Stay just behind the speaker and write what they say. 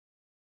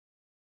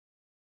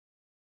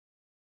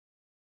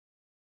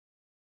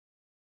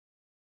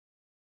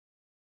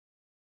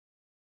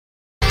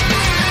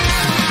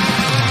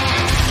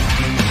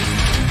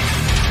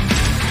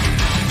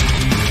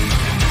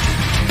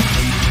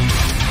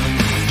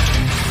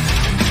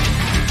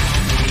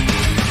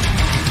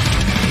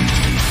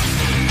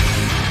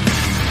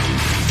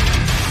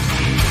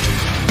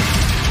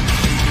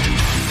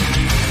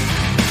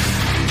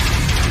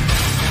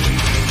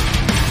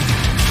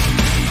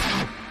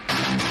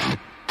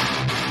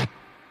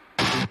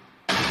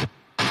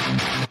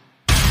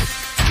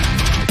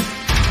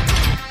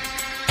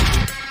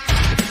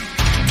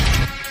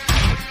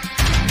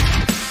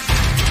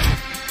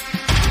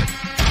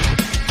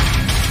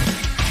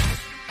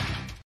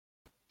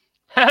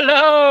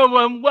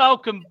Hello and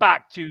welcome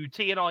back to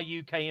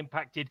TNI-UK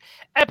Impacted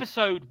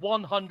episode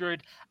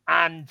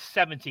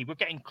 170. We're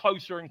getting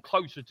closer and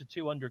closer to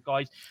 200,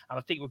 guys, and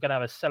I think we're going to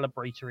have a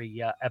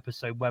celebratory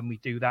episode when we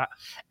do that.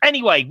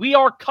 Anyway, we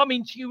are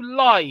coming to you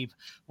live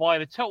via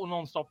the Total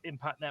Nonstop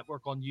Impact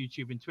Network on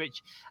YouTube and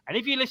Twitch. And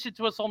if you listen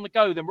to us on the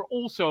go, then we're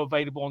also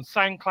available on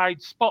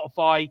SoundCloud,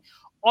 Spotify,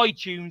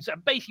 iTunes,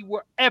 and basically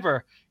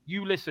wherever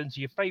you listen to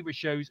your favorite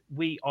shows,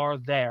 we are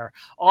there.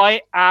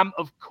 I am,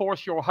 of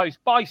course, your host,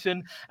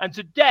 Bison, and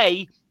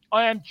today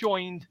I am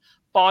joined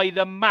by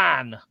the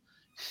man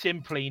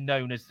simply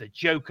known as the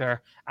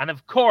Joker, and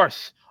of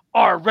course,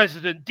 our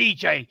resident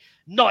DJ,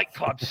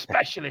 nightclub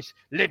specialist,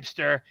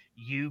 Libster,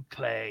 you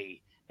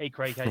play. Hey,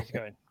 Craig, how's it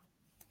going?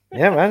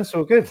 Yeah, man, it's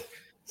all good.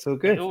 It's all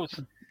good. How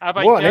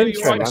about what Joe? An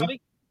intro, You all right, man.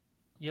 buddy?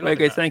 Very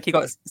good, thank you.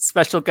 Got a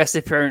special guest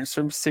appearance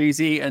from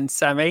Susie and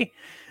Sammy.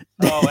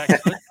 Oh,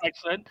 excellent,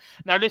 excellent.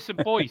 Now, listen,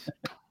 boys.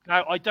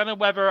 Now, I don't know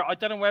whether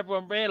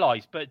everyone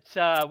realised, but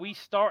we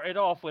started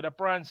off with a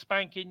brand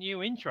spanking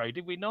new intro,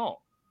 did we not?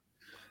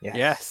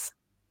 Yes.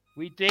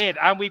 We did,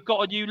 and we've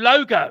got a new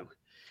logo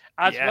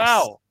as Yes.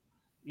 well.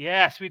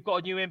 Yes, we've got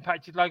a new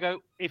impacted logo.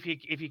 If you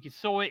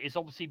saw it, it's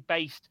obviously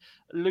based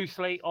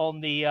loosely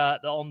on the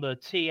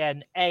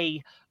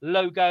TNA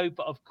logo,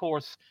 but of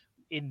course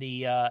in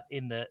the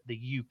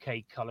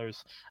UK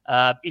colours.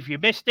 If you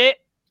missed it,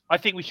 I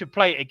think we should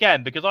play it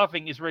again because I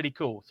think it's really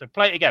cool. So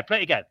play it again.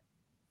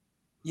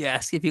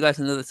 Yes, give you guys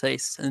another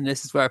taste, and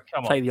this is where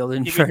I play the old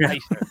Give intro. you a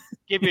taster.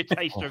 Give you a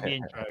taster of the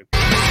intro.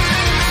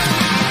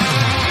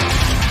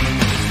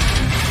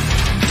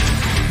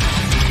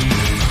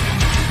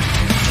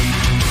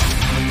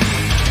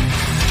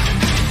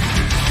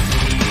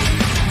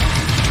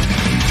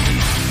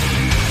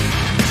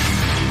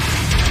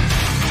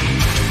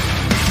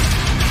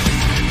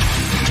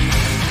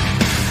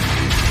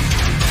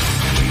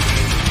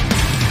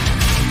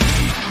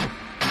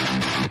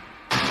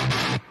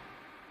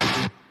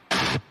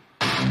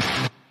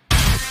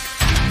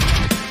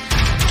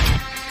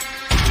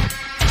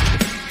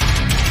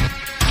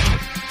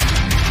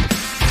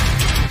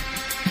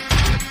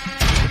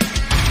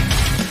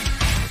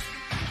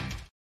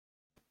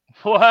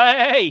 Well,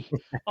 hey,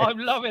 I'm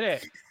loving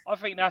it. I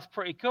think that's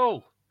pretty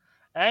cool.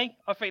 Hey,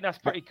 I think that's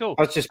pretty cool.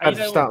 I was just about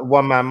to start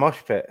one-man mosh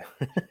pit.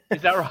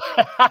 Is that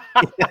right?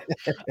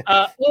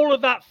 All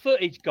of that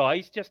footage,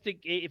 guys, just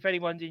if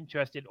anyone's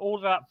interested, all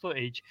of that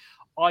footage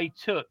I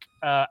took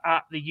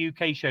at the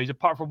UK shows,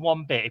 apart from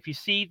one bit. If you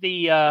see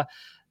the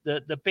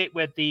bit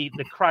where the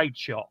crowd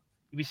shot,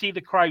 if you see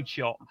the crowd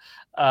shot,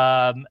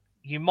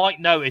 you might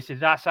notice that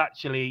that's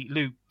actually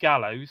Luke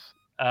Gallows.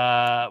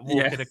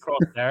 Walking across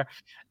there.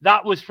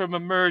 That was from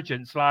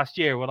Emergence last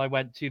year when I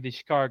went to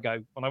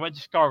Chicago. When I went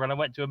to Chicago and I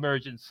went to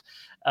Emergence,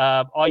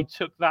 I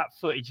took that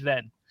footage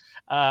then,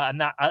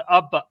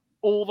 but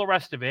all the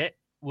rest of it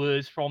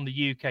was from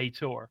the UK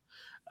tour.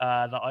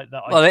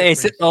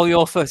 It's all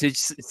your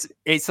footage.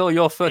 It's all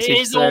your footage. It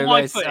is all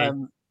my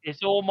footage.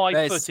 It's all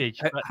my footage.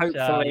 But,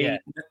 hopefully,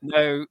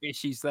 no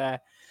issues there.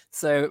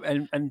 So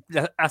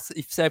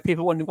so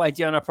people wonder why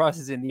Gianna Price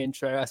is in the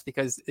intro. That's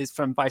because it's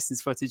from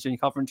Bison's footage in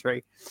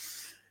Coventry.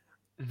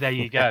 There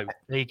you go.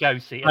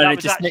 See, and that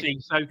was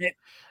actually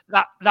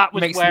that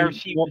was where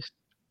she was.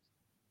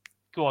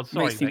 Go on.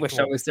 Sorry. Makes me wish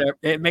I was there.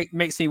 It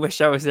makes me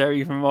wish I was there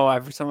even more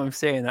every time I'm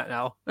seeing that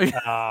now.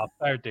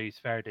 Fair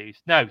dues.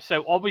 No,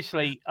 so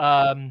obviously,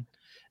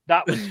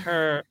 that was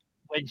her.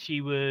 When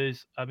she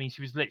was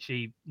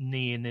literally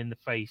kneeing in the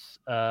face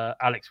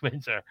Alex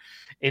Windsor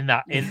in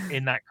that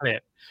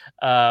clip,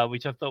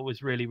 which I thought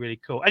was really, really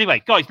cool.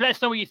 Anyway, guys, let us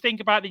know what you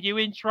think about the new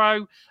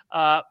intro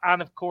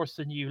and, of course,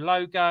 the new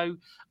logo.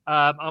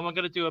 And I'm going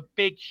to do a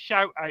big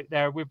shout out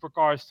there with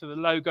regards to the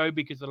logo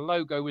because the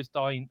logo was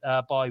done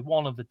by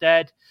One of the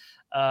Dead,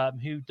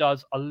 who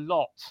does a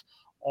lot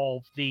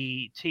of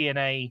the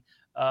TNA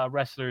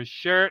wrestlers'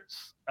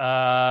 shirts,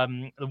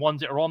 the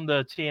ones that are on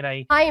the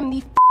TNA. I am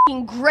the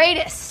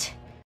greatest.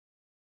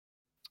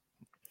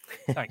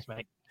 Thanks,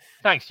 mate.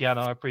 Thanks,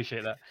 Gianna. I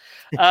appreciate that.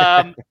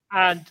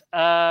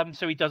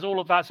 So he does all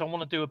of that. So I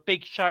want to do a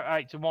big shout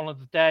out to One of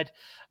the Dead.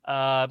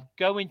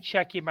 Go and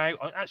check him out.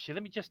 Actually,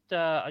 let me just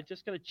I'm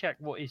just going to check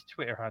what his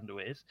Twitter handle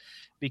is,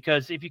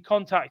 because if you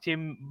contact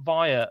him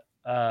via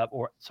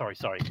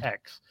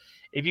X.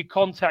 If you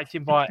contact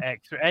him via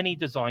X for any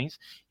designs,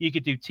 you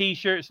could do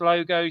T-shirts,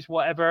 logos,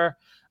 whatever.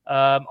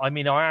 I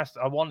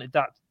wanted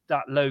that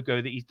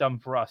logo that he's done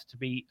for us to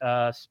be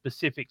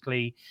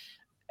specifically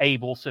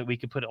able so we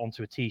could put it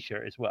onto a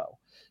T-shirt as well.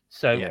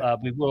 So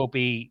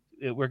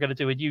we're going to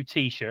do a new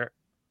T-shirt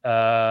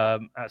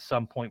at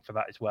some point for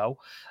that as well.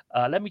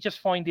 Let me just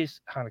find his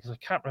handle because I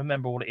can't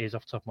remember what it is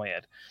off the top of my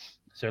head.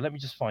 So let me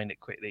just find it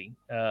quickly.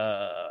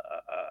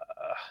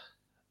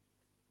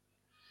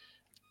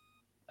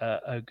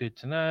 Good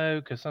to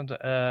know because sometimes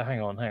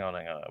hang on.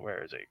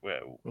 Where is it?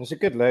 It's a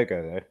good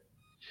logo though.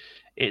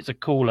 It's a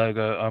cool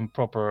logo. I'm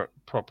proper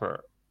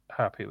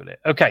happy with it.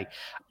 Okay.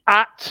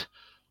 Hang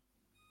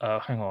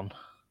on.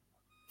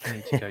 I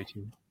need to go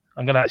to.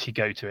 I'm going to actually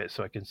go to it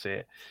so I can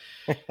see it.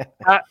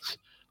 At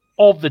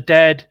of the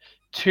Dead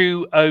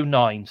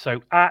 209.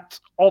 So at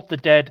of the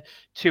Dead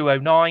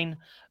 209.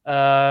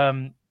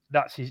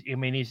 That's his. I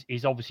mean,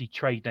 his obviously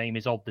trade name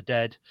is Of the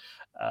Dead.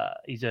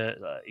 He's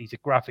a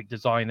graphic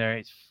designer.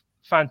 It's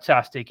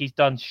fantastic. He's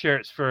done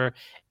shirts for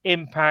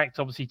Impact,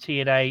 obviously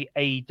TNA,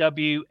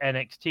 AEW,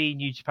 NXT,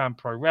 New Japan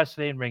Pro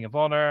Wrestling, Ring of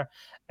Honor,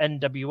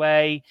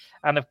 NWA,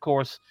 and of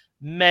course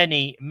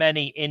many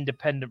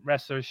independent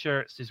wrestler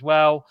shirts as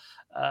well.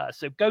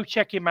 So go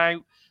check him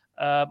out.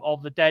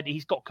 Of the Dead.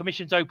 He's got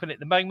commissions open at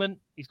the moment.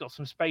 He's got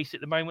some space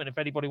at the moment if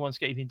anybody wants to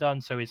get anything done.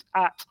 So it's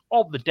at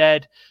Of the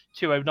Dead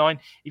 209.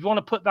 If you want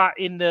to put that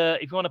in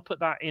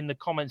the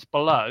comments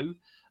below,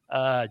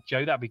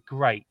 Joe, that'd be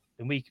great.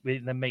 And we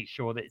then make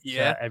sure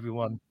that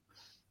everyone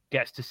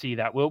gets to see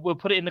that. We'll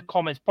put it in the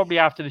comments probably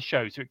after the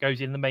show, so it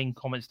goes in the main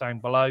comments down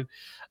below.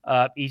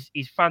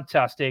 He's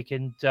fantastic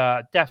and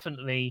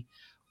definitely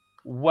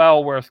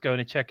well worth going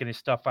and checking his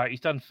stuff out. He's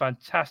done a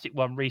fantastic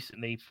one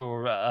recently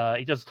for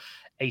he does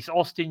Ace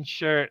Austin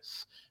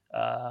shirts.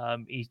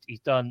 He's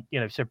done,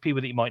 so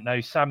people that you might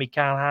know, Sammy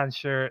Callahan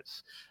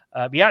shirts.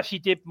 He actually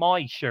did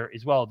my shirt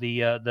as well,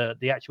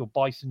 the actual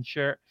Bison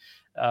shirt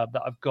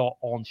that I've got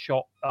on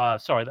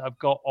that I've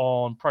got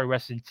on Pro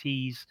Wrestling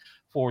Tees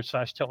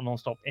 /Total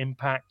Nonstop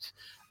Impact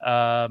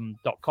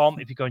 .com.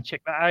 If you go and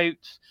check that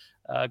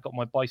out, got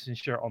my Bison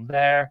shirt on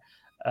there.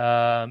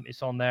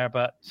 It's on there,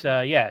 but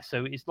so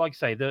it's like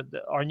I say,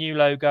 our new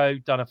logo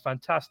done a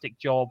fantastic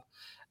job,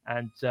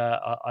 and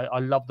I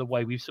love the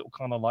way we've sort of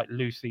kind of like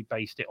loosely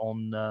based it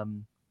on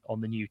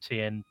the new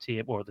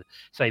TNT, or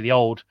the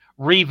old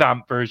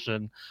revamped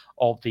version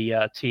of the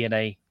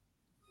TNA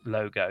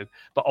logo,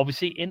 but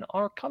obviously in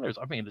our colors.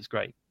 I think it looks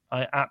great.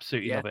 I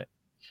absolutely love it.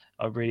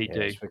 I really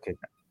do.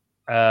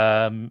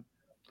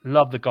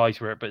 Love the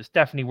guy's work, but it's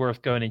definitely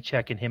worth going and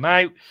checking him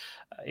out.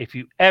 If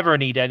you ever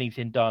need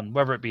anything done,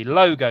 whether it be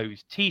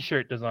logos,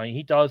 t-shirt design,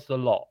 he does the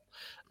lot.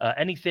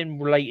 Anything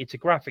related to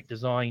graphic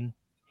design,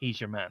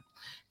 he's your man.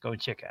 Go and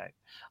check it out.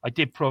 I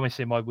did promise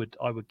him I would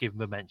give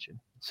him a mention.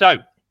 So,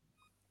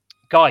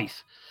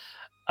 guys,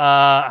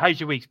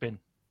 how's your week's been?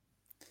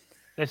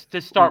 Let's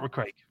start with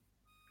Craig.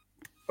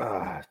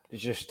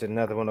 Just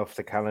another one off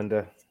the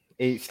calendar.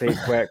 Eat, sleep,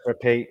 work,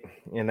 repeat.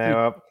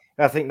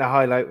 I think the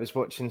highlight was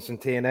watching some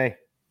TNA.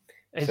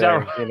 Is that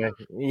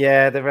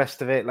right? The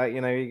rest of it,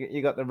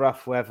 you got the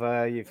rough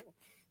weather.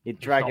 You're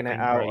dragging it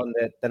out on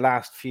the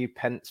last few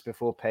pence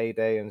before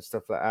payday and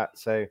stuff like that.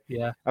 So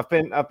yeah, I've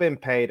been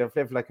paid. I've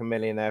lived like a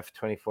millionaire for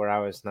 24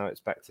 hours. Now it's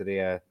back to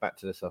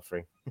the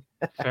suffering.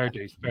 Fair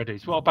dues.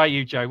 What about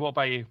you, Joe? What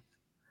about you?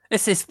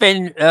 It's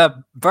been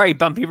a very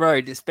bumpy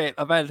road.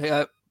 I've had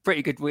a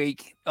pretty good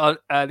week.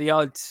 The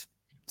odd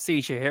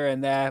seizure here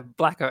and there,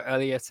 blackout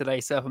earlier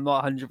today. So if I'm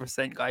not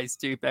 100%, guys,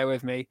 do bear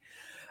with me.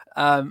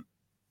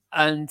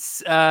 And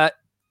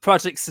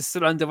projects are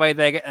still underway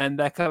there, and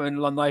they're coming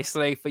along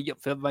nicely for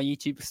my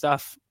YouTube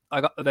stuff. I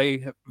got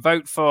the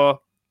vote for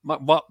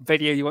what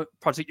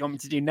project you want me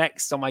to do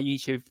next on my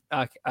YouTube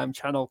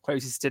channel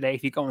closes today.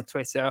 If you go on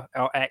Twitter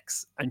or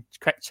X and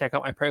check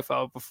out my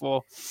profile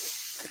before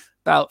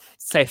about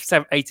say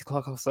 8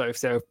 o'clock or so.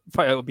 So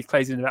probably will be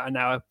closing in about an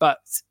hour, but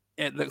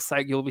it looks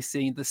like you'll be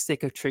seeing the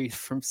Stick of Truth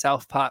from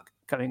South Park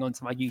coming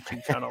onto my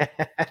YouTube channel.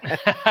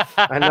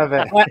 I love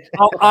it.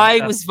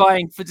 I was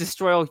vying for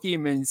Destroy All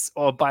Humans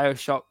or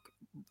BioShock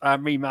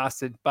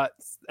remastered, but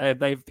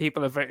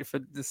people have voted for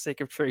the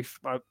Stick of Truth.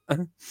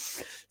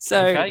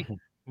 So, okay.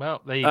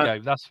 Well, there you go.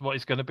 That's what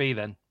it's going to be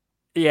then.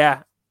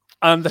 Yeah,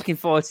 I'm looking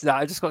forward to that.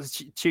 I just got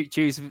to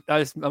choose.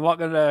 I'm not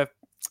going to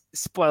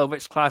spoil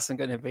which class I'm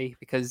going to be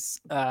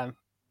because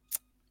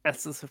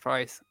that's a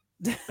surprise.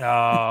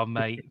 Oh,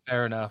 mate,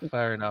 fair enough.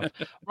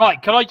 Right,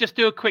 can I just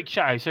do a quick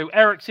shout out? So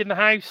Eric's in the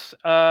house,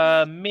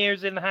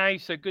 Mir's in the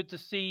house, so good to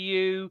see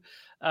you.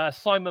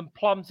 Simon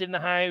Plum's in the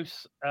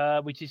house,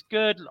 which is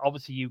good.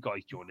 Obviously, you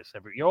guys join us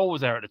you're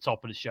always there at the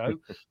top of the show.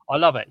 I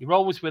love it. You're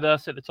always with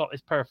us at the top.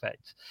 It's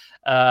perfect.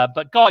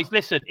 But guys,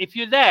 listen, if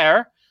you're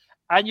there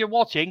and you're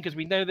watching, because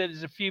we know that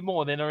there's a few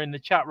more than are in the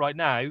chat right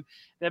now,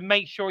 then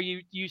make sure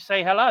you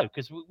say hello,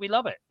 because we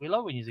love it. We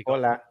love when you say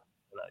hello.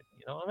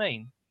 You know what I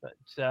mean?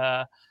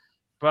 But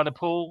Brother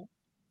Paul,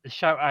 a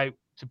shout out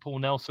to Paul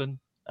Nelson.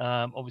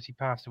 Obviously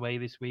passed away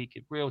this week.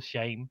 A real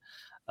shame.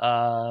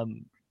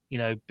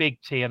 Big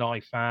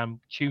TNI fan,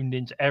 tuned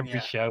into every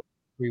show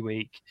every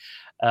week.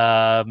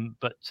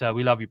 But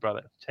we love you,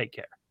 brother. Take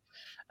care.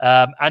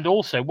 And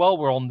also, while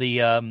we're on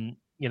the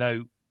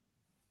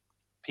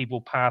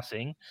people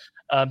passing,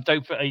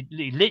 don't forget,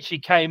 it literally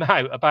came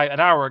out about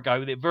an hour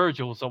ago that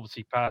Virgil's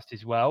obviously passed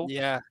as well.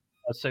 Yeah.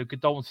 So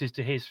condolences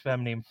to his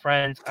family and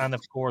friends, and of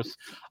course,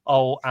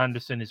 Ol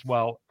Anderson as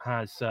well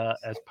has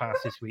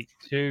passed this week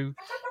too.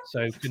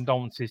 So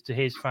condolences to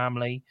his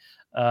family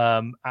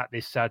at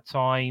this sad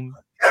time.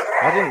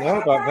 I didn't know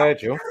about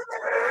Virgil.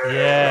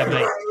 Yeah,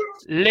 mate.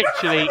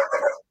 Literally.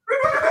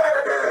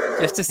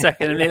 Just a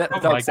second.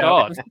 Oh my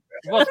God!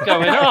 What's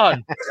going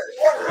on?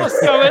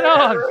 What's going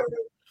on?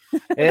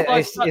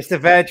 It's the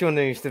Virgil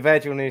news. The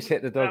Virgil news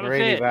hit the dog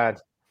really bad.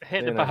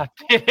 Hit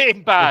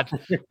him bad,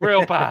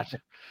 real bad.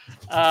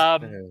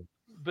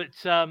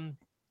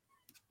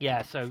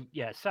 yeah, so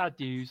yeah, sad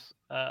news.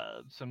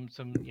 Some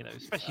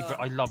especially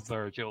I love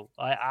Virgil.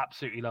 I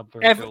absolutely love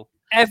Virgil.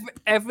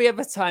 Every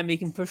other time he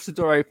can push the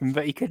door open,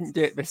 but he couldn't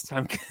do it this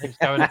time. He was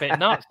going a bit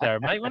nuts there,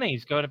 mate. When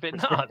he's going a bit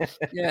nuts.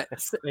 Yeah,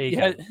 There you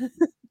go.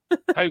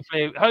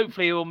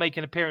 Hopefully, he will make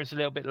an appearance a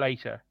little bit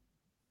later.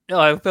 No,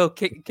 I will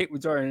kick the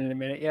door in a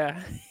minute.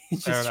 Yeah, he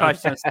just tried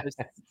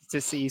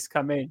to see he's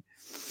come in.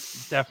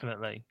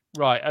 Definitely.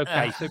 Right.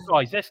 Okay. So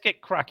guys, let's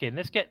get cracking.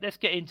 Let's get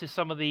into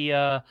some of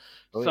the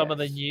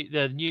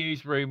the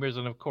news, rumors,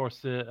 and of course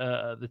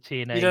the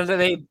TNA. You know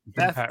they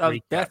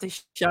have to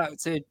shout out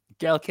to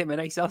Gail Kim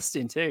and Ace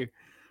Austin too.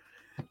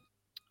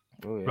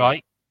 Oh, yeah.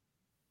 Right.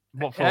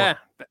 What for? Yeah.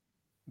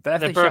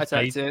 Birthday shout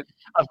out to,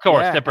 of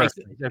course, their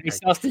birthdays. Ace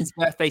Austin's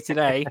birthday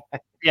today.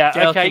 Yeah.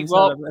 Gail okay. Kim's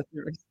Well,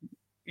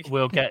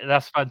 we'll get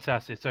that's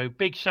fantastic. So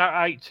big shout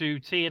out to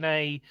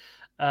TNA.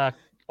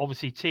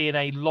 Obviously,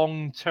 TNA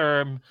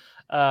long-term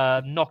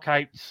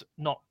knockouts,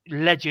 not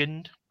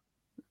legend.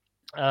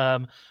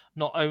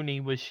 Not only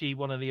was she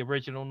one of the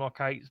original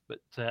knockouts, but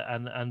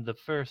and the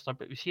first.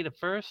 Was she the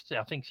first?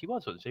 I think she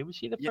was, wasn't she? Was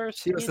she the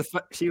first? She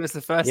was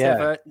the first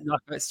ever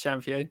knockouts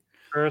champion.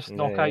 First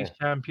knockouts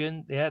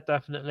champion. Yeah,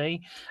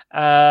 definitely.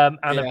 And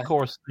of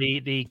course,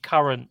 the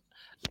current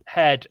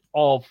head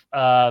of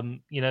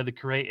the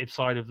creative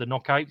side of the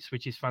knockouts,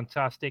 which is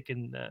fantastic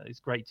and it's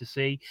great to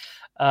see.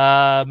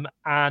 And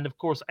of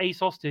course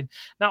Ace Austin.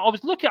 Now I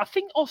was looking, I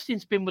think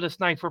Austin's been with us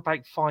now for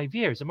about 5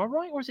 years, am I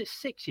right? Or is it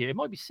 6 years? It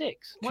might be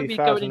 6. Might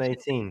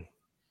 2018.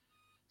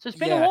 So it's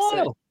been a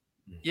while.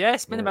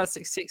 It's been about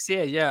six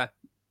years. Yeah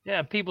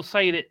People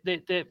say that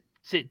the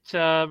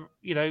TNA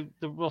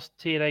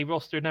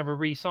roster never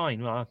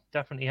re-signed. Well, it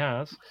definitely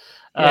has.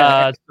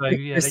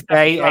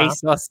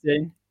 Ace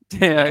Austin.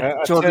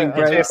 Jordan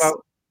Grace.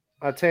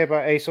 I'll tell you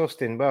about Ace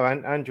Austin. Well,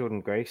 and Jordan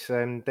Grace.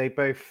 They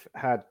both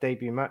had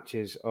debut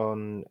matches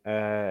on,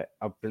 I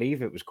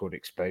believe it was called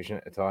Explosion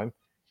at the time,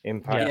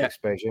 Impact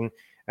Explosion,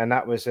 and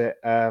that was at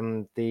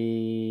I'm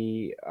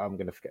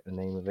going to forget the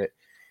name of it,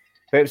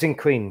 but it was in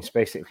Queens,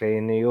 basically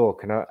in New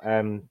York, and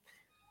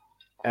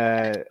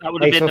that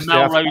would have been the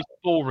Melrose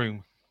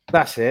Ballroom.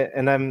 That's it,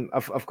 and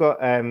I've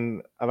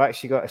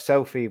actually got a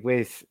selfie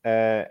with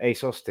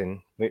Ace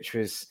Austin, which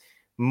was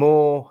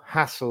more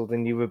hassle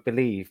than you would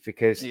believe,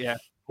 because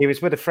he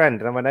was with a friend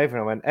and I went over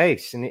and I went,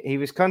 Ace, and he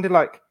was kind of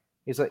like,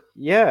 he's like,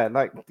 yeah,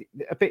 like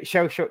a bit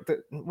shell shocked that,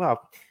 well,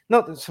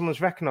 not that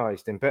someone's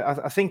recognized him, but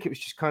I think it was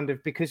just kind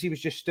of because he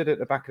was just stood at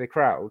the back of the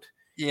crowd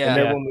and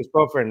no one was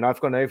bothering.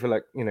 I've gone over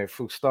like,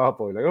 full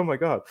Starboy, like, oh my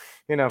God,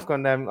 I've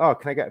gone, oh,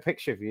 can I get a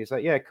picture of you? He's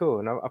like, yeah, cool.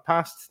 And I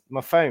passed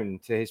my phone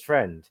to his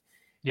friend.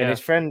 And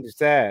his friend was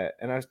there,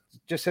 and I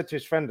just said to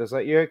his friend, I was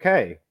like, you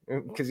okay?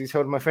 Because he's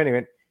holding my phone. He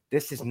went,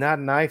 this is not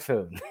an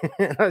iPhone.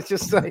 And I was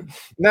just like,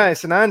 no,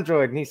 it's an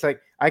Android. And he's like,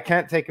 I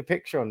can't take a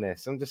picture on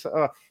this. I'm just like,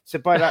 oh. So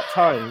by that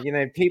time,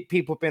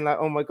 people been like,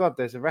 oh my God,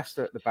 there's a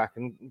wrestler at the back,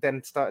 and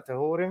then started to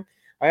hoard him.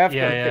 I have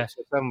got a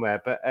picture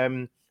somewhere, but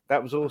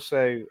that was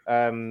also,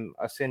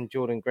 I seen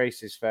Jordan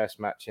Grace's first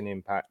match in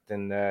Impact,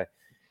 and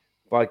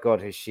by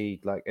God, has she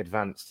like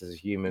advanced as a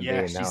human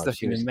being now?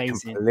 She's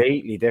amazing.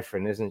 Completely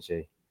different, isn't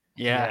she?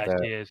 Yeah,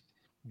 she is.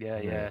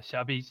 Yeah. So,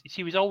 I mean,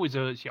 she was always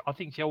I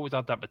think she always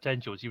had that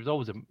potential. She was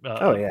always a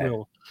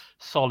real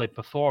solid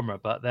performer.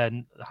 But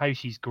then how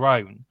she's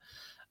grown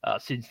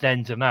since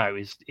then to now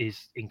is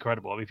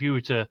incredible. I mean, if you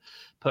were to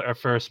put her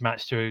first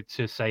match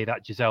to say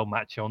that Giselle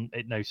match on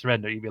at No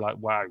Surrender, you'd be like,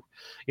 wow.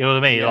 You know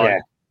what I mean?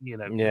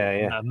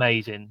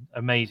 Amazing.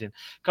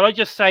 Can I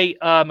just say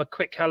a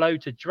quick hello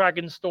to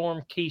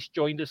Dragonstorm? Keith's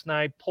joined us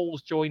now.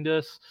 Paul's joined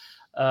us.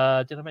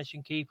 Did I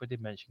mention Keith? I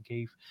did mention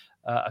Keith.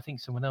 I think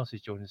someone else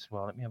is joining us as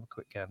well. Let me have a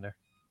quick gander.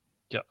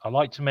 I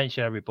like to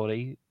mention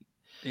everybody.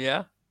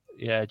 Yeah,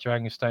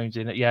 Dragonstone's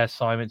in it. Yeah,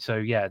 Simon. So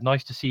yeah,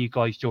 nice to see you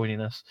guys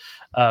joining us.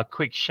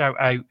 Quick shout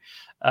out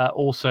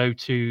also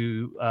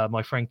to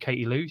my friend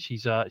Katie Lou.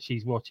 She's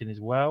watching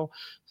as well.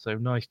 So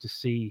nice to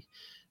see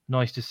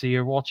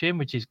her watching,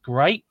 which is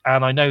great.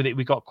 And I know that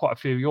we got quite a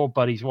few of your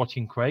buddies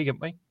watching, Craig,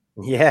 haven't we?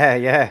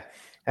 Yeah.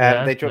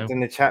 They dropped in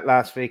the chat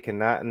last week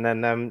and that, and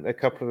then a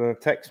couple of them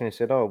texted me and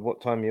said, "Oh,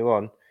 what time are you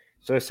on?"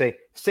 So I say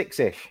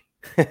 6-ish.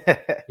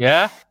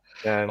 Yeah,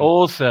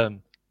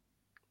 awesome.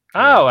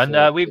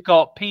 We've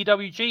got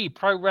PWG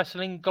Pro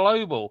Wrestling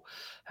Global.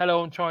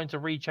 Hello, I'm trying to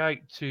reach out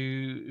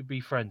to be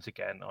friends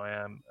again. I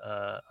am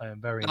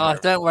very. Oh,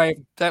 don't worry,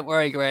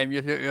 Graham.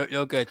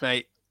 You're good,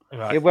 mate.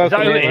 Right. You're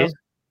welcome. Is that who it is?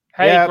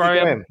 Hey,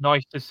 Graham.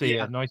 Nice to see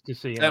you. Nice to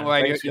see you. Don't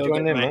worry, you're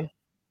good, mate.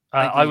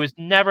 I was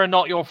never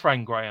not your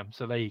friend, Graham.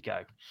 So there you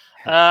go.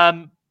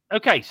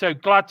 Okay, so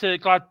glad for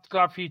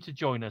you to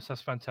join us. That's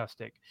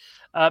fantastic.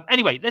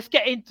 Anyway, let's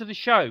get into the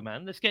show,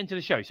 man. Let's get into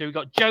the show. So we've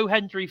got Joe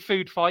Hendry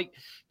food fight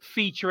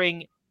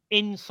featuring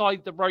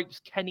Inside the Ropes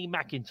Kenny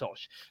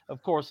McIntosh.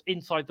 Of course,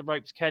 Inside the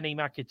Ropes Kenny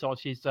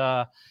McIntosh is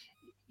a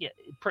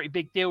pretty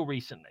big deal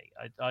recently.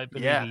 I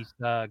believe he's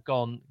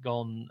gone.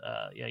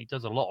 He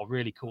does a lot of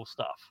really cool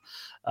stuff.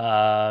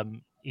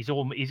 He's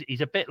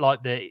a bit like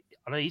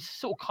he's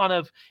sort of kind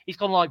of, he's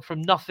gone like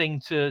from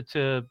nothing to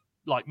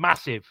like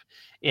massive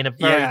in a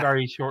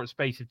very short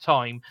space of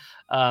time.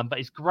 But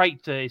it's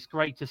great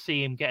to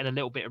see him getting a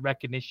little bit of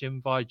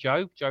recognition by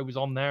Joe. Joe was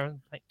on there,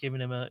 giving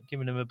him a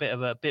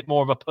bit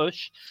more of a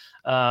push,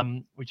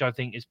 which I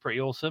think is pretty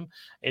awesome.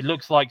 It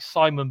looks like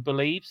Simon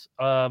believes.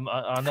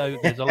 I know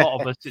there's a lot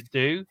of us that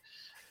do,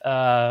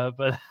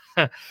 but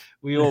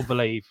we all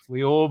believe.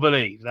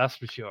 That's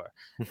for sure.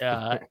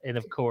 And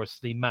of course,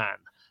 the man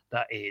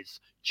that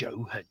is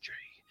Joe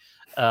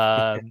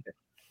Hendry.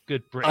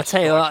 Good British. I'll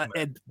tell you what,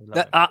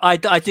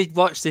 I did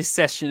watch this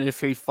session of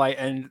Food Fight,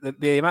 and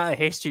the amount of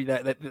history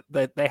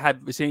that they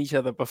had between each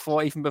other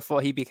even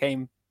before he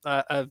became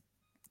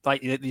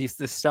like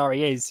the star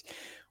he is,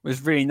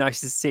 was really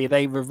nice to see.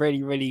 They were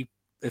really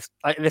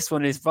this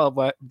one is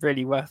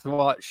really worth a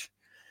watch,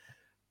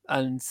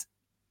 and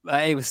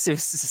it was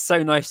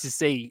so nice to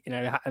see,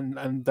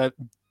 and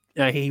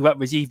he worked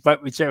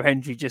with Joe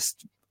Hendry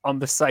just on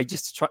the side,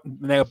 just to try.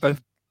 They were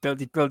both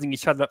building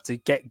each other up to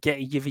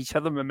give each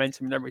other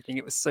momentum and everything.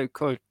 It was so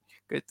cool.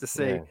 Good to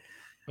see. Yeah.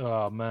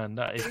 Oh man,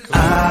 that is cool.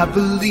 I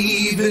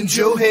believe in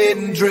Joe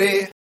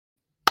Hendry.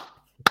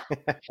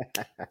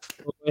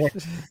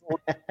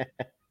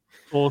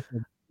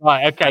 Awesome.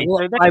 Right, okay.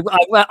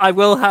 I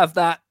will have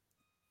that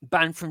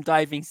banned from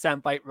diving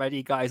soundbite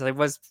ready, guys. I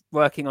was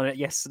working on it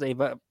yesterday,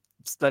 but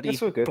bloody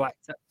black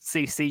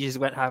sieges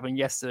went happen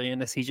yesterday,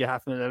 and the siege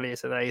happened earlier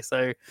today.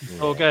 So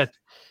all good.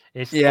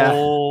 It's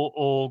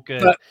all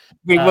good. But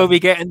we will be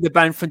getting the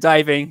ban from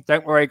diving.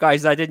 Don't worry,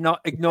 guys. I did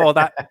not ignore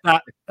that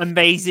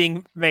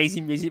amazing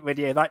music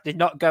video. That did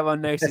not go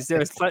unnoticed. It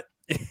was good.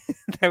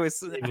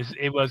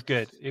 It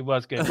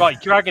was good. Right,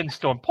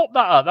 Dragonstorm. Pop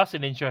that up. That's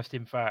an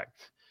interesting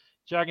fact.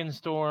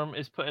 Dragonstorm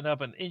is putting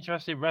up an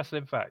interesting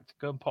wrestling fact.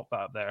 Go and pop that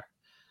up there.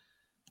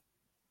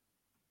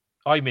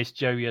 I missed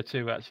Joya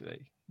too,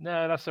 actually.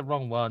 No, that's the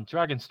wrong one.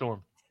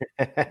 Dragonstorm.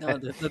 No,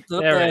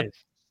 there it is.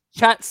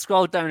 Chat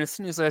scrolled down as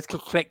soon as I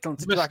clicked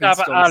onto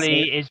Mustafa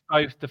Ali is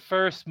both the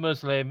first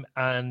Muslim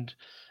and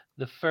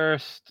the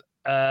first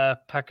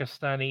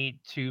Pakistani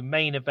to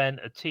main event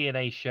a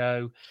TNA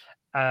show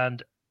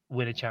and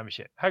win a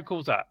championship. How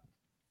cool is that?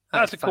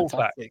 That's a cool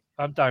fact.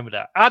 I'm down with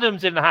that.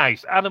 Adam's in the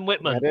house. Adam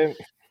Whitman.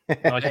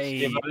 Nice to see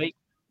you, buddy.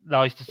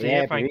 Nice to see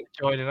you. Thanks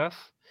for joining us.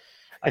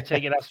 I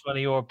take it that's one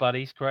of your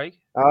buddies, Craig.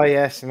 Oh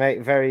yes,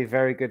 mate. Very,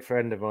 very good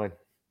friend of mine.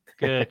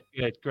 Good.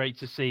 Great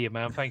to see you,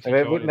 man. Thanks for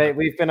joining. Mate,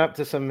 we've been up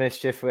to some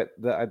mischief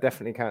that I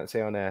definitely can't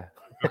say on air.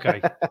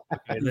 Okay.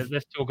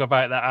 Let's talk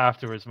about that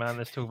afterwards, man.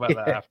 Let's talk about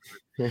that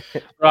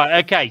afterwards.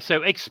 Right. Okay.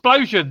 So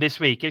Explosion this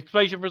week.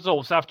 Explosion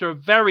results after a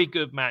very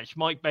good match.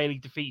 Mike Bailey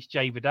defeats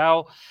Jay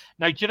Vidal.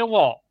 Now, do you know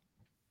what?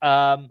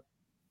 I'm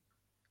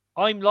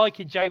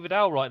liking Jay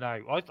Vidal right now.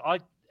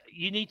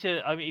 You need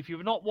to. I mean, if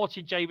you're not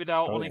watching Jay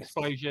Vidal on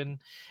Explosion,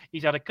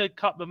 he's had a good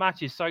couple of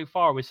matches so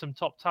far with some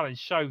top talent,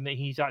 shown that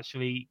he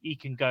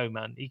can go,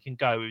 man. He can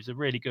go. It was a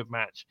really good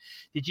match.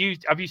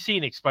 Have you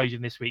seen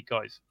Explosion this week,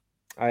 guys?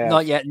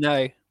 Not yet.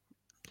 No.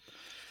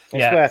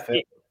 It's worth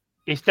it.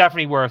 It's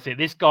definitely worth it.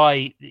 This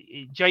guy,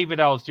 Jay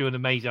Vidal's doing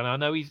amazing. I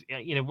know he's,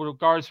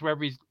 regardless of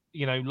whether he's,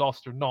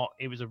 lost or not,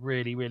 it was a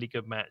really, really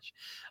good match.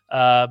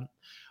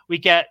 We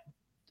get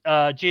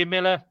Gia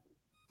Miller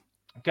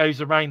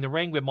goes around the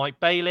ring with Mike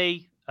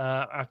Bailey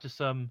after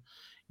some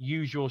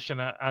usual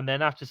shenanigans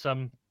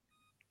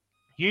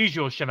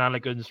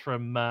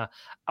from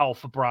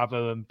Alpha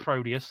Bravo and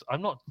Proteus.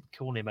 I'm not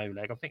calling him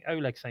Oleg. I think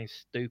Oleg sounds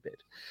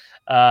stupid.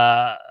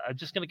 I'm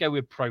just going to go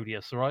with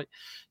Proteus. All right.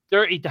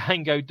 Dirty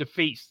Dango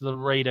defeats the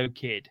Laredo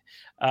Kid.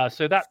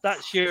 So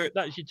that's your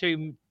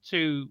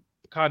two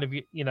kind of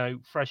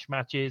fresh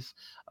matches.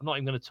 I'm not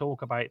even going to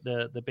talk about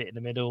the bit in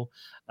the middle.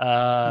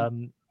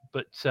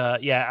 But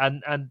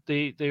and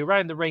the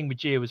around the ring with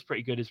Gia was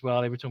pretty good as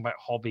well. They were talking about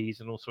hobbies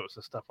and all sorts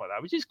of stuff like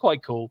that, which is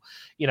quite cool.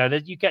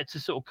 That you get to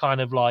sort of kind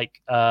of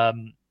like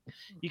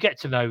you get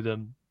to know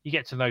them. You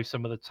get to know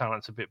some of the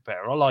talents a bit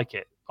better. I like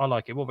it.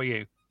 What about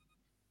you?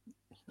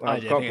 Well,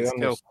 I've got to be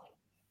honest.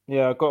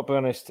 Yeah, I've got to be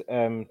honest.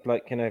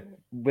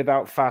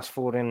 Without fast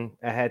forwarding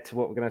ahead to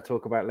what we're going to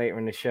talk about later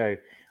in the show,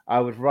 I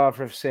would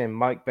rather have seen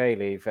Mike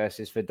Bailey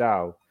versus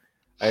Vidal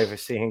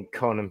overseeing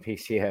Con and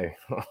PCO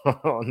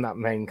on that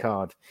main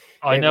card.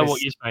 I know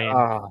what you're saying.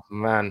 Oh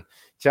man,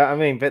 do you know what I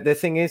mean? But the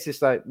thing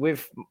is like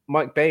with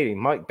Mike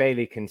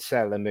Bailey can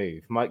sell a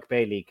move. Mike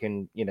Bailey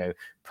can,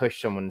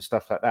 push someone and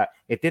stuff like that.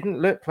 It didn't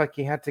look like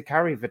he had to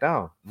carry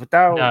Vidal.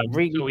 Vidal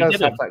really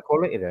does have that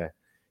quality there.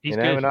 He's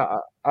good. And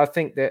I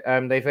think that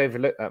they've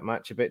overlooked that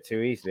match a bit too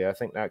easily. I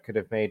think that could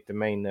have made the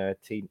main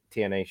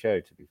TNA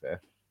show, to be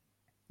fair.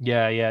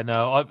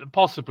 No,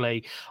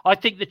 possibly. I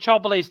think the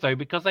trouble is though,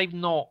 because they've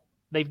not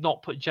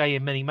put Jay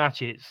in many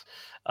matches.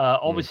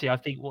 Obviously, I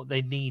think what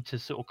they need to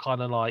sort of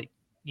kind of like,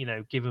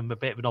 give him a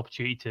bit of an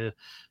opportunity to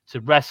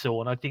wrestle.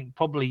 And I think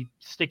probably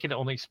sticking it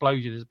on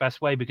Explosion is the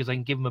best way, because they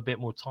can give him a bit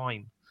more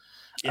time.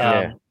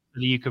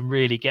 You can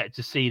really get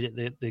to see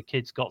that the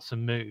kid's got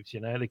some moves.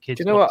 The kids.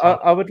 Do you know what?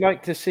 I would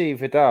like to see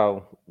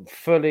Vidal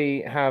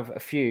fully have a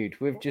feud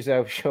with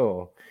Giselle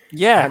Shaw.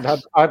 Yeah,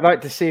 and I'd like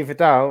to see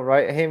Vidal.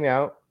 Right, hear me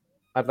out.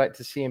 I'd like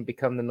to see him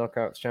become the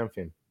Knockouts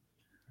champion.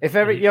 If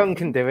Eric Young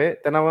can do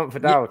it, then I want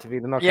Vidal to be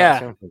the knockout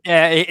champion.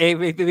 Yeah, it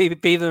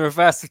would be the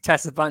reverse of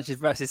Tessa Blanchard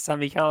versus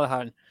Sami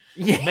Callihan.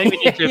 Yeah, maybe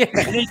you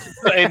need to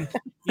put him.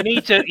 You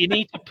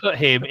need to put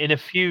him in a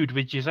feud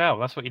with Giselle.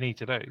 That's what you need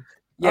to do.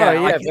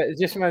 Yeah, but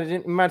just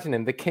imagine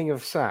him, the king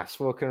of sass,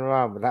 walking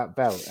around with that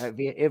belt. It'd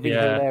be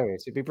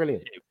hilarious. It'd be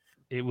brilliant.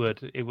 It would.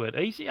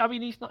 He's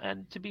not.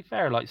 And to be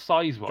fair, like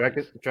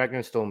size-wise,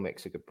 Dragon Storm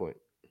makes a good point.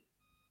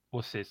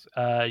 What's this?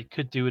 He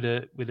could do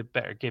with a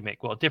better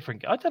gimmick. Well, a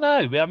different. I don't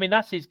know. I mean,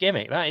 that's his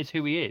gimmick. That is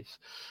who he is.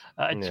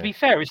 To be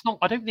fair, it's not.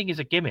 I don't think it's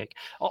a gimmick.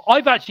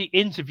 I've actually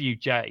interviewed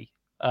Jay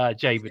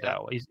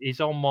Vidal. He's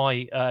on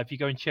my. If you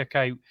go and check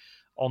out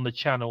on the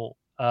channel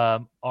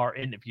our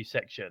interview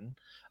section.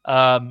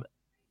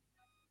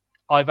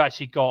 I've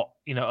actually got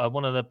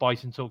one of the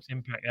Bison Talks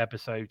Impact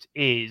episodes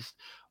is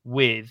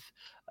with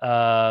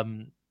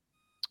Jay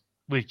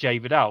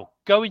Vidal.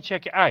 Go and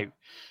check it out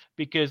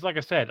because, like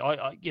I said,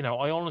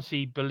 I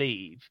honestly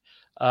believe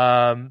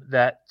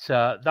that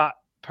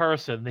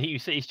person that you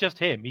see, it's just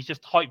him. He's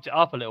just hyped it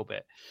up a little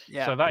bit.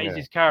 Yeah. So that is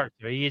his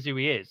character. He is who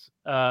he is.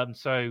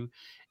 So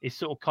it's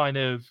sort of kind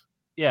of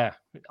I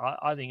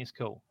think it's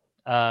cool.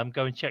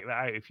 Go and check that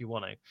out if you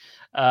want to.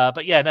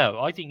 But yeah, no,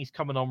 I think he's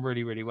coming on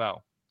really, really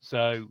well.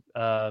 So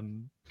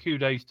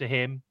kudos to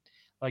him.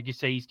 Like you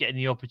say, he's getting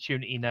the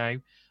opportunity now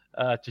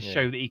to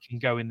show that he can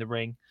go in the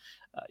ring.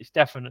 It's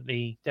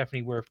definitely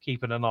worth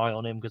keeping an eye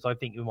on him because I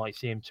think we might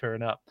see him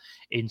turn up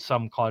in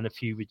some kind of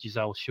feud with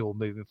Giselle Shaw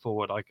moving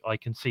forward. I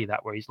can see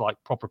that where he's like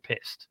proper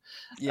pissed.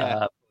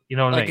 Yeah, you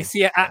know what I mean? I can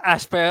see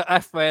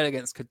Ashby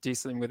Elegance could do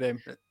something with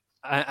him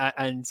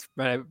and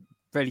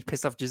really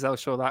piss off Giselle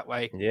Shaw that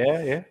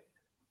way.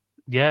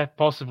 Yeah,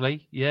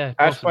 possibly. Yeah,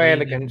 Ashby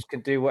Elegance can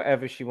do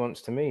whatever she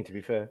wants to me. To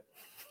be fair.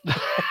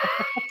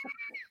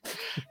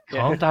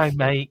 Calm down,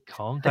 mate.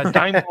 Calm down.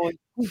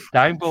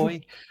 Down,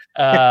 boy.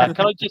 Can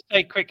I just say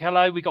a quick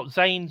hello? We got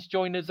Zane's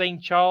joined us,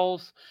 Zane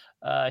Charles.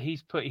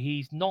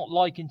 He's not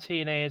liking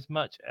TNA as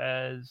much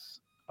as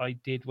I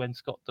did when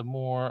Scott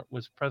D'Amore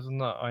was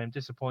president. I am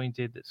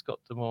disappointed that Scott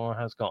D'Amore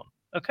has gone.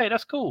 Okay,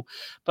 that's cool.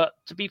 But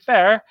to be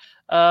fair,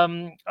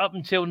 up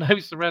until No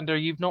Surrender,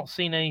 you've not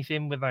seen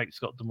anything without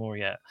Scott D'Amore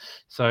yet.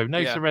 So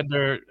No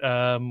Surrender,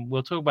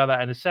 we'll talk about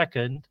that in a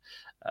second.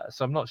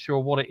 So I'm not sure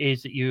what it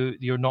is that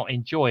you're not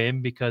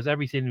enjoying because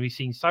everything we've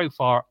seen so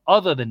far,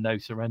 other than No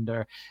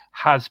Surrender,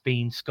 has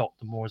been Scott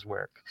D'Amore's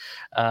work.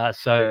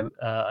 So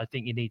I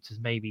think you need to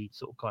maybe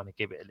sort of kind of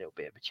give it a little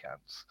bit of a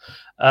chance.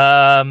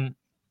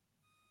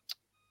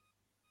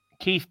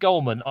 Keith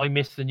Goldman, I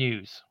missed the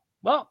news.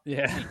 Well,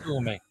 Keith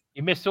Goldman,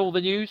 you missed all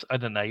the news? I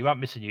don't know. You aren't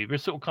missing news. We're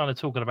sort of kind of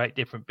talking about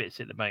different bits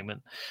at the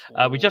moment.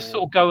 We just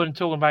sort of going and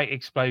talking about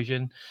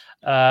Explosion.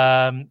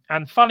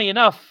 And funny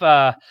enough,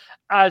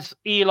 as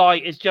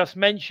Eli has just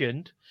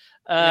mentioned,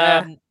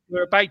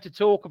 we're about to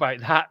talk about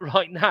that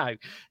right now.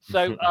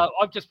 So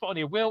I've just put on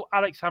here, will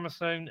Alex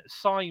Hammerstone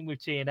sign with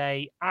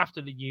TNA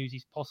after the news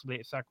he's possibly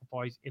at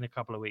Sacrifice in a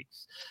couple of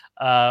weeks?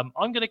 I'm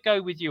going to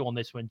go with you on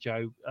this one,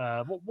 Joe.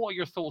 What are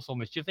your thoughts on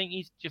this? Do you think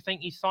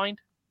he's signed?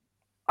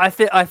 I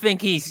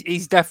think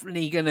he's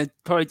definitely going to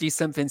probably do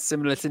something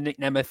similar to Nick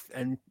Nemeth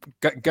and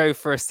go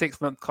for a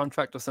 6-month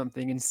contract or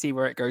something and see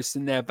where it goes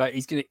from there. But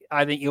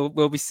I think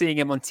we'll be seeing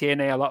him on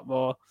TNA a lot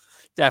more,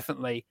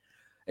 definitely,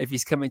 if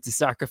he's coming to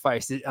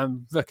Sacrifice.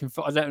 I'm looking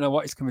for. I don't know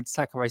what he's coming to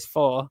Sacrifice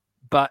for,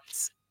 but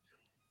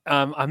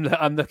I'm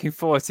looking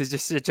forward to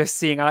just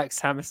seeing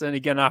Alex Hammerstone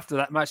again after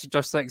that match with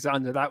Josh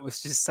Alexander. That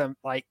was just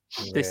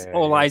this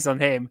all eyes on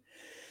him.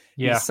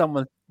 Yeah, he's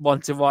someone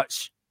want to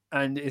watch.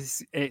 And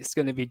it's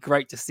going to be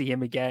great to see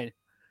him again.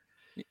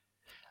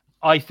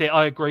 I think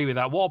I agree with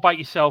that. What about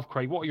yourself,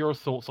 Craig? What are your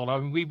thoughts on it? I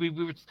mean,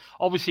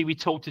 we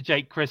talked to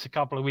Jake Chris a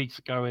couple of weeks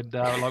ago, and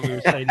like we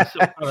were saying, it's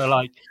sort of kind of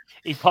like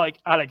it's like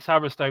Alex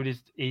Hammerstone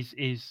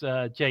is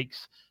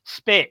Jake's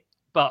spit,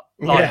 but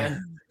like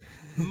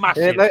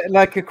massive,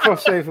 like a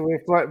crossover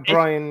with like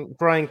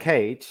Brian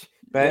Cage.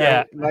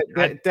 But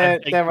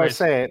dare I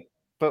say it?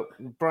 But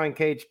Brian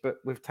Cage, but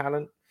with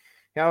talent.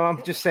 Yeah,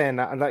 I'm just saying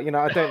that. Like,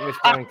 I don't miss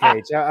Brian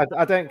Cage.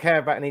 I don't care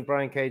about any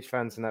Brian Cage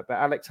fans and that. But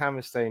Alex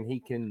Hammerstone,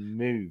 he can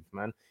move,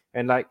 man.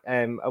 And like,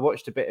 I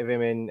watched a bit of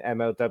him in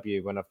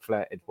MLW when I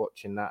flirted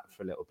watching that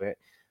for a little bit.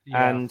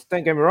 Yeah. And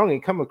don't get me wrong, he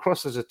come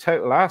across as a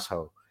total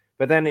asshole.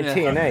 But then in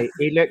TNA,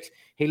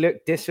 he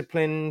looked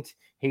disciplined.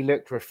 He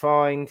looked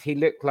refined. He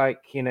looked like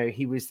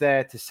he was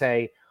there to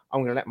say, I'm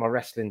going to let my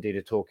wrestling do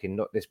the talking,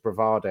 not this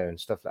bravado and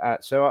stuff like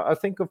that. So I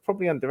think I've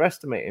probably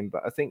underestimated him.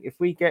 But I think if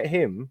we get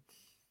him.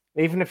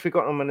 Even if we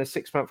got him on a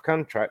 6-month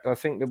contract, I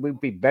think that we'd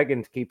be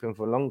begging to keep him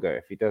for longer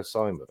if he does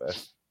sign with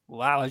us.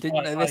 Wow, I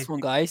didn't know this one,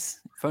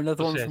 guys. For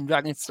another one from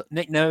Dragon,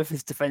 Nick Nemeth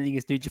is defending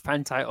his New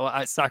Japan title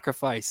at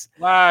Sacrifice.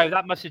 Wow,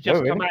 that must have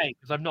just come out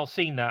because I've not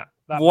seen that.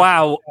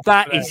 Wow,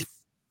 that is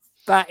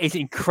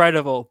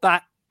incredible.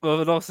 That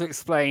would also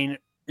explain,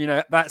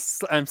 that's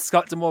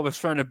Scott D'Amore was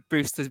trying to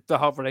boost the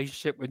whole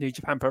relationship with New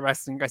Japan Pro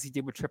Wrestling as he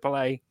did with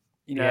AAA.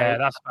 Yeah,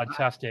 that's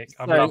fantastic.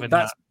 I'm loving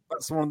that.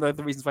 That's one of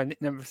the reasons why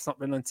Nick Nemeth's not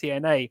been on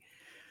TNA.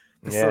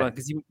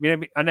 Because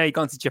I know he's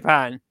gone to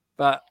Japan,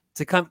 but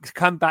to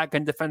come back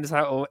and defend the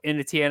title in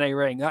the TNA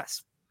ring.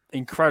 That's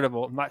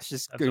incredible. And that's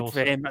just good awesome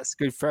for him. That's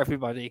good for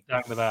everybody.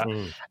 Exactly that.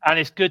 And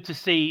it's good to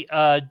see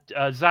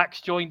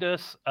Zach's joined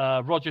us.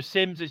 Roger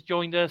Sims has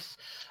joined us.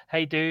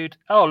 Hey, dude.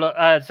 Oh, look,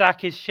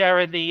 Zach is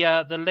sharing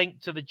the link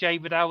to the Jay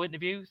Vidal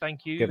interview.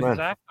 Thank you,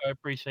 Zach. I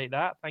appreciate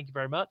that. Thank you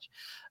very much.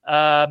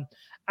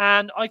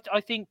 And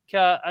I think,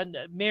 and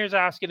Mir's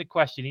asking a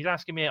question. He's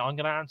asking me, I'm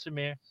going to answer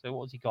Mir. So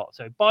what's he got?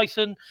 So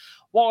Bison,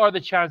 what are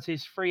the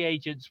chances free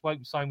agents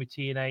won't sign with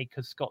TNA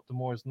because Scott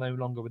D'Amore is no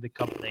longer with the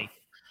company?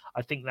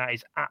 I think that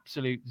is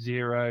absolute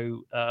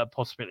zero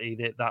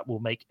possibility that will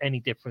make any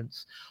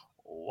difference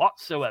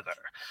whatsoever.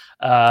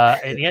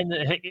 At the end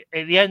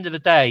of the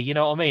day, you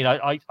know what I mean?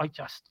 I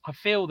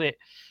feel that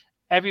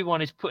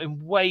everyone is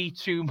putting way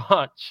too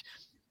much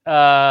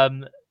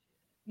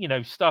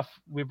stuff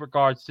with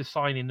regards to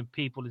signing the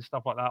people and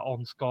stuff like that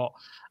on Scott.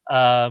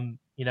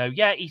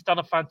 He's done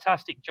a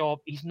fantastic job.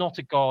 He's not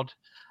a god,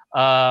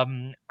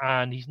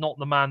 and he's not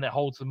the man that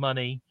holds the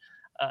money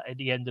at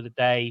the end of the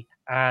day.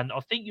 And I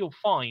think you'll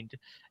find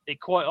that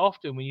quite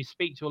often when you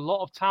speak to a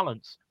lot of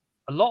talents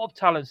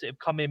that have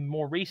come in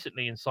more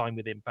recently and signed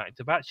with Impact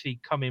have actually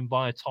come in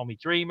via Tommy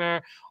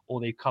Dreamer, or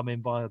they've come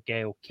in via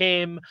Gail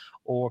Kim,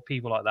 or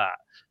people like that.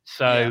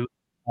 So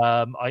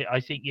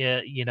I think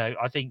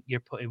I think you're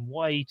putting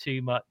way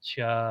too much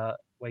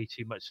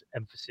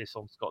emphasis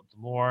on Scott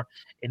D'Amore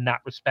in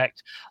that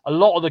respect. A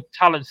lot of the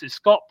talents that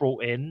Scott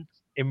brought in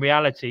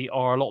reality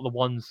are a lot of the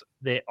ones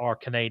that are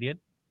Canadian.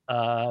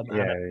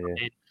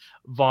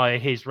 Via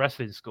his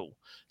wrestling school.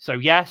 So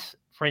yes,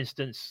 for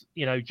instance,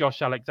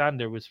 Josh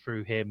Alexander was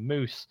through him.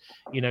 Moose,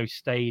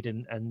 stayed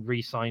and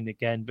re-signed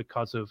again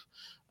because of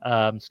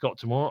Scott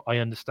D'Amore. I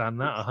understand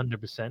that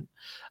 100%.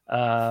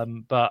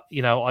 But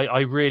I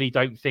really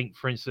don't think,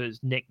 for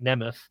instance, Nick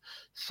Nemeth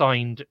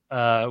signed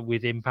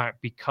with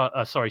Impact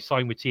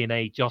signed with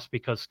TNA just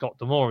because Scott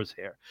D'Amore is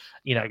here.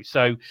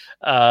 So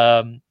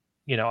I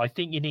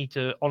think you need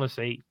to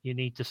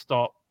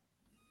stop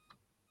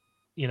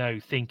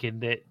thinking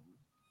that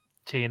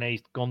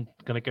TNA's going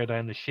to go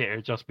down the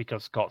shitter just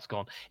because Scott's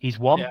gone. He's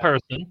one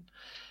person.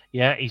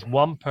 Yeah, he's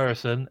one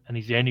person, and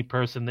he's the only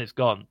person that's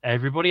gone.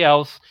 Everybody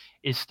else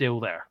is still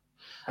there.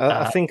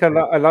 I think I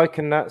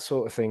liken that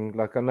sort of thing.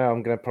 Like, I know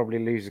I'm going to probably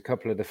lose a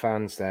couple of the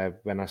fans there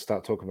when I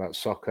start talking about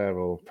soccer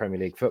or Premier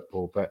League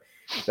football, but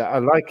I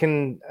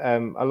likened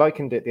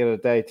it the other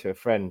day to a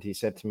friend. He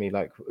said to me,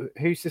 like,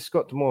 who's this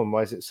Scott D'Amore and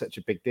why is it such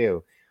a big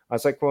deal? I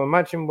was like, well,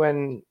 imagine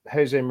when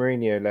Jose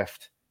Mourinho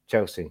left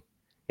Chelsea.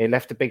 It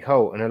left a big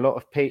hole, and a lot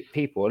of a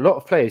lot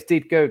of players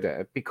did go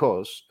there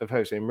because of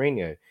Jose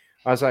Mourinho.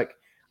 I was like,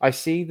 I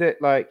see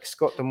that, like,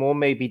 Scott D'Amore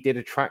maybe did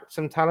attract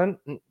some talent.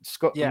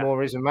 Scott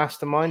D'Amore is a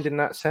mastermind in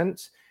that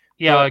sense.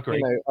 Yeah, I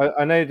agree.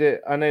 I know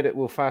that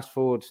we'll fast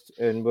forward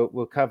and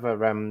we'll cover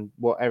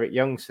what Eric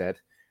Young said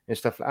and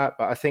stuff like that.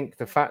 But I think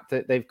the fact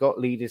that they've got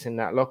leaders in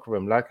that locker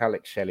room, like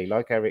Alex Shelley,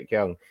 like Eric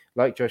Young,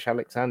 like Josh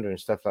Alexander, and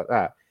stuff like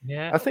that.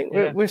 Yeah, I think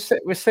we're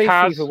safe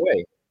either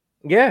way.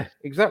 Yeah,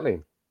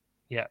 exactly.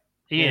 Yeah.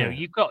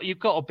 You've got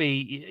to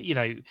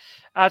be,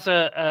 as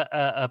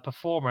a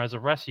performer, as a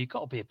wrestler, you've got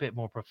to be a bit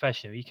more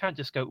professional. You can't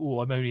just go, oh,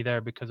 I'm only there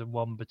because of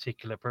one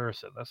particular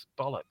person. That's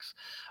bollocks.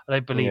 I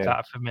don't believe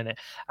that for a minute.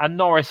 And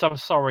Norris, I'm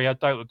sorry, I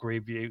don't agree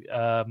with you.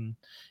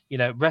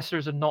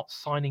 Wrestlers are not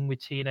signing with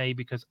TNA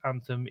because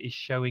Anthem is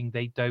showing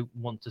they don't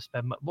want to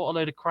spend. What a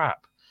load of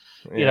crap.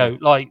 They've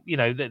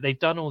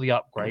done all the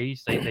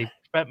upgrades. They've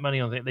spent money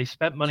on it. They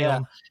spent money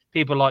on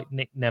people like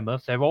Nick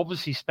Nemeth. They're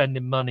obviously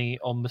spending money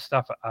on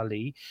Mustafa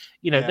Ali.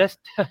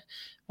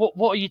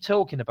 What are you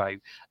talking about?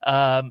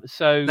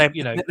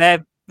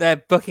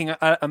 They're booking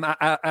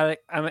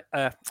Alex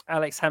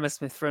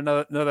Hammersmith for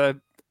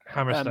another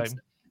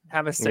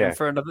Hammerstone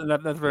for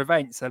another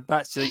event. So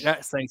that's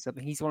saying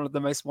something. He's one of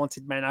the most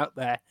wanted men out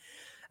there,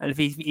 and if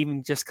he's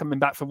even just coming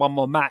back for one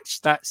more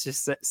match, that's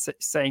just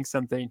saying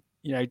something.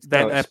 They're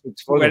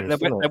willing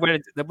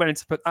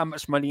to put that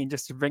much money in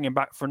just to bring him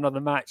back for another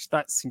match.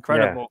 That's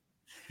incredible.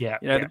 Yeah,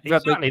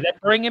 exactly. They're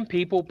bringing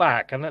people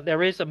back, and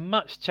there is a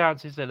much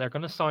chances that they're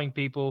going to sign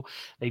people.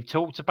 They've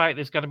talked about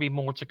there's going to be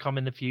more to come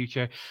in the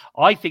future.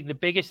 I think the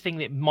biggest thing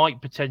that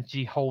might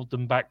potentially hold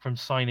them back from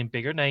signing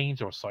bigger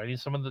names or signing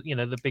some of the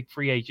the big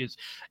free agents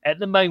at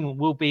the moment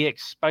will be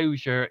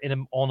exposure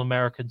on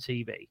American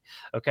TV.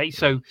 Okay,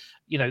 so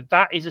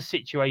that is a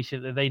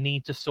situation that they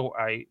need to sort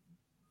out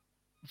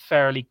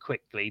fairly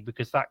quickly,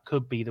 because that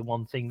could be the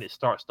one thing that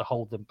starts to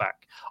hold them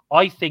back.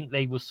 I think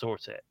they will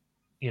sort it.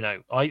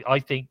 I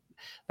think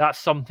that's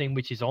something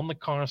which is on the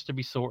cards to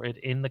be sorted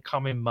in the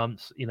coming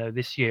months.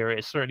 This year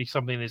it's certainly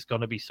something that's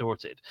going to be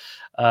sorted.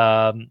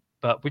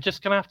 But we're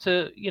just going to have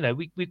to,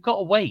 we've got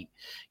to wait.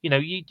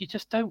 You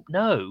just don't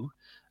know,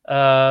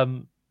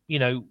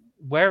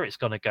 where it's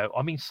going to go.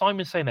 I mean,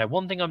 Simon's saying that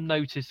one thing I've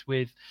noticed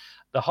with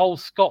the whole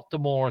Scott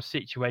D'Amore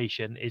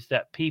situation is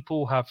that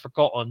people have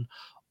forgotten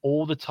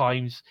all the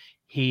times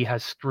he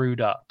has screwed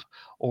up,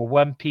 or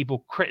when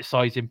people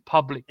criticize him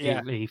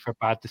publicly for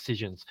bad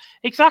decisions.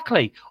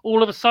 Exactly.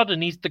 All of a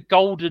sudden, he's the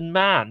golden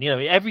man.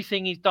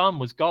 Everything he's done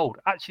was gold.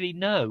 Actually,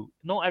 no,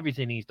 not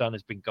everything he's done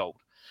has been gold.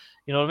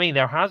 You know what I mean?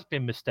 There has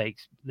been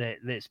mistakes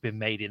that's been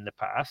made in the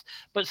past,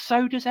 but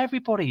so does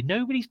everybody.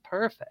 Nobody's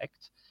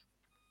perfect.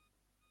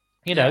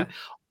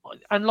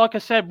 And like I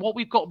said, what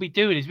we've got to be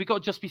doing is we've got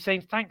to just be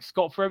saying, thanks,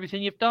 Scott, for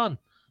everything you've done.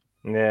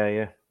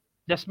 Yeah.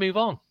 Let's move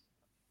on.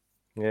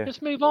 Yeah.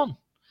 Just move on.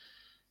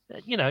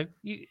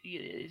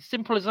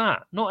 Simple as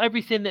that. Not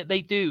everything that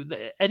they do,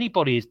 that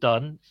anybody has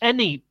done,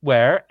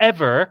 anywhere,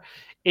 ever,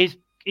 is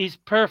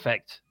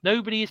perfect.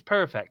 Nobody is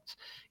perfect,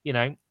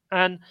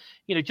 And,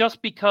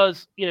 just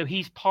because,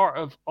 he's part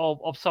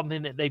of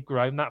something that they've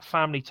grown, that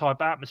family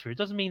type atmosphere, it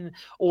doesn't mean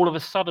all of a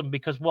sudden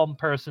because one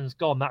person's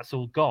gone, that's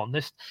all gone.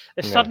 They're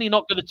suddenly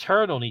not going to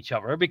turn on each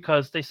other,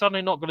 because they're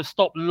suddenly not going to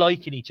stop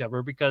liking each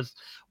other because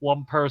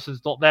one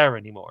person's not there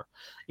anymore.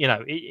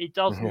 It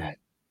doesn't,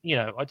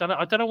 I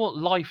don't know what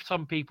life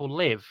some people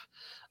live.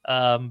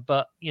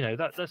 But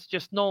that's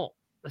just not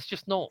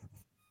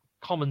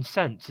common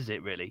sense, is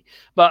it really?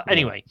 But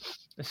anyway,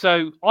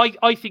 so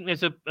I think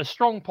there's a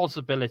strong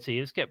possibility.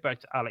 Let's get back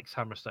to Alex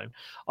Hammerstone.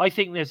 I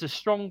think there's a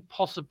strong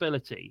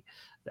possibility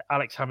that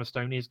Alex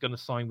Hammerstone is going to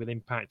sign with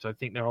Impact. I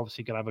think they're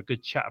obviously going to have a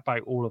good chat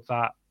about all of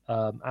that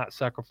at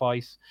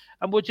Sacrifice,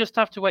 and we'll just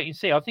have to wait and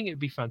see. I think it would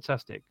be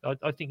fantastic.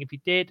 I think if he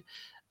did,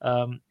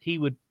 he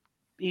would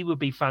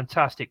be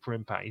fantastic for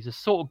Impact. He's the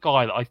sort of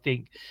guy that I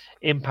think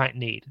Impact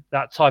need.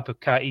 That type of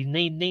cat. He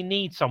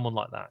need someone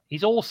like that.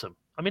 He's awesome.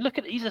 I mean,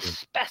 he's a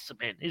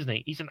specimen, isn't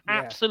he? He's an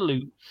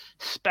absolute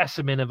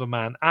specimen of a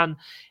man. And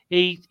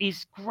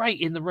he's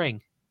great in the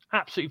ring.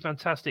 Absolutely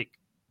fantastic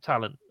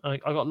talent. I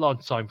got a lot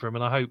of time for him,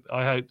 and I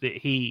hope that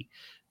he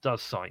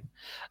does sign.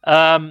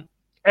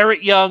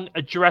 Eric Young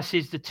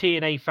addresses the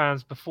TNA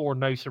fans before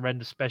No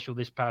Surrender special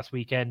this past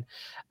weekend.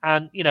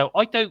 And,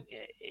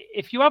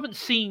 if you haven't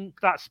seen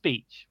that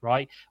speech,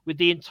 right, with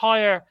the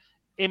entire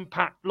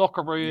Impact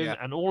locker room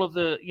and all of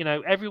the,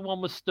 everyone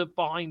was stood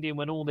behind him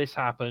when all this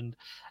happened.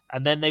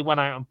 And then they went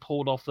out and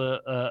pulled off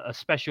a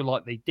special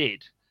like they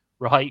did,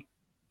 right?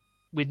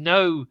 With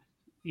no,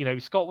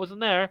 Scott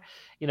wasn't there.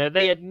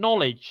 They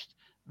acknowledged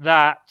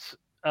that,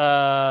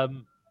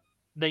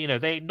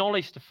 they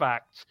acknowledged the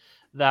fact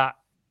that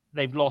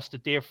they've lost a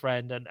dear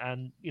friend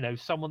and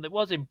someone that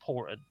was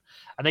important.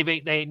 And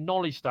they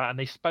acknowledged that and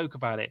they spoke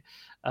about it.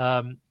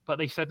 But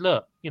they said,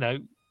 look,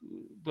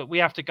 but we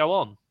have to go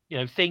on.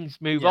 Things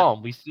move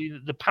on. We see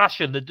the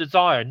passion, the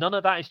desire, none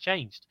of that has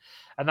changed.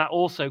 And that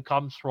also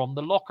comes from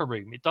the locker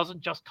room. It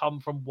doesn't just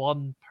come from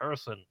one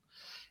person.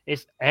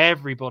 It's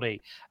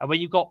everybody. And when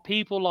you've got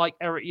people like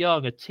Eric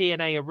Young, a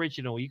TNA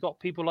original, you've got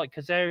people like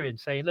Kazarian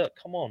saying, look,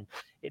 come on.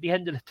 At the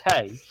end of the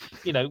day,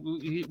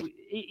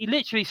 he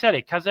literally said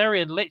it.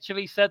 Kazarian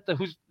literally said,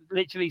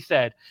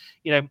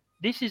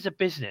 this is a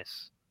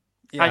business.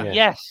 And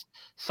yes,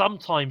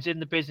 sometimes in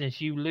the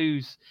business you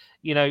lose,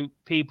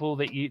 people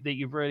that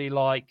you really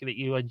like, that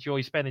you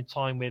enjoy spending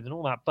time with and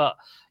all that. But,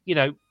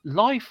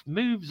 life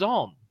moves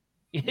on.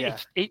 You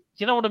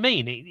know what I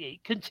mean?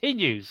 It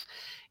continues.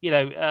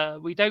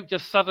 We don't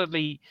just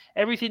suddenly,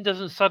 everything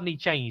doesn't suddenly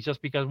change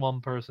just because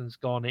one person's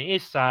gone. It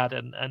is sad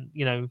and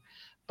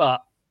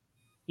but,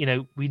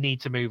 we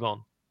need to move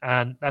on.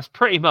 And that's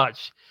pretty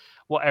much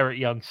what Eric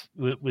Young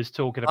was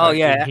talking about. Oh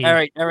yeah,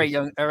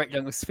 Eric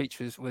Young's speech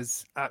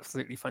was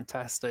absolutely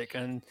fantastic,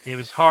 and it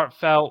was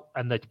heartfelt,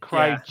 and the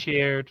crowd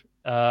cheered.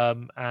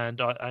 What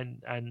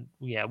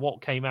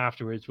came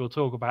afterwards, we'll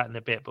talk about in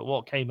a bit. But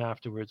what came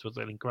afterwards was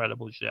an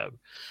incredible show.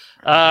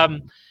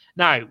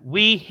 Now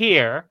we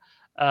here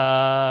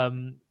at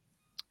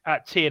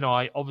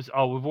TNI, obviously,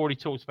 we've already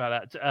talked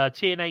about that.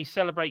 TNA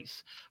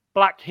celebrates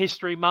Black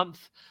History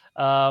Month.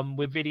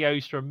 With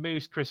videos from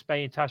Moose, Chris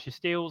Bay, and Tasha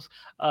Steeles.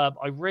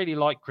 I really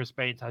like Chris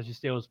Bay and Tasha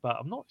Steeles, but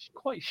I'm not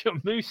quite sure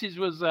Moose's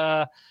was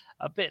a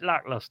bit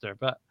lackluster.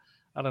 But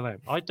I don't know.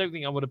 I don't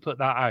think I would have put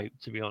that out,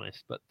 to be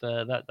honest. But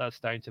that's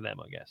down to them,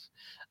 I guess.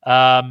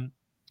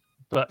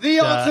 But the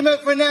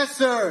ultimate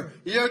finesser,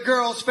 your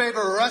girl's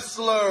favorite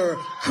wrestler,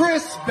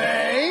 Chris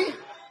Bay.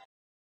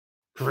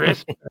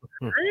 Chris Bay?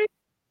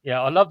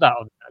 Yeah, I love that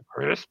one.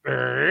 Chris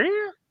Bay.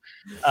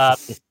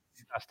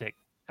 Fantastic.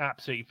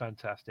 Absolutely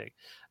fantastic.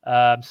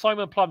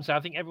 Simon Plum said,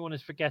 I think everyone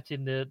is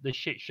forgetting the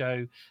shit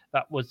show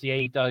that was the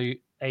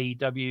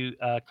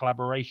AEW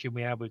collaboration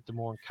we had with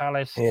Damore and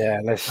Callis. Yeah,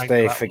 let's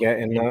stay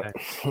forgetting that.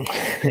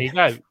 There you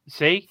go.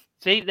 See?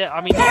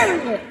 I mean,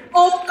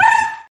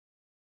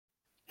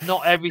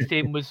 not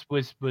everything was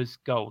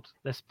gold.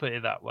 Let's put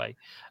it that way.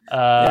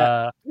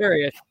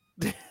 Period.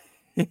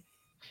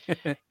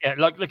 Yeah,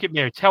 look at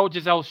me. Tell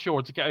Giselle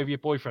Shaw to get over your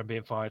boyfriend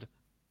being fired.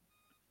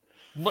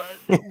 What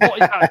is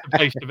that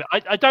supposed to be?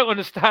 I don't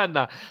understand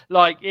that.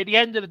 Like, at the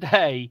end of the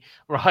day,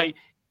 right?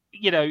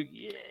 You're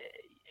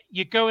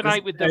going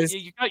out with them.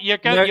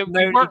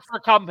 You work for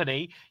a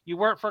company. You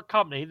work for a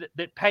company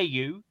that pay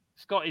you.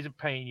 Scott isn't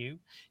paying you.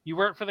 You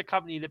work for the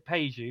company that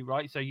pays you,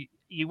 right? So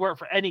you work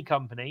for any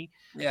company,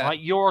 right?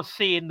 You're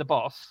seeing the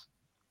boss,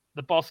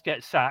 the boss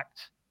gets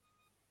sacked.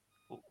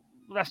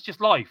 That's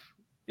just life.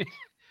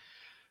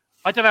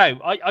 I don't know.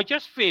 I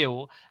just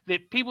feel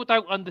that people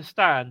don't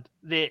understand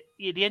that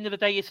at the end of the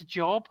day, it's a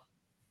job.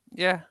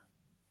 Yeah.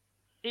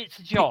 It's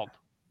a job,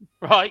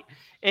 right?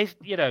 It's,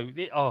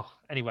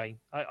 anyway,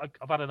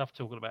 I've had enough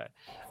talking about it.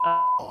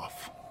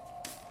 Off.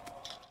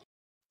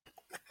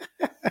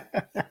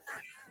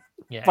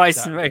 Yeah,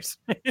 Bison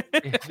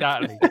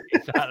exactly.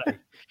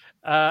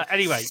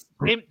 Anyway,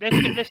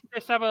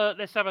 let's have a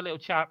little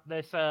chat.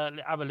 Let's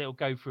have a little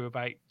go through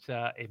about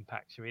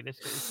Impact. Shall we?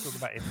 Let's talk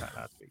about Impact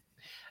last week.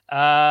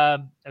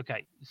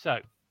 Okay, so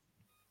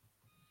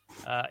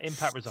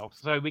Impact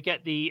results. So we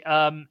get the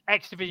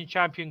X Division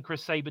champion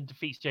Chris Sabin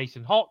defeats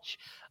Jason Hotch.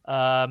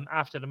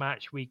 After the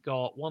match, we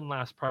got one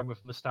last promo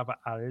from Mustafa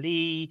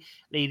Ali,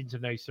 leading to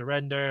No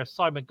Surrender.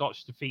 Simon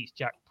Gotch defeats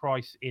Jack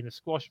Price in a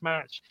squash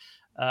match.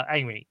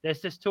 Anyway, let's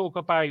just talk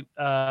about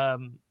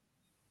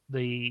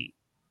the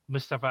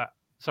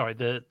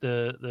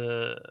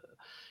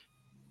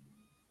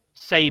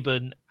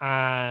Sabin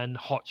and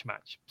Hotch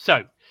match.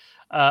 So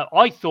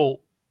I thought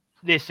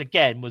this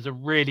again was a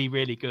really,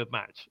 really good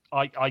match.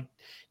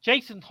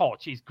 Jason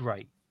Hotch is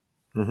great.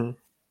 Mm-hmm.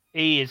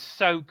 He is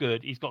so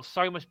good. He's got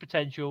so much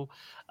potential.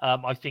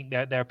 I think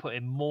they're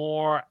putting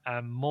more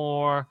and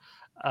more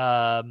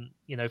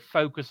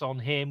focus on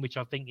him, which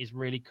I think is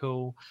really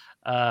cool.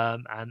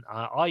 And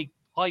I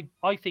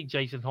think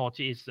Jason Hotch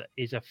is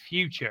a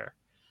future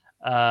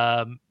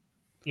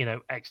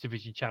X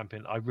Division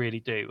champion. I really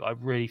do. I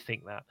really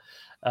think that.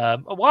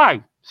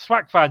 Wow,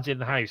 Swag fans in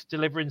the house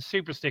delivering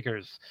super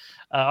stickers.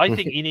 I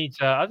think he needs.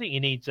 I think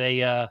he needs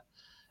a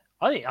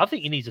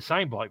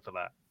soundbite for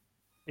that.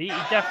 He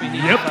definitely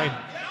needs a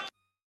soundbite.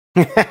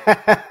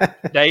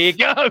 There you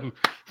go,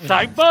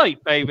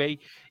 soundbite, baby.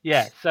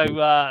 Yeah. So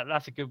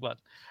that's a good one.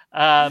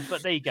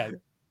 But there you go.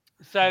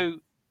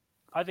 So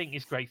I think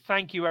it's great.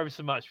 Thank you ever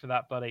so much for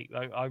that, buddy.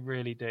 I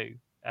really do.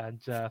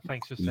 And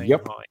thanks for saying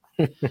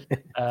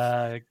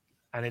hi.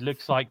 And it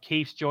looks like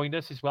Keith's joined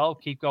us as well.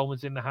 Keith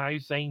Goldman's in the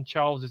house. Zane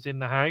Charles is in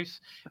the house,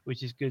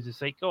 which is good to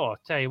see. Oh, I'll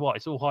tell you what,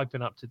 it's all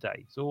hyping up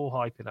today.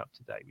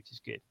 Which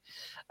is good.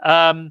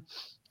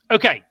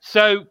 Okay,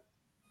 so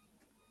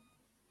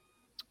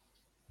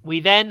we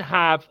then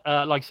have,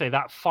 like I say,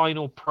 that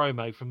final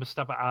promo from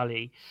Mustafa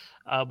Ali,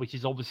 which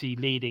is obviously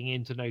leading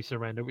into No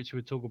Surrender, which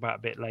we'll talk about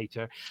a bit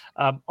later.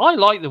 I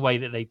like the way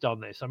that they've done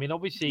this. I mean,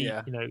 obviously,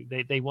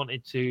 they didn't want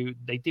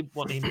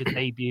him to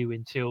debut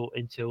until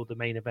the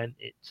main event.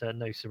 It's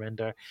No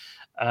Surrender,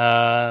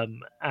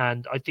 and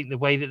I think the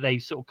way that they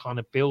sort of kind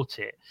of built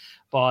it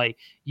by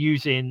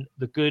using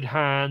the good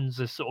hands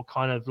as sort of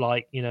kind of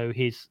like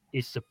his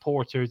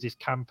supporters, his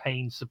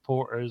campaign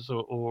supporters,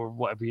 or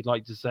whatever you'd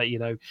like to say,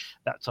 that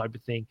type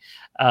of thing.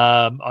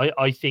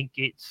 I think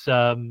it's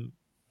and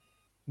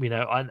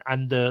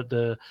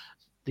the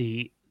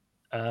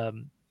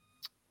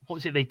what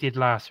was it they did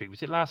last week?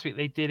 Was it last week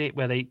they did it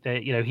where they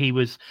he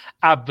was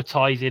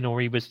advertising, or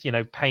he was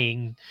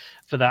paying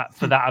for that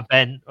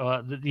event,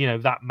 or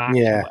that match,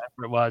 or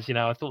whatever it was.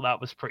 I thought that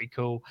was pretty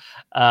cool.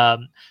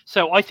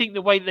 So I think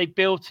the way they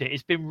built it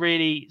has been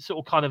really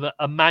sort of kind of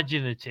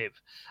imaginative,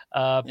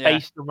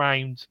 based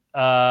around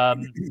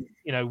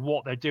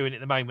what they're doing at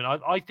the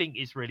moment. I think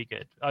it's really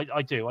good.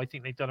 I do. I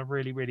think they've done a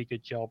really, really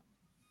good job.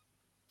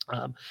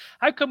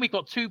 How come we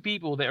got two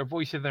people that are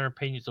voicing their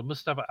opinions on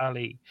Mustafa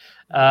Ali?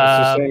 It's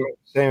the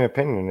same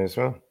opinion as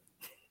well.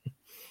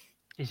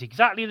 It's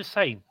exactly the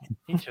same.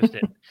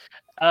 Interesting.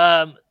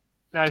 Now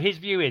his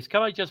view is: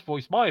 can I just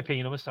voice my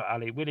opinion on Mustafa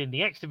Ali? Winning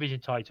the X Division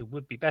title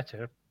would be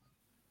better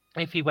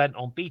if he went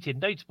on beating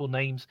notable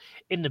names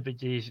in the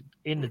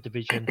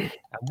division, and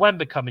when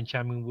becoming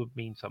champion would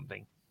mean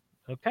something.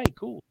 Okay,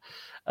 cool.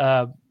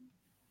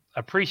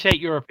 Appreciate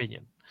your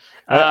opinion.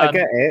 I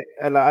get it.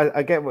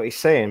 I get what he's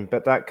saying,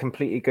 but that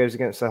completely goes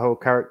against the whole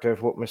character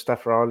of what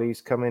Mustafa Ali's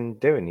come in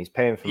doing. He's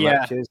paying for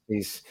matches.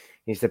 He's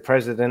the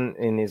president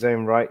in his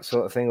own right,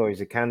 sort of thing, or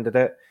he's a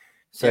candidate.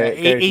 So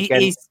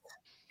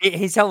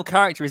his whole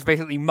character is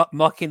basically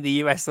mocking the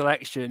US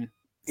election.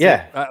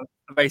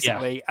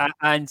 Basically,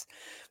 and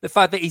the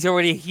fact that he's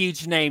already a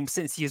huge name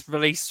since he was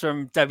released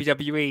from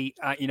WWE.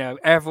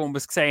 Everyone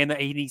was saying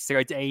that he needs to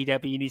go to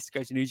AEW, he needs to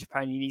go to New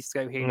Japan, he needs to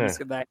go here, he needs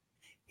to go there.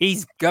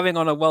 He's going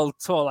on a world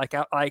tour like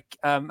Alex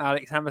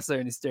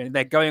Hammerstone is doing.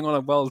 They're going on a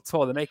world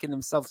tour. They're making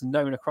themselves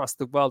known across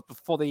the world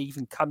before they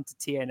even come to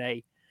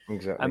TNA.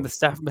 Exactly. And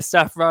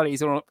Mustafa Ali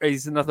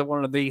is another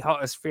one of the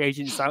hottest free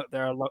agents out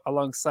there,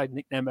 alongside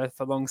Nick Nemeth,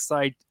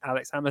 alongside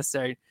Alex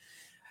Hammerstone,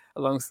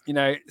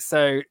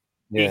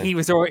 he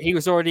was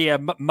already a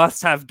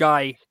must-have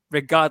guy.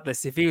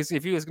 Regardless, if he was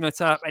going to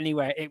turn up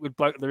anywhere, it would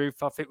blow the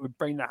roof off. It would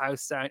bring the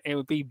house down. It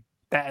would be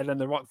better than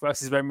The Rock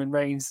versus Roman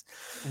Reigns.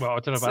 Well, I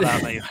don't know about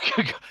that, mate.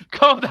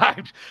 Calm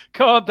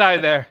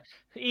down there.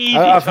 Easy,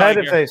 I've heard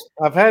of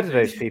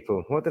those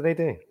people. What do they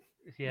do?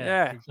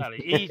 Yeah,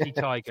 exactly. Easy,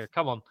 Tiger.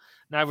 Come on.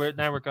 Now we're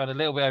going a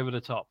little bit over the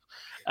top.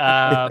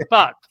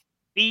 But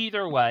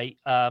either way,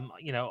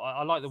 you know,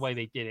 I like the way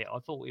they did it. I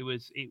thought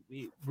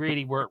it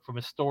really worked from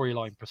a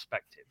storyline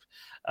perspective.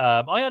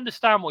 I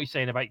understand what you're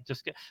saying about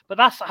but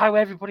that's how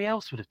everybody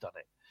else would have done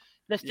it.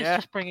 Let's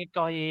just bring a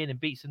guy in and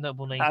beat some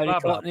double names. Howdy, Blah,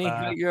 blah, Courtney.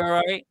 blah. You're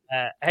all right.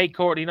 Hey,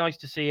 Courtney, nice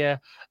to see you.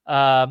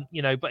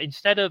 You know, but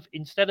instead of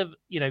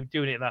you know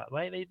doing it that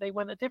way, they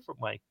went a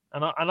different way,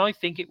 and I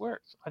think it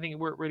worked. I think it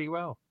worked really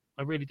well.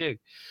 I really do.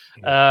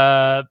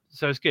 So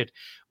it's good.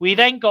 We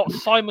then got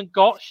Simon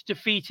Gotch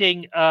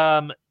defeating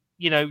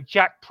you know,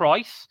 Jack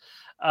Price.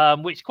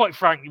 Which quite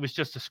frankly was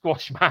just a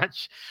squash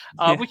match,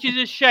 which is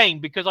a shame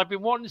because I've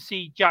been wanting to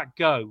see Jack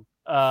go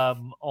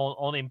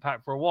on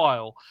Impact for a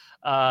while.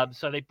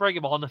 So they bring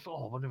him on. I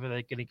thought, I wonder if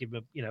they're going to give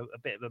him, you know, a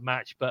bit of a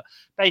match. But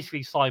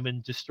basically,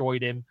 Simon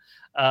destroyed him,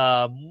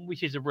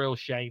 which is a real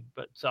shame.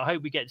 But I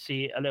hope we get to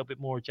see a little bit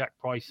more of Jack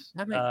Price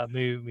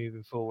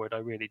moving forward. I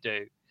really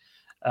do.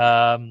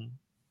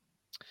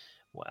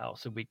 What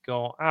else have we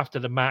got? After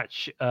the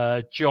match,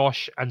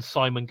 Josh and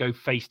Simon go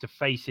face to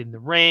face in the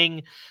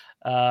ring,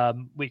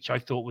 which I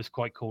thought was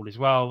quite cool as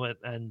well.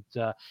 And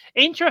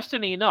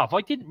interestingly enough,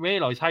 I didn't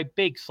realize how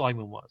big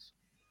Simon was.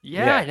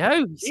 Yeah, I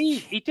know.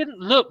 He didn't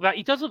look that.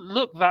 He doesn't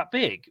look that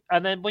big.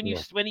 And then when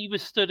he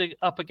was stood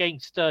up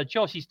against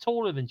Josh, he's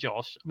taller than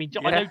Josh. I mean,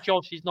 I know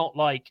Josh is not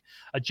like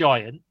a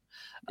giant,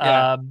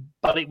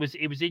 but it was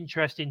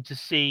interesting to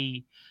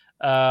see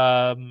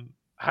how,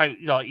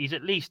 like,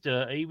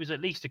 he was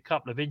at least a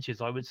couple of inches,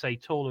 I would say,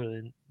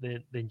 taller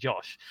than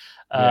Josh.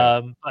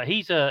 But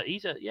he's a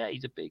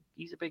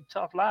big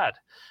tough lad,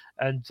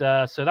 and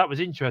so that was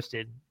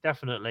interesting,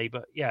 definitely.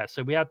 But yeah,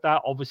 so we had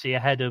that obviously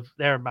ahead of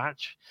their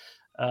match.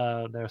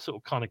 Their sort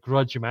of kind of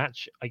grudge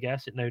match, I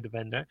guess, at No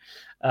Defender.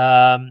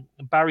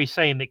 Barry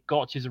saying that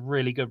Gotch is a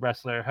really good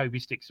wrestler. I hope he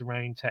sticks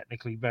around.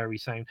 Technically very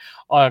sound.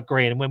 I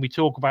agree. And when we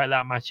talk about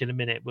that match in a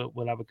minute,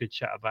 we'll have a good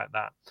chat about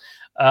that.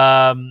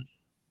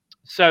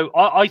 So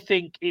I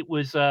think it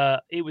was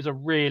a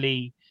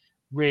really,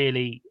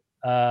 really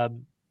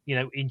you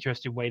know,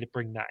 interesting way to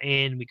bring that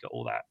in. We got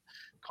all that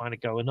kind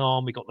of going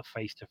on. We got the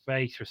face to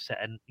face. We're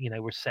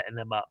setting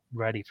them up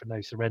ready for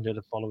No Surrender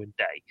the following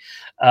day.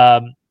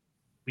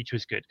 Which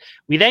was good.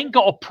 We then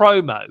got a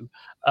promo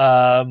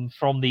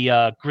from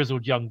the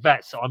grizzled young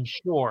vets. So I'm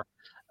sure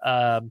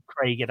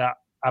Craig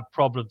had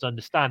problems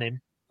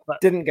understanding. But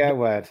didn't get a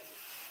word.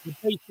 The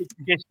basic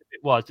gist of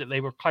it was that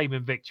they were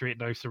claiming victory at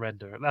No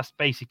Surrender. That's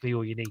basically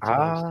all you need to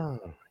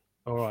know.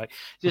 All right.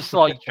 Just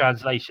slight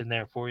translation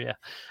there for you.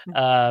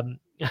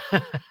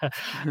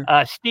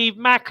 Steve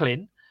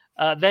Macklin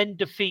then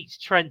defeats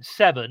Trent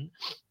Seven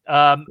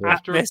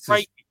after a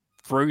break.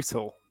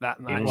 Brutal, that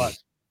match. It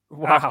was.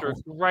 Wow. After a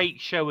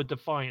great show of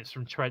defiance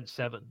from Trent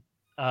Seven.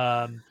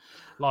 I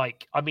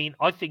mean,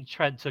 I think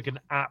Trent took an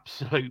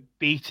absolute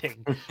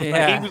beating.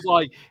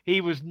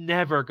 He was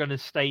never going to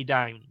stay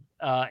down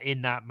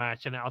in that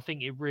match. And I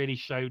think it really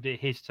showed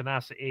his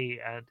tenacity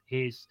and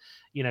his,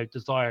 you know,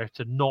 desire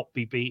to not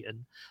be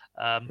beaten.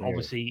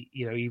 Obviously,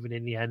 you know, even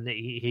in the end,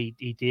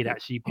 he did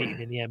actually beat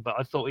him in the end. But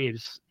I thought I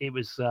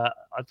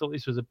thought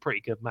this was a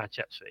pretty good match,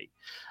 actually.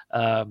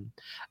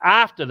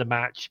 After the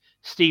match,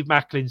 Steve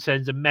Macklin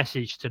sends a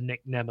message to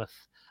Nick Nemeth,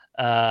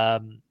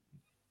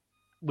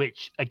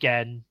 which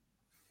again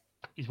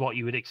is what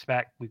you would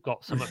expect. We've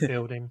got some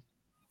building.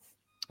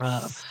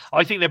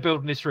 I think they're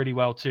building this really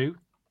well too.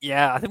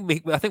 Yeah, I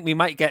think we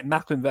might get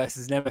Macklin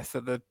versus Nemeth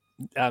at the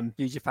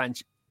New Japan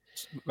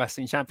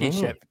Wrestling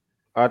Championship.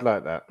 I'd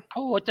like that.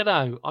 Oh, I don't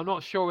know. I'm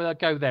not sure whether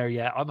they'll go there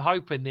yet. I'm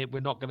hoping that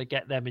we're not going to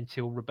get them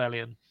until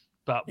Rebellion.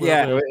 But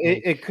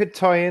it could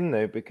tie in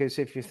though, because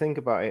if you think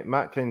about it,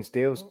 Macklin's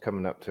deal's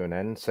coming up to an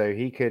end, so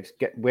he could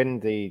win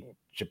the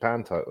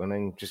Japan title and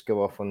then just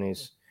go off on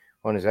his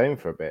own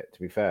for a bit. To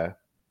be fair,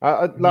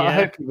 I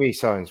hope he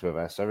re-signs with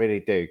us. I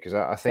really do, because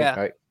I think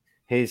like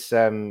his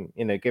you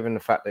know, given the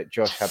fact that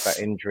Josh had that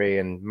injury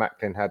and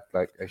Macklin had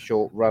like a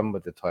short run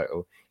with the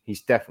title,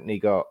 he's definitely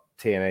got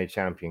TNA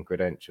champion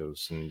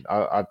credentials, and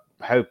I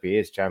hope he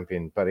is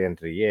champion by the end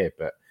of the year.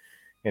 But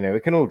you know,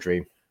 we can all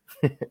dream.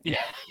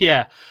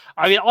 Yeah.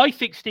 I mean, I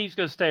think Steve's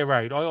going to stay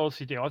around. I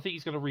honestly do. I think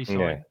he's going to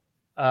re-sign.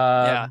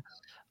 Not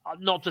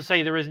to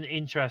say there isn't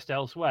interest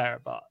elsewhere,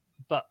 but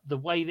the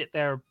way that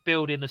they're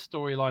building a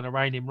storyline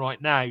around him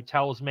right now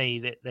tells me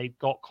that they've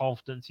got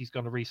confidence he's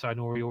going to re-sign,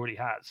 or he already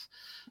has.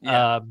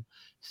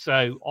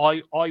 So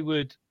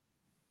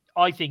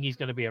I think he's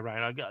going to be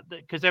around,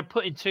 because they're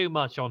putting too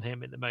much on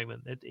him at the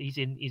moment.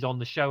 He's on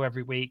the show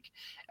every week.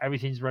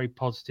 Everything's very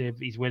positive.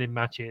 He's winning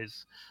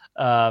matches.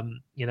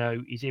 You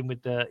know,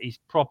 he's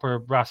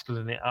proper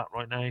rascaling it up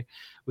right now,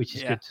 which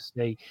is good to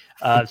see.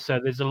 So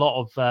there's a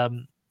lot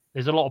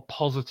of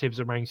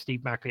positives around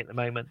Steve Macklin at the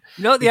moment.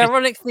 You know, the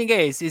ironic thing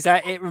is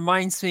that it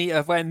reminds me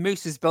of when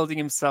Moose was building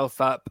himself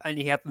up and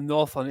he had the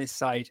North on his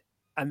side,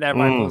 and their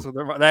rivals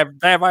were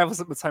their rivals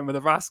at the time were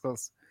the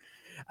Rascals.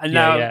 And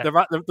now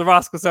the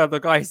Rascals are the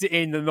guys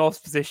in the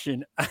North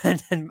position,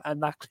 and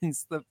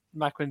Macklin's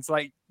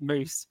like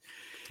Moose.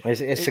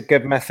 It's a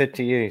good method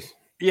to use.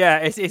 Yeah,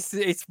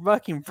 it's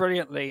working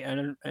brilliantly,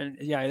 and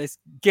yeah, it's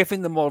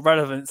giving them more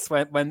relevance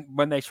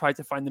when they try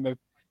to find them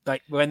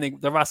when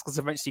the Rascals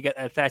eventually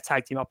get their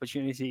tag team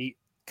opportunity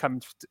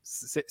comes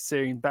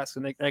soon. That's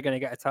when they're going to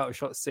get a title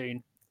shot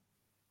soon.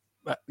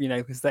 But,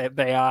 because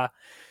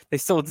they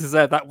still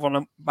deserve that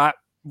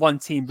one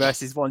team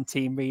versus one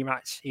team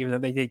rematch, even though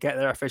they did get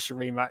their official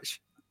rematch.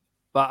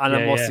 But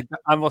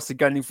I'm also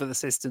gunning for the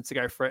system to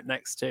go for it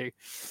next too.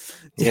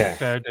 Yeah,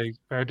 fair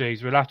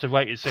dues. We'll have to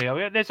wait and see. I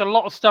mean, there's a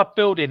lot of stuff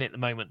building at the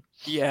moment.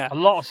 Yeah, a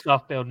lot of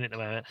stuff building at the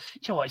moment.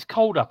 You know what? It's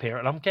cold up here,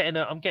 and I'm getting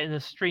a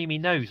streamy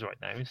nose right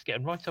now. It's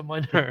getting right on my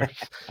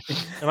nerves.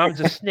 I'm having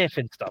to sniff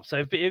and stuff.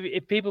 So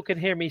if people can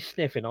hear me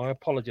sniffing, I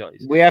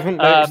apologise. We haven't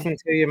noticed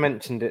until you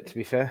mentioned it. To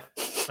be fair.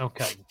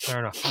 Okay, fair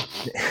enough.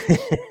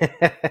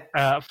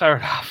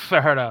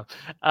 Fair enough.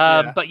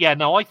 But yeah,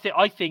 no,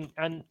 I think,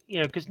 and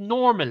because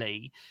normally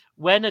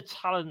when a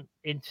talent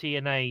in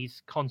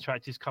TNA's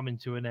contract is coming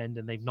to an end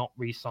and they've not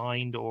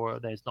re-signed or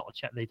there's not a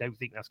check, they don't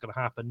think that's going to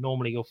happen.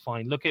 Normally, you'll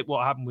find. Look at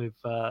what happened with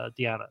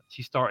Deanna.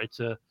 She started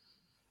to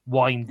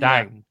wind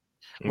down,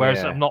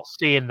 whereas I'm not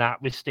seeing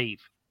that with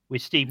Steve.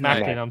 With Steve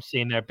Macklin, I'm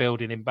seeing they're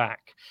building him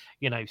back.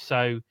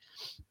 So.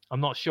 I'm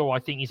not sure. I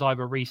think he's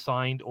either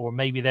re-signed or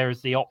maybe there is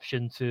the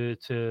option to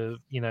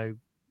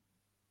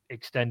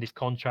extend his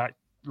contract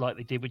like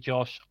they did with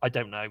Josh. I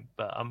don't know,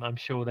 but I'm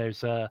sure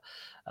there's a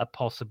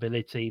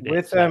possibility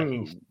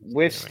that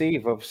with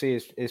Steve,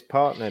 obviously his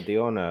partner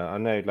Deanna. I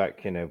know,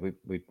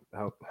 we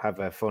have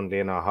her fondly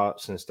in our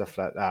hearts and stuff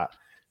like that,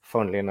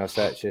 fondly in our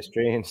search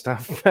history and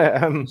stuff.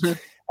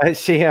 But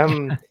she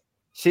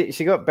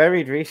got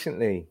buried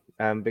recently.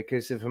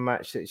 Because of a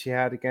match that she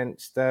had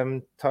against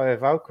Taya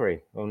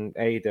Valkyrie on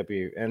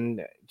AEW. And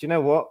do you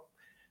know what?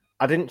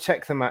 I didn't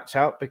check the match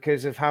out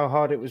because of how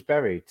hard it was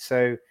buried.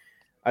 So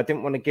I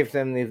didn't want to give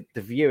them the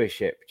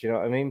viewership. Do you know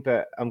what I mean?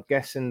 But I'm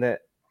guessing that,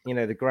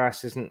 the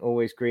grass isn't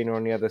always greener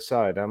on the other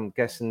side. I'm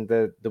guessing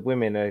the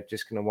women are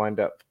just going to wind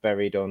up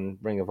buried on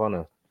Ring of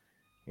Honor.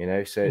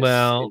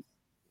 So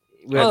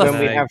when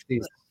we have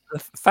these... The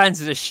fans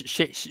are just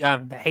hating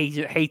on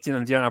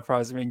Deanna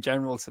Praza in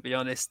general, to be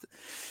honest.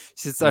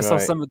 I saw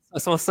some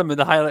of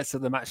the highlights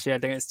of the match she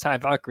had against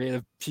Taya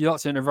Valkyrie. She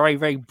got in a very,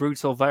 very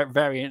brutal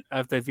variant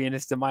of the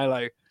Venus de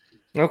Milo.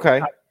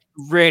 Okay.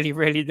 Really,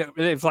 really, it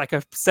was like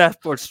a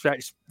surfboard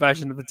stretch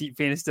version of the Deep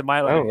Venus de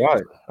Milo. Oh,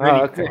 right.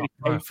 Really, okay. Really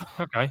painful.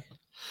 Okay.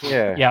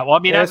 Yeah. Well, I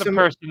mean, as a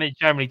person that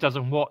generally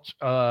doesn't watch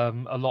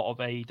a lot of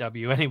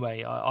AEW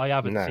anyway, I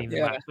haven't seen the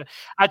match.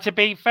 And to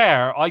be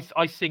fair, I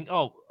think,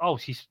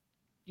 she's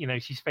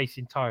she's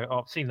facing Taya.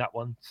 I've seen that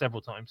one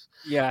several times.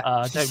 Yeah,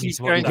 don't need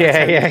to watch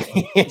that.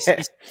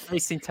 She's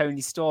facing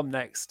Tony Storm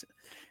next,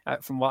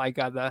 from what I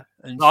gather.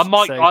 And I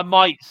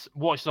might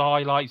watch the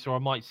highlights, or I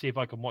might see if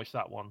I can watch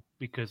that one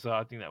because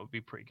I think that would be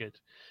pretty good.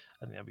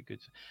 I think that'd be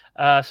good.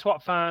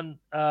 Swap fan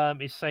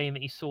is saying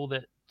that he saw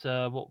that.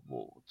 I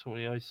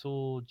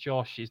saw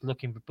Josh is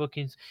looking for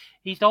bookings.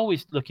 He's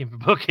always looking for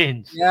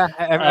bookings. Yeah,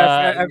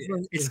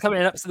 it's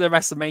coming up to the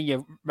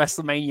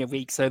WrestleMania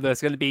week, so there's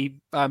going to be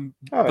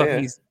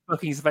bookings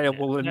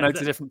available in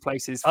loads of different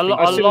places. A lot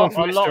of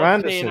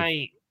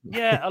TNA.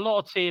 Yeah, a lot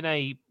of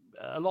the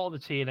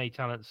TNA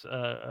talents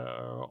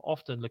are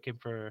often looking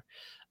for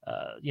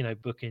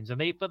bookings, and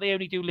they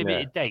only do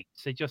limited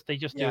dates. They just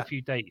do a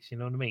few dates. You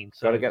know what I mean?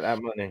 So got to get that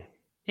money.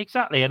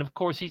 Exactly, and of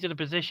course he's in a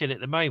position at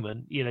the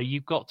moment.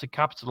 You've got to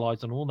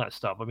capitalize on all that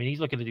stuff. I mean, he's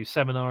looking to do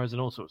seminars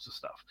and all sorts of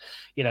stuff.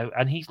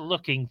 And he's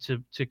looking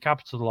to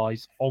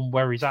capitalize on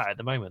where he's at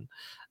the moment.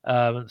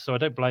 So I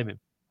don't blame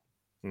him.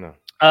 No.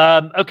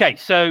 Okay,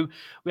 so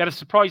we had a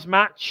surprise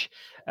match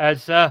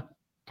as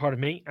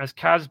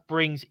Kaz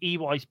brings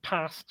EY's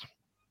past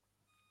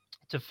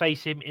to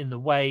face him in the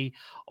way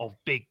of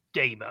Big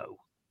Damo.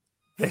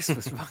 This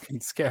was fucking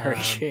scary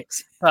shit.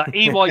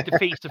 EY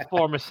defeats the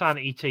former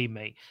Sanity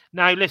teammate.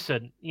 Now,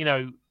 listen,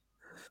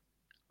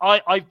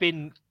 I've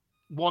been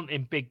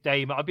wanting Big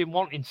Damo. I've been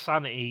wanting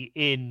Sanity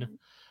in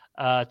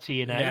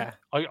TNA. Yeah.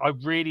 I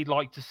really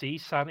like to see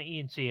Sanity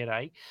in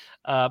TNA.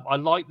 I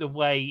like the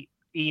way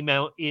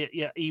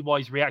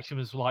EY's reaction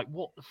was like,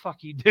 "What the fuck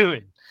are you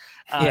doing?"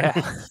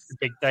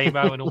 Big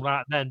Damo and all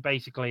that. And then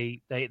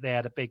basically they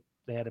had a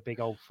big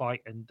old fight,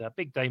 and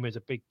Big Damo is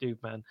a big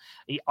dude, man.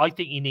 I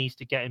think he needs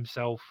to get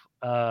himself.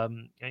 I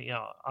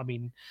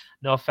mean,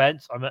 no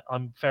offense,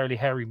 I'm fairly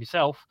hairy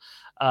myself,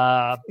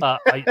 but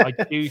I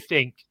do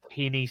think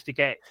he needs to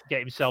get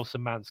himself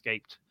some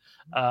Manscaped.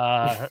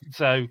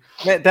 So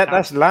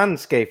that's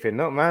landscaping,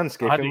 not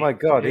manscaping. My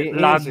God, he's a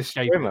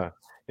strimmer.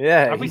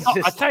 Yeah,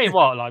 I tell you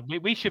what,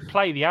 we should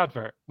play the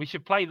advert. We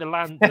should play the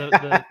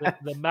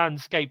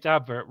Manscaped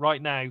advert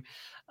right now,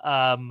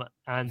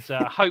 and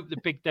hope the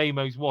Big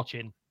Damo's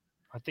watching.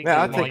 I think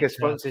I'd take a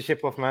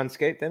sponsorship off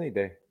Manscaped any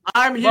day.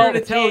 I'm here to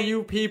tell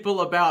you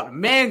people about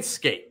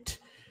Manscaped.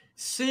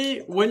 See,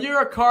 when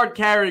you're a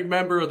card-carrying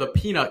member of the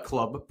Peanut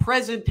Club,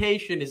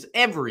 presentation is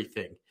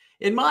everything.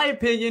 In my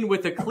opinion,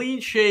 with a clean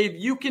shave,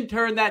 you can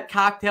turn that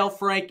cocktail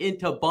Frank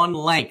into bun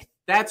length.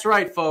 That's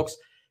right, folks.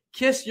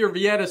 Kiss your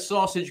Vienna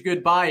sausage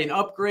goodbye and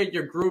upgrade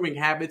your grooming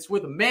habits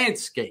with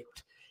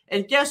Manscaped.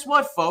 And guess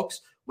what,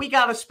 folks? We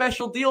got a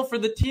special deal for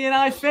the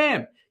TNI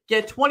fam.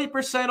 Get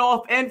 20%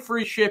 off and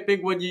free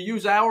shipping when you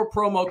use our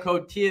promo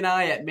code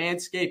TNI at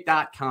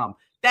manscaped.com.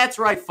 That's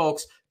right,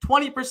 folks.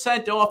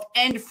 20% off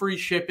and free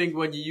shipping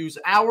when you use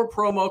our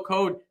promo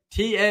code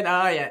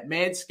TNI at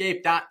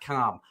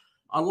manscaped.com.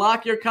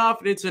 Unlock your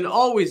confidence and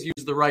always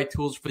use the right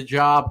tools for the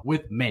job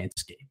with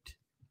Manscaped.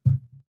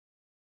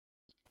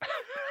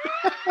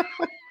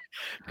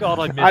 God,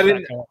 I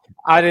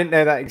didn't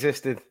know that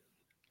existed.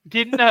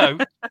 Didn't know?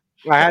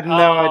 I had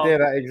no idea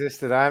that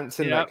existed. I haven't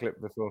seen that clip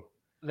before.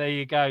 There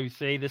you go.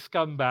 See, the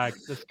scumbag.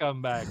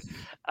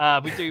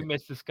 We do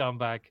miss the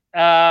scumbag.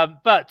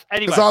 But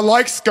anyway. Because I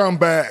like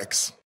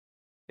scumbags.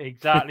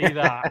 Exactly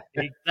that.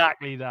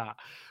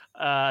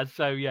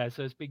 So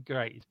it's been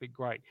great.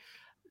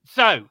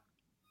 So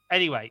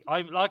anyway,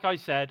 I'm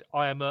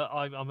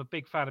a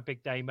big fan of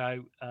Big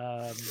Damo.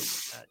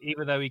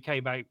 Even though he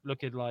came out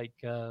looking like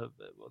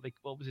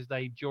what was his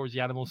name, George the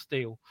Animal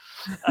Steel.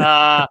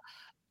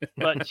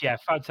 But yeah,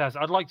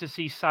 fantastic. I'd like to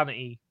see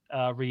Sanity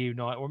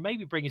reunite, or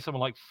maybe bringing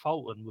someone like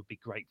Fulton would be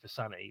great for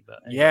Sanity. But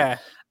anyway.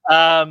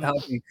 That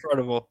would be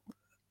incredible.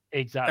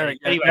 Exactly.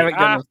 Eric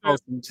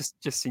Fulton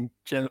just in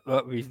general,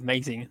 that would be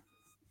amazing.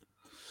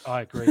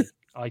 I agree.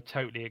 I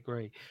totally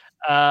agree.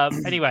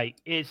 Anyway,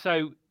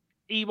 so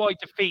EY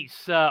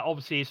defeats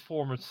obviously his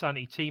former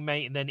Sanity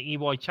teammate, and then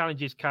EY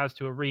challenges Kaz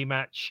to a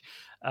rematch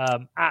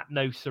at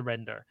No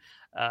Surrender,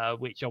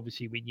 which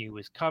obviously we knew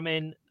was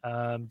coming.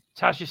 Tasha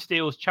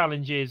Steelz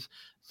challenges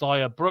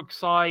Zaya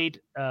Brookside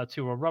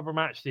to a rubber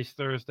match this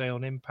Thursday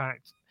on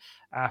Impact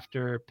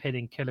after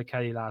pinning Killer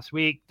Kelly last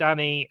week.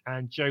 Danny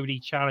and Jody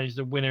challenged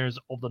the winners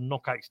of the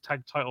Knockouts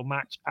tag title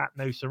match at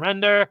No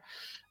Surrender.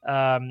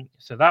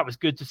 So that was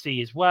good to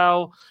see as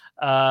well.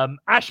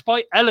 Ash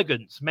by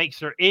Elegance makes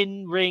her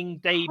in-ring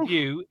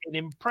debut in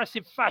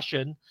impressive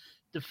fashion,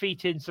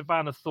 defeating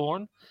Savannah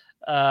Thorne.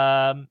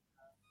 I'll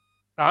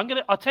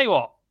tell you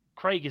what,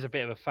 Craig is a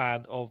bit of a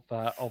fan of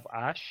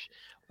Ash.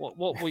 What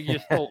were your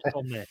thoughts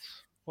on this?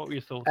 What were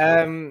your thoughts?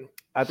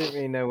 I didn't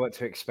really know what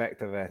to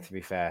expect of her, to be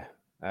fair,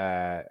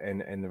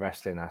 in the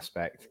wrestling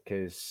aspect,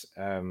 because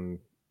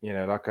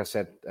like I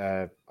said,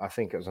 I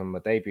think it was on my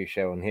debut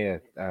show on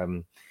here.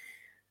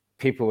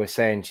 People were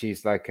saying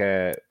she's like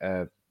a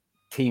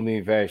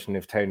Timu version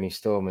of Tony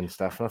Storm and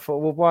stuff, and I thought,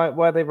 well, why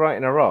are they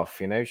writing her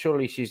off?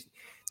 Surely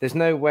there's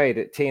no way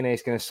that TNA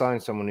is going to sign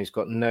someone who's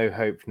got no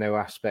hope, no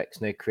aspects,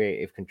 no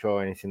creative control,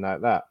 or anything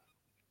like that.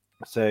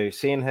 So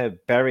seeing her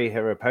bury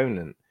her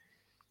opponent,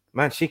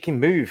 man, she can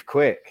move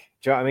quick.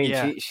 Do you know what I mean?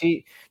 Yeah.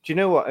 She do you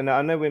know what? And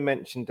I know we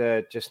mentioned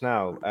just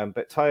now,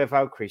 but Taya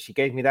Valkyrie, she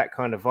gave me that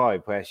kind of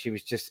vibe where she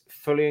was just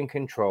fully in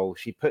control.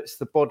 She puts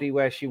the body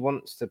where she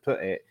wants to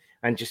put it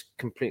and just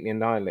completely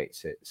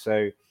annihilates it.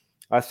 So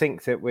I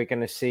think that we're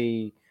going to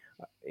see,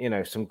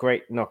 some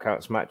great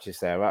knockouts matches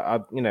there.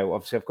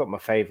 Obviously I've got my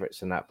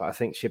favorites in that, but I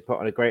think she'd put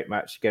on a great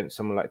match against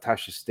someone like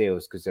Tasha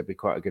Steelz because there'd be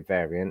quite a good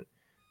variant.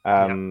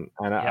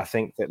 I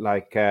think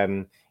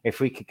that if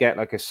we could get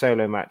like a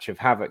solo match of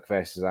Havoc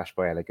versus Ash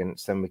by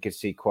Elegance, then we could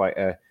see quite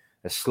a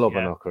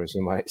slobber knocker, as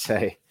you might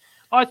say.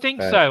 I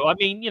think so. I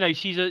mean,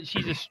 she's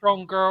a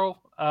strong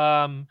girl,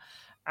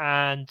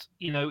 and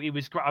it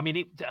was great. I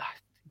mean,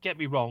 get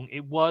me wrong,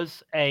 it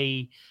was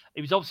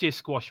obviously a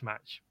squash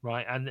match,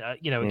 right? And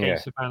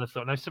against Savannah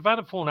Thorne. Now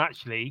Savannah Thorne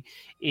actually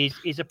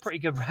is a pretty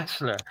good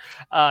wrestler.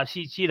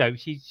 She's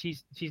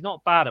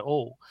not bad at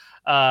all.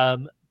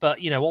 But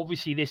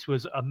obviously this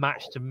was a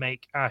match to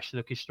make Ash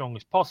look as strong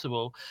as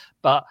possible.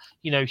 But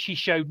she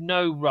showed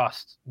no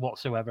rust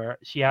whatsoever.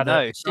 She had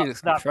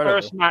that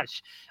first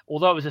match,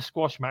 although it was a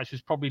squash match,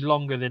 was probably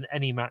longer than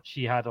any match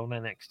she had on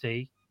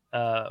NXT.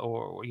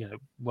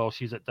 While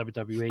she's at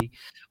WWE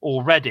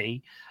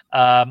already.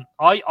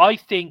 I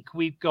think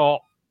we've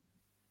got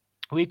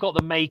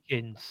the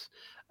makings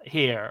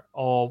here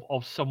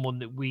of someone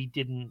that we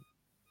didn't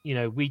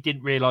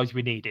realize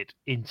we needed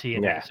in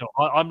TNA. Yeah. So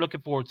I'm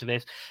looking forward to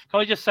this. Can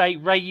I just say,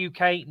 Ray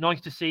UK,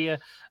 nice to see you.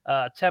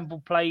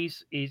 Temple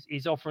Plays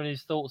is offering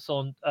his thoughts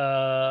on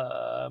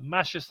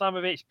Masha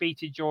Slamovich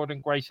beating Jordan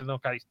Grace in the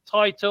Knockouts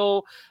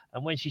title,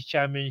 and when she's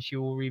champion, she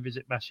will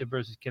revisit Masha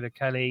versus Killer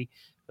Kelly.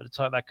 But the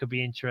type that could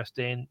be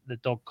interesting. The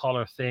dog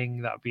collar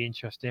thing, that would be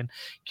interesting.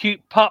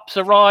 Cute Pups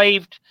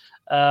arrived.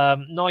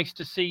 Nice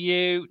to see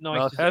you.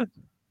 Nice. I'll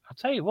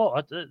tell you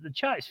what, the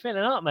chat is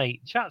filling up,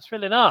 mate. Chat's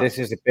filling up. This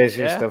is the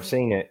busiest I've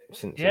seen it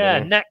since.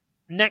 Yeah,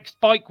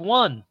 next Bike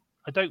 1.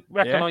 I don't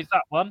recognize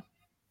that one.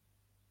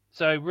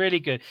 So really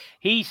good.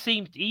 He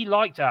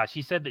liked Ash.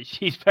 He said that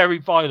she's very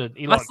violent.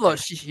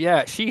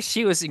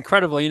 She was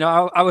incredible.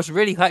 I was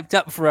really hyped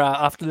up for her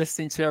after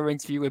listening to her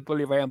interview with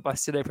Bully Ray on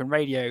Busted Open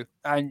Radio,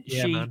 and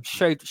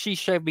she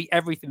showed me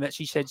everything that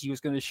she said she was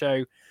going to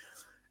show.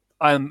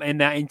 In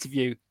that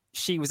interview,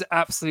 she was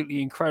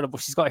absolutely incredible.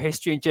 She's got a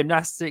history in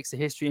gymnastics, a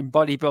history in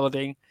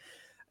bodybuilding,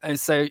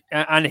 and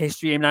a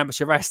history in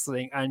amateur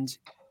wrestling, and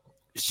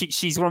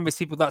she's one of those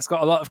people that's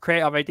got a lot of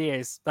creative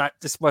ideas that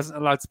just wasn't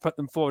allowed to put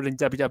them forward in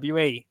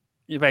WWE.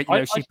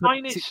 I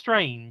find it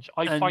strange.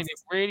 I find it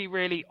really,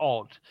 really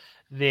odd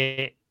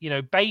that,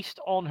 based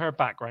on her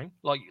background,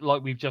 like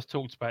we've just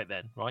talked about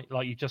then, right?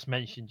 Like you just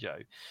mentioned, Joe,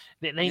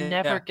 that they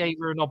never gave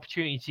her an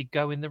opportunity to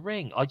go in the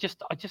ring. I don't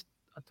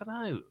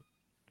know.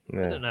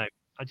 Yeah. I don't know.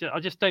 I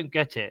just don't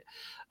get it.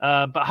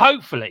 But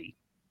hopefully,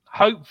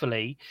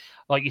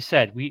 like you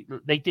said,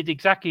 they did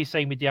exactly the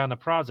same with Deanna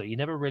Prazo. You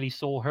never really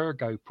saw her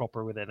go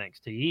proper with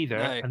NXT either.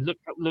 No. And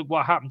look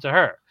what happened to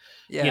her.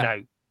 Yeah.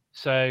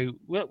 So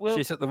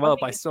she took the world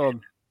by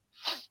storm.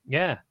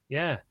 Yeah.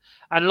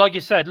 And like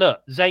you said,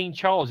 look, Zane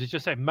Charles has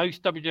just said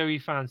most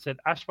WWE fans said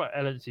Ashby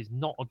Ellis is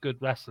not a good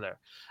wrestler.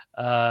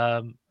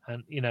 And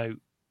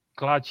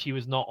glad she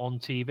was not on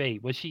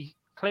TV. Was she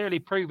clearly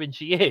proven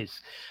she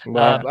is?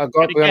 Well, I've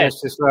got to be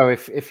honest as well.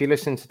 If you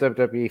listen to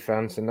WWE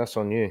fans, then that's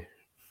on you.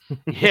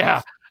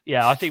 yeah,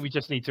 I think we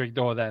just need to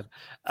ignore them.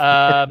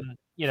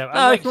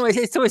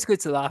 It's always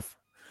good to laugh.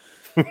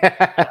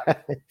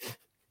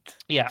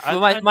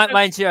 Yeah,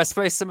 mind you, I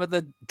suppose some of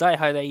the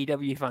diehard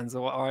AEW fans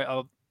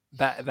are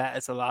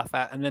better to laugh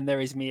at, and then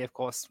there is me, of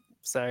course.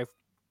 So,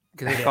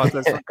 because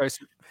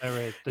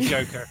there is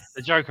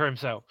the Joker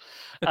himself.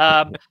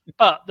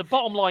 But the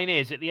bottom line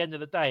is, at the end of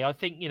the day, I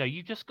think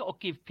you just got to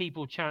give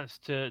people a chance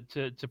to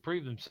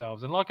prove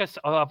themselves. And like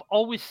I've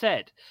always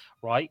said,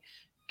 right,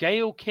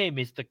 Gail Kim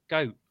is the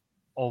GOAT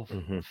of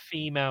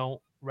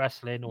female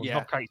wrestling or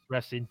knockout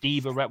wrestling,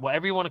 diva,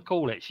 whatever you want to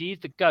call it. She's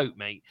the GOAT,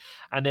 mate.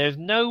 And there's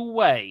no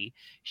way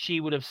she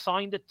would have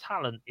signed a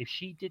talent if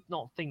she did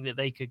not think that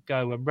they could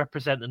go and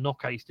represent the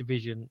knockouts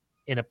division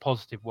in a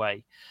positive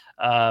way.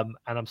 And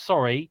I'm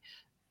sorry,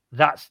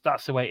 that's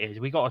the way it is.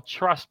 We got to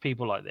trust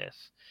people like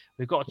this.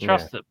 We've got to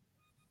trust them,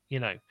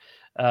 and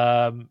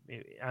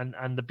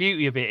the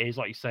beauty of it is,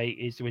 like you say,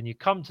 is when you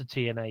come to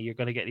TNA, you're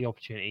going to get the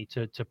opportunity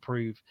to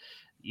prove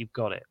you've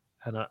got it.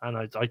 And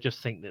I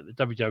just think that the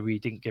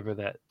WWE didn't give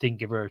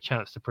her a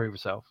chance to prove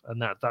herself,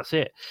 and that's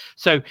it.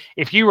 So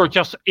if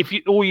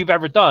all you've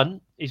ever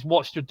done is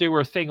watched her do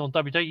her thing on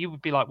WWE, you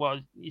would be like, well,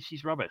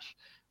 she's rubbish.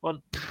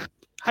 Well,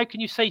 how can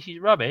you say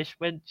she's rubbish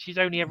when she's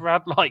only ever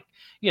had 1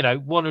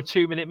 or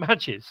 2 minute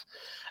matches?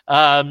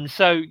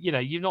 So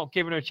you're not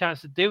giving her a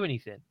chance to do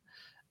anything.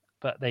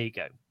 But there you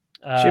go.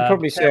 She'd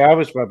probably say I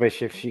was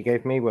rubbish if she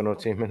gave me 1 or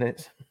 2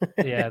 minutes.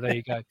 Yeah, there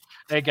you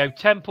go.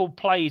 Temple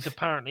Plays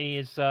apparently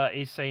is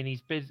saying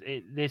he's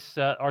busy.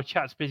 Our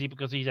chat's busy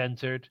because he's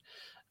entered,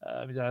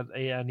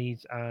 and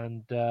he's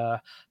had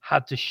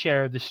to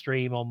share the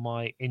stream on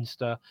my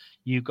Insta.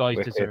 You guys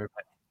deserve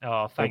it.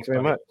 Oh, thanks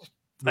very much.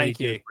 Thank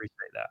you.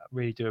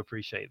 Really do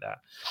appreciate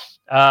that.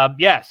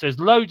 So there's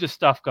loads of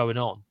stuff going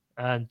on,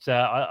 and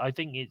I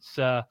think it's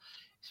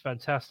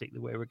fantastic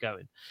the way we're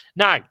going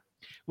now.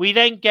 We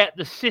then get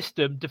the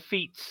System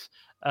defeats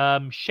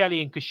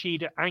Shelley and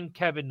Kushida and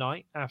Kevin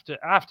Knight.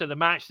 After the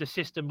match, the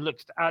System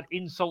looks to add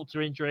insult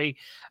to injury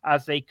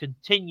as they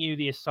continue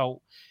the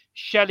assault.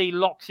 Shelley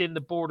locks in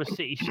the Border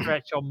City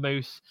stretch on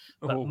Moose,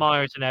 but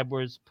Myers and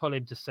Edwards pull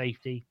him to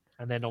safety,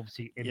 and then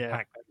obviously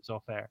Impact goes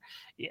off air.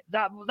 Yeah,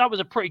 that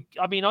was a pretty.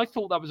 I mean, I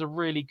thought that was a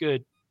really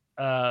good,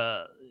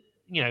 match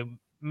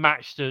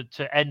to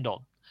end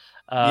on,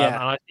 and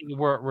I think it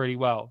worked really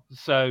well.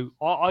 So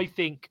I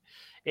think,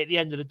 at the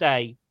end of the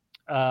day,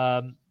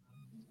 the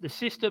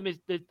System is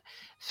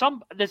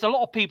there's a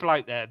lot of people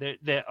out there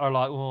that are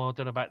like, oh, I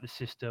don't know about the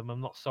System.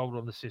 I'm not sold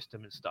on the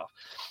System and stuff.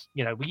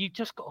 But you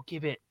just got to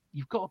give it.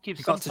 You've got to give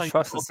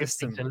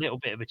things a little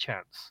bit of a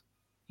chance.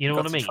 You know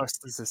what I mean?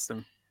 Trust the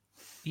System.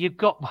 You've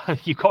got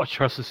to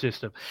trust the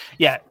System.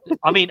 Yeah,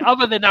 I mean,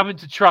 other than having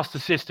to trust the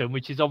System,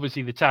 which is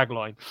obviously the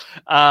tagline.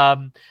 I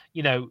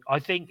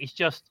think it's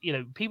just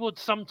people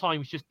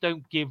sometimes just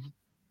don't give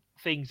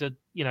things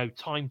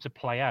time to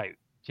play out.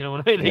 Do you know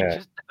what I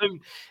mean?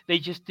 They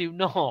just do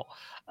not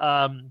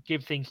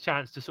give things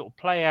chance to sort of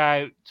play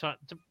out, to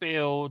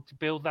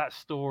build that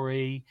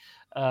story,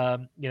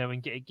 and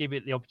give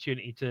it the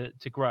opportunity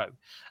to grow.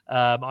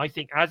 I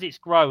think as it's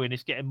growing,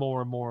 it's getting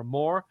more and more and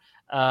more.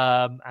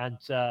 And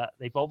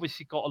they've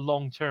obviously got a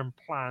long-term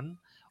plan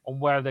on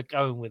where they're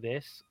going with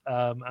this.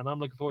 And I'm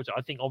looking forward to it.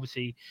 I think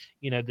obviously,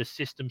 the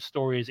System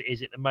story as it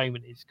is at the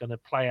moment is going to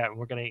play out,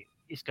 and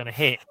it's going to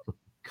hit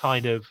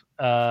kind of,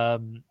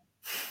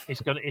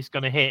 it's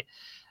going to hit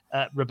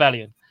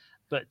Rebellion.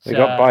 But we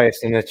got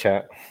bias in the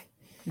chat.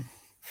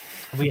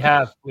 We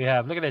have.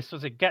 Look at this.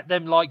 Was it Get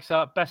Them Likes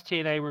Up? Best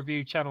TNA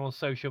review channel on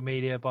social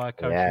media by a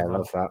coach. Yeah, I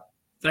love that.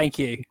 Thank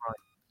you.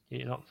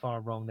 You're not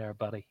far wrong there,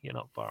 buddy. You're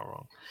not far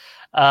wrong.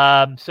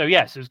 So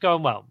yes, it's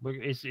going well.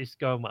 It's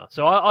going well.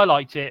 So I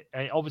liked it.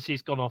 Obviously,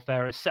 it's gone off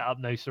there. It's set up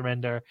No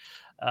Surrender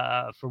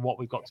for what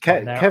we've got to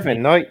come now.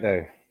 Kevin Knight,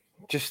 though,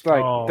 just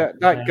like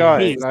that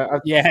guy.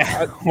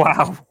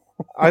 Wow.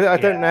 I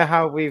don't know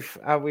how we've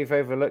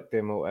overlooked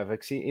him or whatever,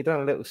 because he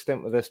done a little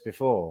stint with us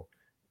before.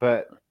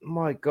 But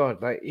my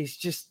God, like he's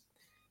just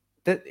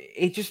that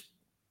he just.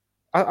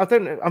 I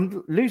don't know.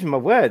 I'm losing my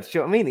words. Do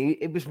you know what I mean?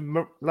 It was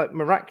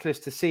miraculous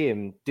to see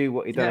him do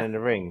what he done in the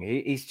ring.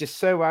 He's just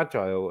so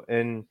agile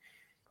and,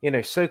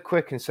 so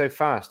quick and so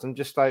fast. I'm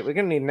just like, we're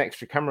going to need an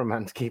extra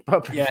cameraman to keep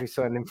up if we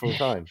sign him full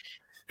time.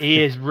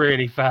 He is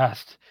really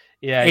fast.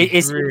 Yeah,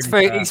 he's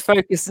his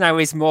focus now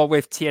is more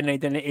with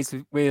TNA than it is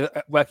with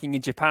working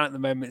in Japan at the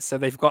moment. So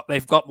they've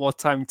got more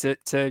time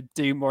to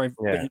do more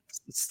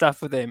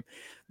stuff with him.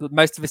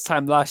 Most of his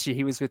time last year,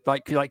 he was with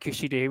like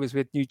Kushida. He was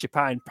with New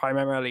Japan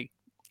primarily.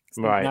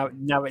 So right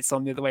now it's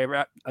on the other way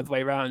around.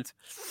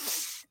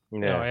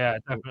 Yeah,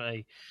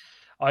 definitely.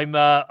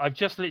 I've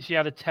just literally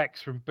had a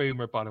text from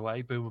Boomer, by the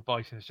way. Boomer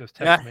Bison has just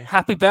texted me.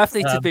 Happy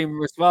birthday to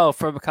Boomer as well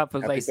from a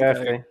couple of days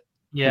ago.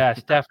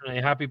 Yes,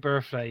 definitely. Happy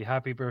birthday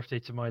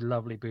to my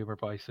lovely Boomer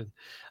Bison.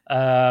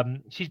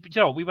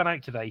 We went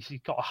out today.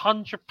 She's got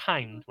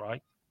 £100,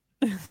 right?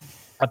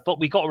 But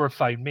we got her a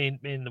phone. Me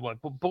and the wife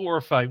bought her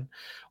a phone.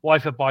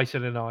 Wife of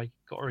Bison and I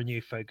got her a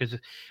new phone because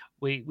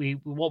we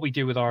what we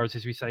do with ours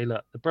is we say,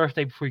 look, the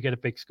birthday before you get a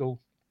big school,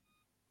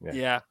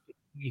 you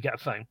get a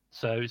phone.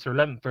 So it's her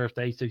 11th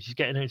birthday, so she's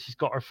getting it. She's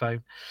got her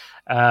phone.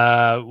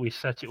 We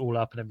set it all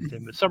up and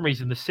everything. But for some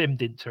reason the SIM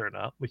didn't turn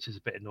up, which is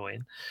a bit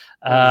annoying.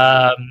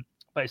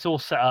 But it's all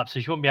set up, so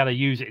she won't be able to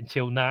use it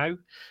until now.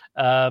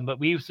 But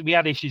we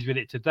had issues with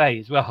it today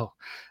as well.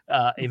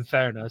 In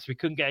fairness, we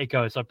couldn't get it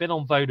going. So I've been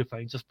on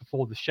Vodafone just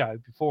before the show,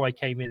 before I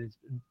came in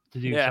to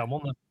do so. I'm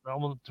on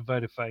the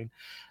Vodafone.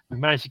 We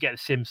managed to get the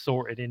SIM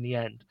sorted in the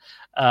end,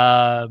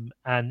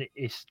 and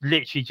it's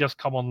literally just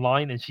come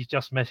online. And she's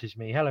just messaged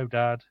me, "Hello,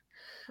 Dad."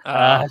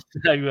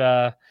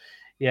 So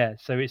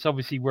it's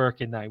obviously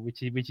working now,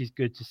 which is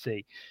good to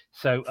see.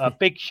 So a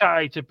big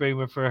shout out to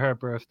Boomer for her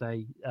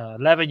birthday,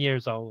 11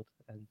 years old,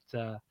 and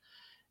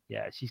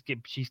she's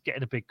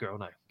getting a big girl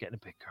now,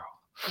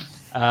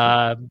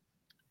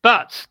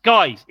 But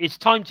guys, it's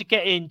time to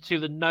get into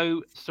the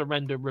No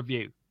Surrender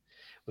review.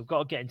 We've got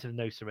to get into the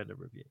No Surrender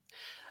review.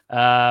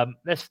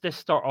 Let's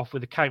start off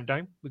with a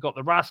countdown. We've got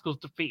the Rascals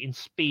defeating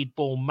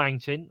Speedball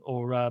Mountain,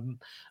 or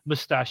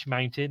Mustache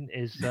Mountain,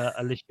 as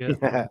Alicia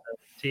from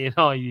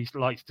TNI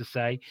likes to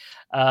say.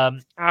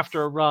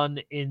 After a run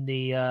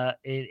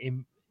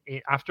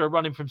after a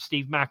run-in from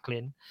Steve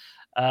Macklin,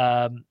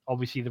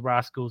 obviously the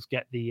Rascals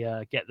get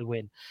the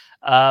win.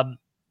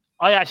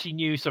 I actually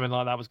knew something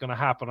like that was going to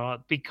happen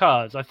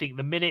because I think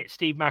the minute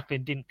Steve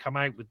Macklin didn't come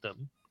out with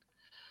them,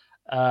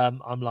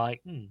 I'm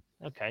like,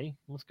 okay,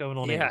 what's going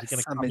on here? Is he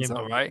going to come in?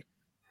 All right.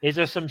 Is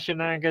there some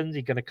shenanigans? Is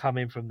he going to come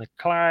in from the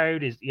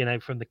crowd?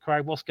 From the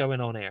crowd? What's going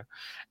on here?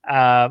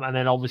 And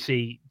then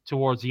obviously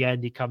towards the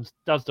end, he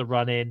does the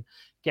run in,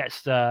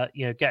 gets the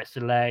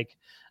leg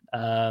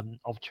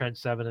of Trent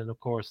Seven, and of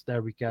course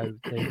there we go.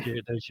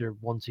 There's your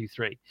 1, 2,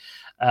 3.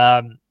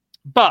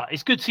 But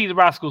it's good to see the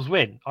Rascals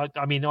win.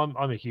 I mean, I'm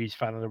a huge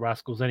fan of the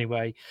Rascals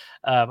anyway,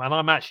 and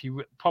I'm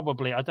actually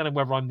probably, I don't know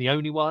whether I'm the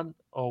only one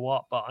or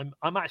what, but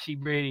I'm actually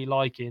really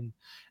liking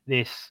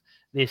this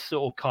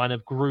sort of kind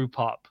of group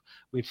up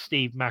with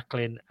Steve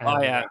Macklin.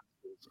 And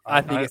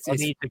I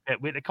need to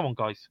get with it. Come on,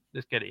 guys,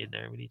 let's get it in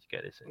there. We need to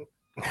get this in.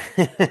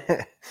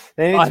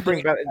 They need to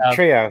bring back the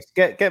trios.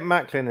 Get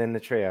Macklin in the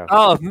trio.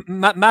 Oh,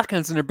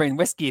 Macklin's going to bring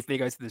whiskey if they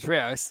go to the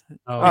trios.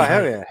 Oh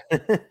hell yeah!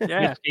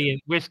 Yeah,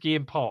 whiskey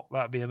and pop.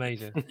 That'd be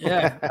amazing.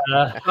 Yeah,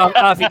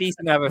 RVD's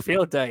going to have a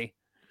field day.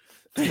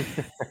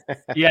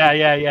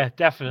 Yeah,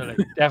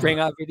 definitely. Bring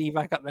RVD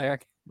back up there.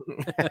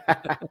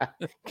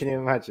 Can you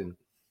imagine?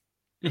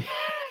 Yeah.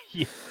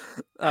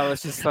 Oh,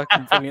 it's just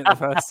fucking brilliant the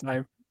first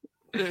time.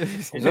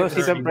 As long as he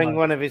doesn't bring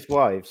one of his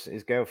wives,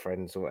 his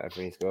girlfriends, or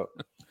whatever he's got.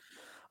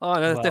 Oh,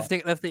 no, don't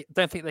think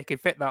they could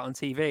fit that on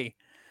TV.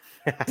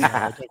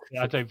 No,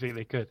 I don't think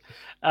they could.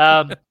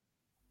 But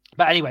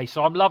anyway,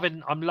 so I'm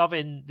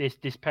loving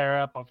this pair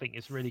up. I think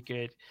it's really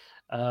good.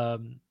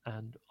 And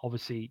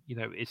obviously,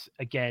 it's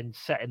again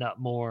setting up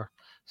more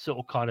sort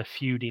of kind of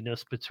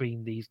feudiness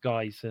between these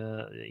guys,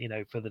 for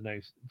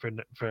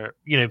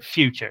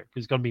future, because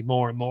it's going to be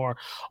more and more.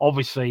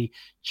 Obviously,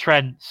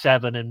 Trent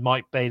Seven and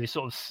Mike Bailey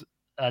sort of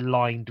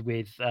aligned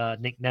with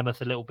Nick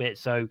Nemeth a little bit,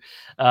 so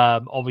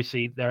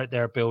obviously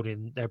they're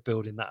building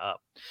that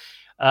up.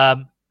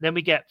 Then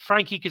we get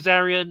Frankie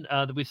Kazarian.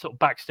 We sort of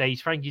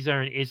backstage. Frankie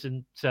Kazarian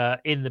isn't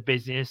in the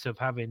business of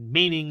having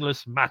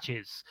meaningless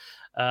matches.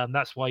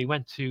 That's why he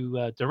went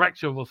to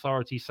Director of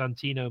Authority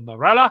Santino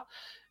Marella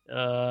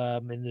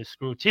in the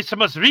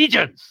Scrutissimus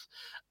regions,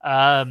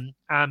 and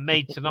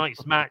made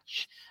tonight's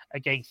match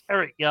against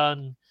Eric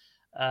Young,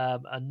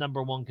 a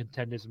number 1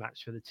 contenders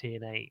match for the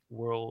TNA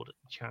World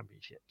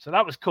Championship. So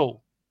that was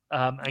cool.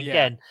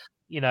 Again,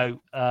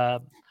 I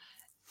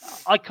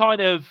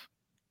kind of,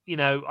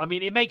 I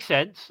mean, it makes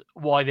sense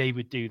why they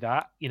would do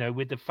that,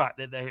 with the fact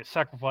that their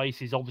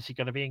Sacrifice is obviously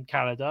going to be in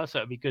Canada. So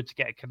it'd be good to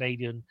get a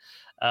Canadian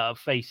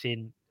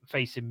facing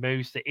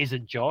Moose that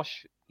isn't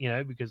Josh,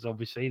 because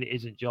obviously it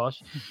isn't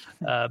Josh,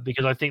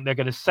 because I think they're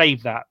going to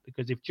save that,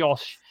 because if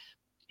Josh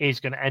is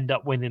going to end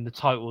up winning the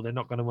title, they're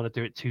not going to want to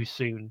do it too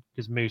soon,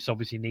 because Moose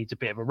obviously needs a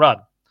bit of a run.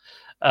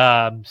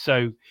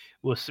 So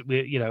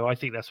I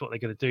think that's what they're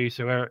going to do.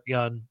 So Eric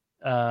Young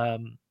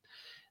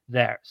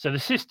there. So the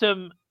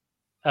system,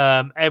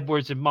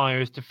 Edwards and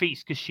Myers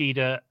defeats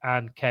Kushida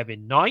and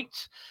Kevin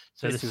Knight.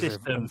 So this the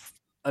system,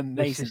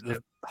 amazing.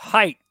 The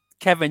height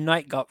Kevin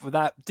Knight got for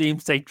that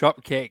Doomsday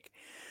drop kick.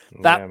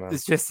 That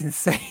was just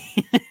insane.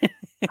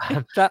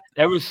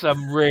 There was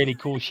some really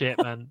cool shit,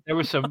 man. There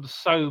was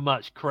so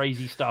much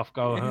crazy stuff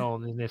going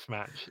on in this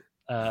match.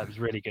 It was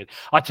really good.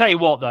 I tell you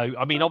what, though.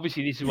 I mean,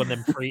 obviously, this is one of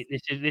them free.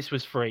 This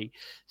was free.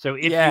 So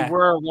if you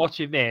were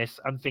watching this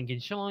and thinking,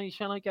 shall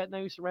I get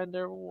No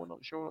Surrender? Oh,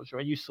 not sure.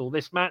 And you saw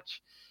this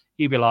match,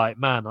 you'd be like,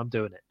 man, I'm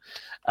doing it.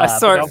 I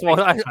saw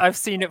it I've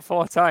seen it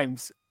 4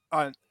 times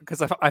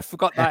because I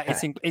forgot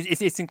that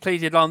it's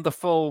included on the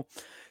full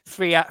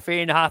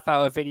 3.5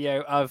 hour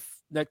video of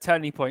the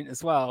Turning Point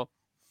as well.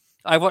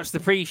 I watched the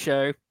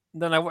pre-show,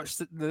 then I watched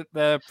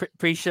the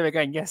pre-show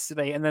again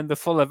yesterday, and then the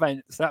full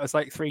event. So that was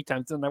like 3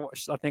 times. And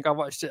I think I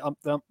watched it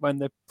when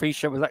the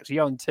pre-show was actually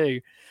on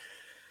too.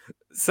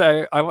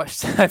 So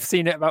I've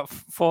seen it about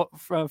 3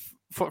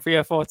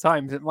 or 4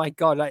 times. And my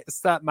God,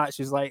 that match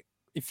was like,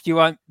 if you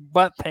weren't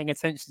paying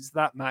attention to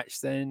that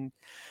match, then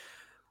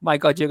my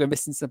God, you're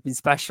missing something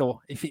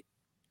special.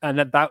 And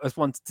that was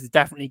one to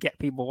definitely get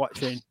people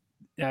watching.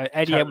 You know,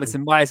 Eddie Edwards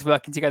and Myers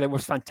working together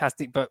was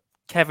fantastic, but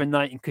Kevin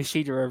Knight and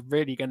Kushida are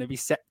really going to be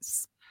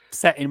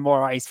setting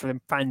more eyes for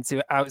the fans who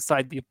are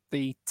outside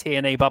the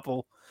TNA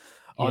bubble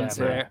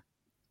onto it.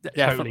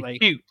 Definitely. Totally.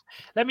 Cute.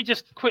 Let me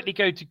just quickly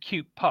go to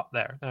Cute Pup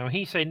there. Now,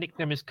 he's saying Nick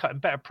Dem is cutting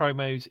better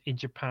promos in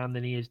Japan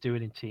than he is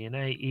doing in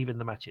TNA, even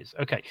the matches.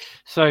 Okay.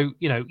 So,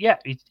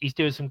 he's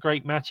doing some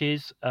great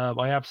matches.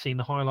 I have seen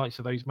the highlights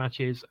of those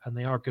matches, and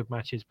they are good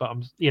matches. But, at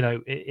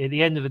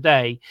the end of the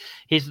day,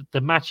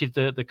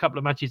 the couple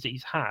of matches that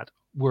he's had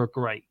were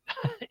great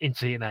in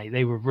TNA.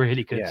 They were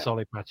really good,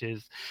 solid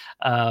matches.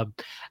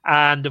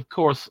 And, of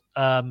course,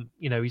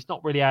 he's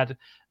not really had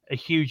a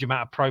huge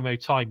amount of promo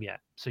time yet,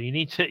 so you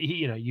need to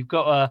you've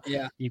got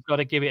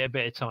to give it a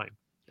bit of time.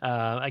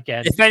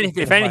 Again,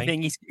 if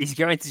anything he's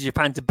going to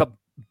Japan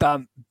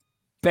to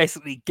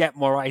basically get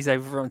more eyes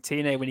over on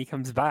TNA when he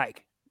comes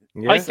back.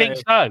 I think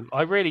so.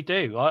 I really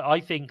do.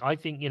 I think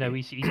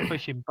he's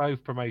pushing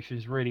both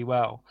promotions really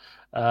well.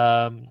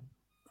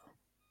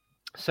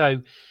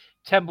 So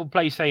Temple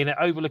Play saying that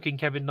overlooking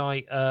Kevin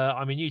Knight,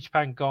 I'm a New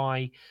Japan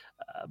guy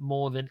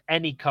more than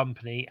any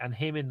company, and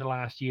him in the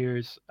last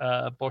years,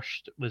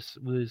 Bosch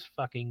was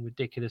fucking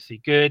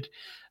ridiculously good.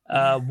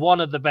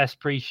 One of the best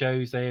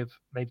pre-shows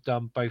they've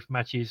done. Both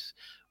matches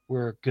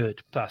were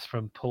good. That's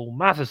from Paul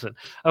Matheson.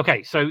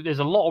 Okay, so there's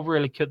a lot of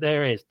really good.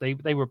 There is.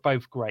 They were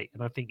both great,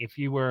 and I think if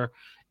you were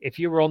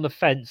on the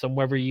fence on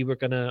whether you were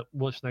going to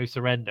watch No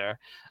Surrender,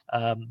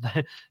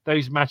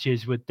 those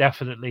matches would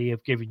definitely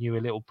have given you a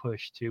little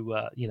push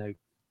to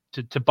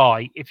to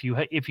buy if you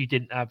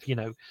didn't have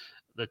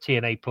the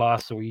TNA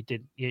Plus, or you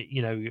did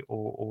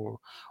or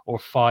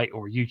Fight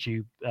or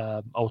YouTube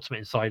Ultimate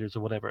Insiders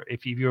or whatever.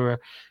 If you were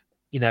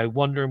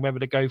wondering whether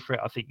to go for it,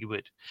 I think you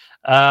would.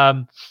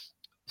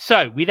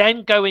 So we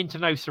then go into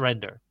No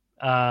Surrender,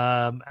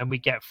 and we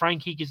get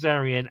Frankie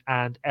Kazarian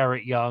and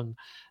Eric Young,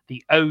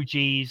 the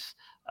OGs,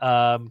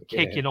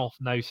 kicking off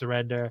No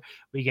Surrender.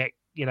 We get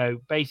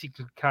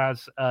basically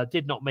Kaz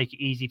did not make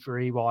it easy for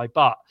EY,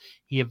 but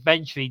he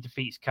eventually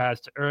defeats Kaz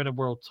to earn a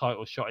world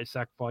title shot at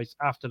Sacrifice.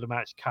 After the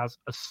match, Kaz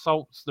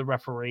assaults the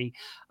referee,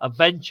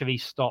 eventually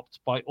stopped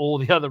by all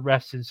the other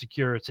refs in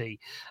security.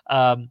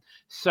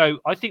 So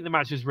I think the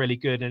match was really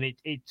good, and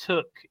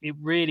it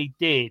really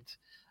did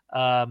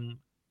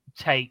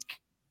take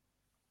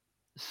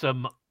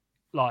some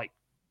like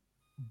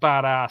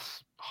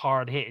badass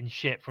hard hitting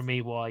shit from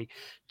EY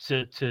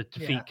to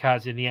defeat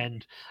Kaz in the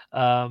end.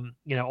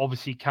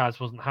 Obviously Kaz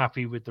wasn't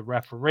happy with the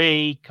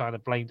referee, kind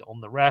of blamed it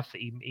on the ref.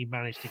 He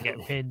managed to get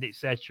pinned,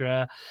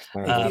 etc.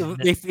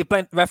 If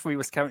the referee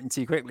was counting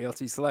too quickly or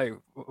too slow,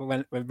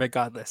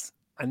 regardless,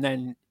 and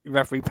then the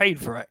referee paid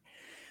for it.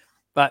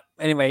 But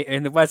anyway,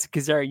 in the words of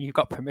Kazarian, you've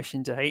got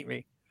permission to hate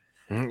me.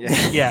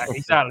 Yeah,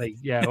 exactly.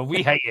 Yeah, well,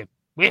 we hate him.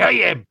 We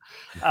hate him.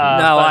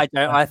 No, I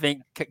don't. I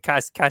think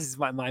Kaz is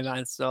my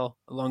man still,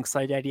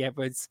 alongside Eddie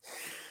Edwards.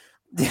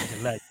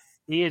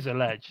 He is a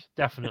ledge,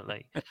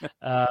 definitely.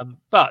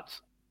 But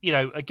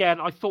again,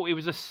 I thought it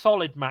was a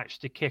solid match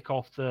to kick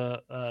off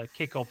the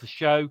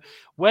show.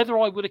 Whether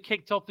I would have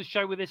kicked off the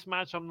show with this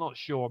match, I'm not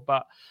sure,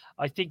 but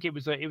I think it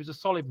was a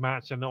solid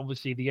match, and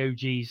obviously the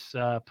OGs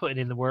putting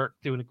in the work,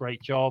 doing a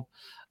great job.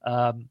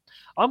 I'm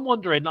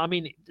wondering, I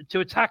mean, to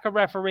attack a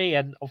referee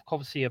and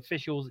obviously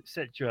officials,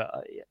 etc.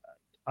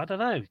 I don't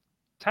know.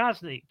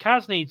 Kaz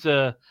needs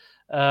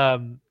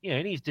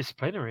he needs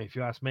disciplinary, if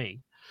you ask me.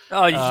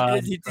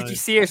 Oh, did you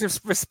see his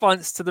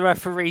response to the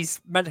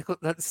referee's medical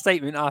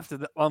statement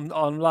after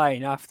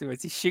online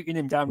afterwards? He's shooting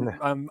him down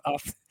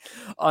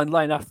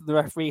online after the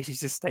referee issues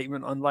his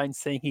statement online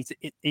saying he's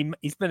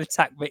been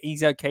attacked, but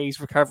he's okay,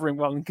 he's recovering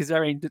well. And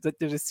Kazarian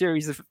did a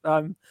series of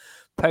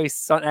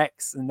posts on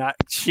X and that,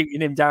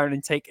 shooting him down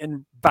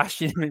and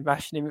bashing him.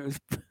 It was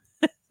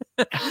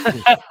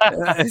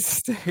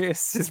it's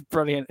just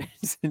brilliant.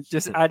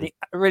 Just adding,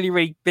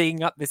 really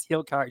being up this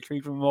heel character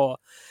even more,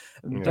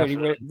 and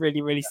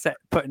really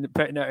putting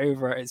it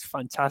over. It's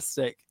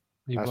fantastic.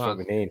 That's what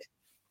we need.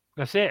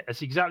 That's it.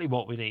 That's exactly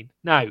what we need.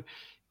 Now,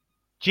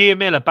 Gia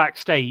Miller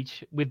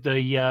backstage with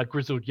the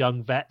grizzled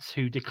young vets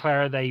who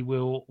declare they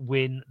will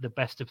win the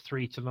best of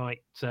 3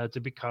 tonight to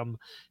become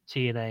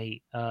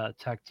TNA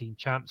tag team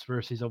champs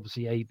versus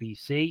obviously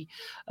ABC.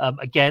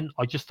 Again,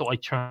 I just thought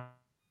I'd try.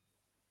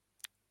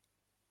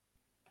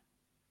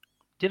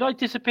 Did I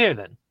disappear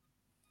then?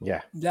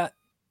 Yeah.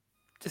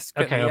 Just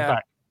okay, I'm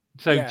back.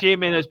 So Gia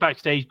Miller's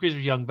backstage,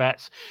 grizzled young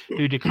vets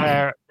who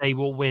declare they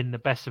will win the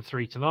best of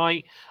 3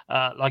 tonight.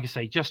 Like I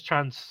say, just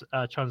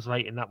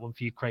translating that one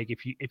for you, Craig,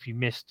 if you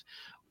missed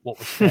what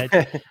was said.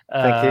 Thank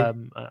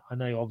you. I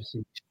know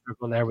obviously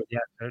struggle there with the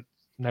accent,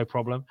 no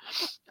problem.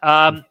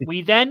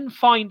 We then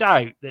find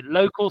out that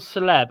local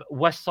celeb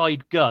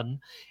Westside Gun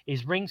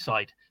is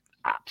ringside.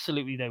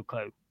 Absolutely no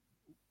clue.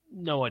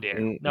 No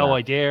idea. No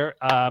idea.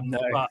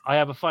 But I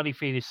have a funny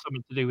feeling it's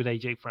something to do with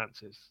AJ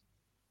Francis.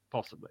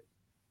 Possibly.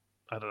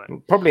 I don't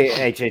know. Probably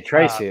AJ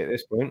Tracy at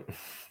this point.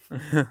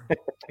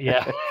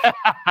 Yeah.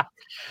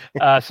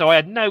 So I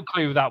had no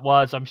clue who that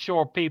was. I'm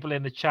sure people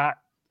in the chat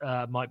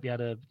might be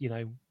able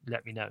to,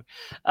 let me know.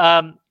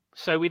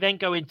 So we then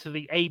go into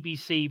the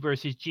ABC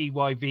versus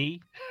GYV.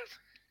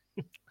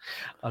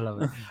 I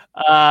love it.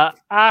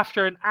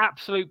 After an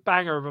absolute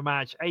banger of a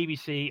match,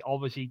 ABC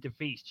obviously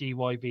defeats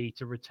GYV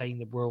to retain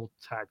the World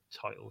Tag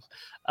Titles.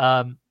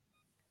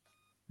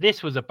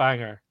 This was a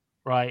banger,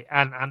 right?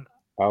 And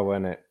oh,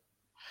 wasn't it?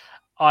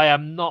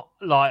 I'm not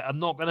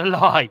gonna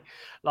lie.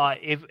 Like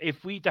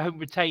if we don't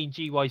retain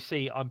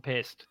GYC, I'm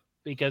pissed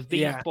because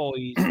these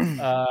boys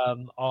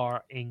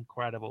are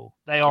incredible.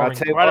 They are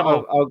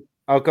incredible.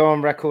 I'll go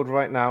on record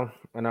right now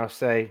and I'll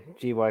say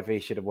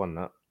GYV should have won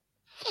that.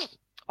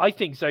 I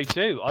think so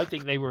too. I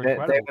think they were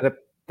incredible.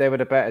 They were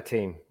the better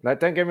team. Like,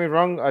 don't get me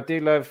wrong, I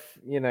do love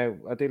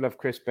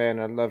Chris Bay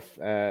and I love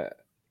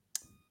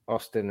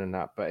Austin and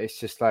that, but it's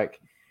just like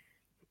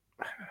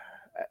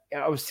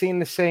I was seeing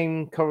the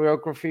same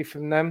choreography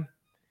from them,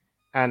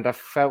 and I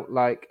felt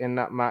like in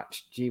that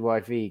match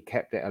GYV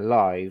kept it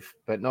alive.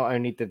 But not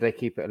only did they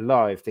keep it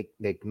alive,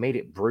 they made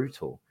it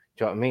brutal.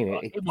 Do you know what I mean?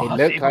 It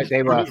looked like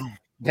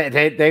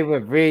they were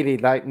really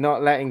like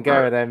not letting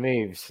go of their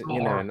moves.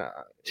 And,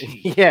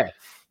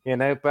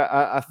 But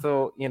I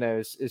thought,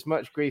 as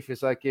much grief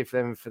as I give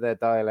them for their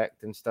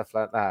dialect and stuff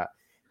like that,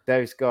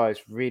 those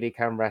guys really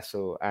can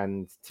wrestle.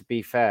 And to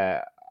be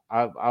fair,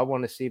 I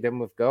want to see them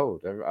with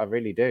gold. I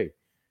really do.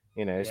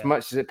 As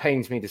much as it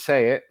pains me to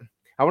say it,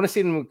 I want to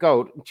see them with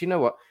gold. Do you know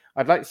what?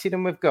 I'd like to see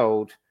them with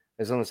gold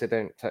as long as they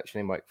don't touch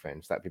any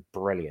microphones. That'd be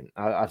brilliant.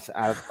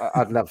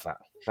 I'd love that.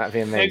 That'd be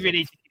amazing.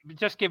 Really,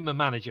 just give them a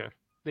manager.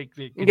 There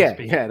we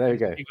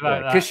go.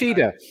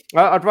 Kushida.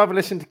 I'd rather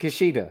listen to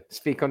Kushida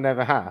speak on their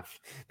behalf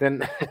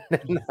than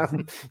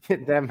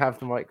them have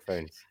the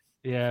microphones.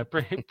 Yeah,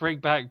 bring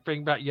back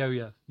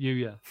Yuya.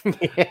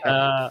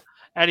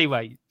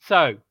 Anyway,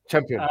 so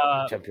champion.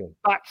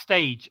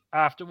 Backstage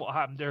after what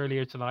happened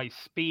earlier tonight,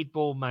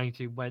 Speedball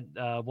Mountain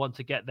want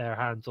to get their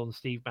hands on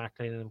Steve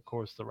Macklin and of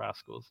course the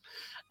Rascals.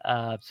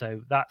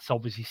 So that's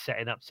obviously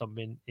setting up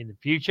something in the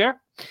future.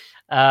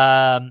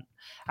 And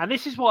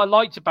this is what I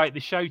liked about the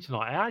show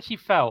tonight. I actually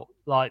felt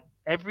like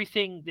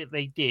everything that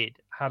they did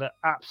had an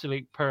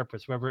absolute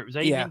purpose, whether it was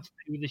aiming to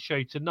do the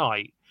show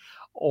tonight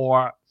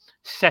or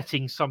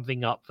setting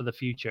something up for the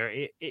future.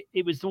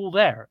 It was all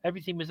there.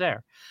 Everything was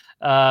there.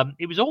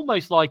 It was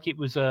almost like it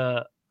was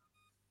a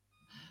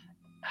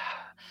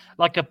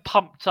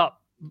pumped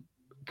up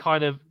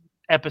kind of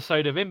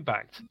episode of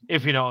Impact,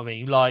 if you know what I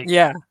mean.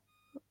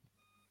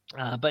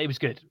 But it was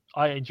good.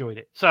 I enjoyed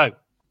it. So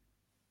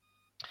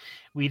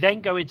we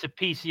then go into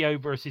PCO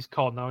versus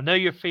Con. Now I know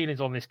your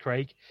feelings on this,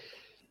 Craig.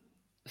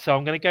 So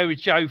I'm going to go with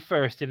Joe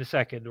first in a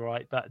second,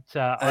 right? But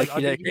I'm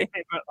going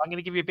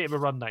to give you a bit of a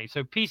rundown.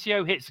 So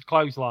PCO hits a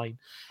clothesline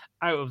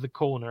out of the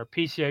corner.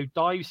 PCO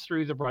dives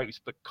through the ropes,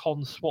 but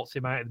Con swats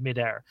him out of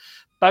midair.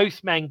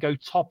 Both men go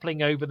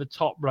toppling over the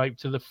top rope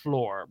to the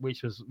floor,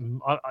 which was...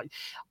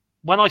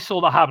 when I saw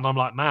that happen, I'm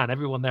like, man,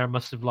 everyone there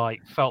must have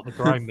felt the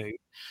ground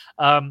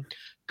move.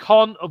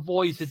 Con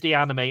avoids the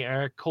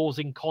deanimator,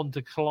 causing Con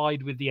to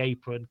collide with the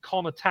apron.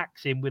 Con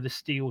attacks him with a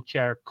steel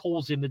chair,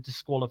 causing the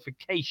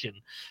disqualification.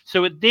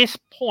 So at this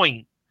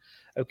point,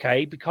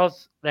 okay,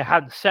 because they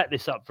hadn't set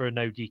this up for a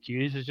no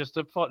DQ,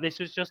 this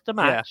was just a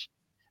match.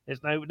 Yeah.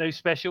 There's no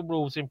special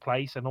rules in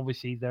place, and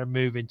obviously they're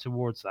moving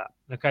towards that.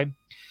 Okay,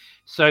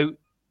 so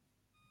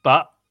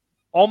but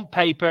on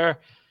paper,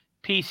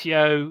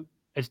 PCO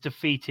has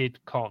defeated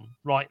Con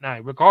right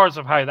now. Regardless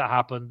of how that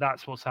happened,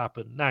 that's what's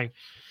happened now.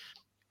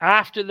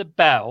 After the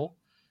bell,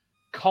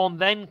 Con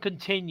then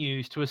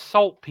continues to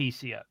assault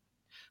PCO.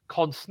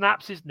 Con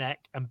snaps his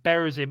neck and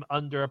buries him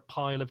under a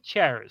pile of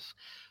chairs.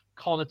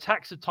 Con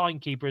attacks the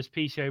timekeeper as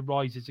PCO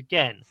rises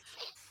again,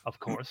 of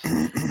course.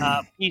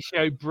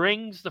 PCO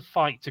brings the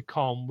fight to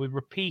Con with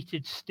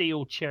repeated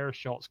steel chair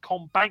shots.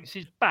 Con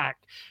bounces back,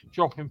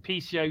 dropping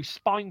PCO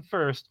spine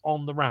first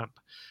on the ramp.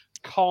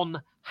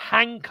 Con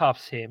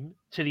handcuffs him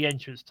to the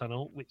entrance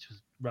tunnel, which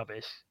was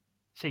rubbish.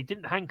 So he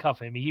didn't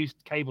handcuff him. He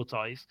used cable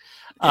ties.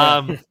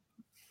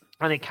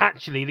 And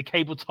the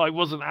cable tie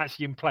wasn't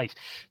actually in place.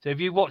 So if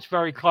you watch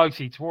very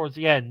closely towards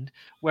the end,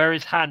 where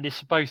his hand is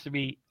supposed to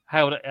be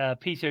held,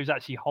 PCO is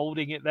actually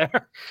holding it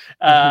there.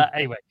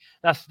 Anyway,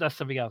 that's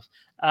something else.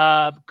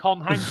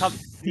 Con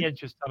handcuffs the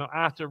entrance tunnel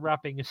after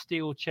wrapping a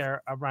steel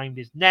chair around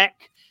his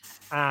neck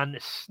and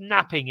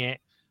snapping it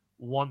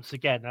once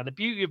again. Now, the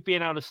beauty of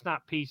being able to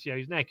snap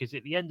PCO's neck is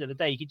at the end of the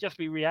day, he could just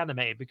be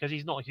reanimated because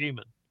he's not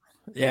human.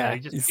 Yeah,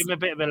 just give him a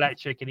bit of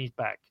electric and he's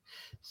back.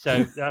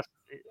 So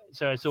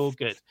it's all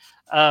good.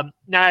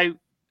 Now,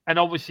 and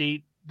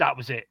obviously that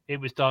was it. It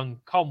was done.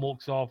 Con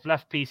walks off,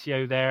 left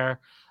PCO there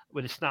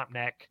with a snap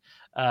neck,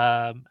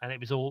 and it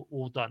was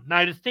all done.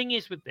 Now the thing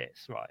is with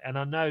this, right? And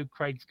I know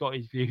Craig's got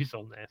his views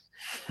on this.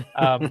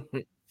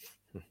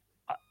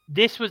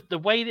 This was the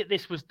way that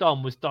this was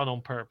done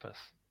on purpose.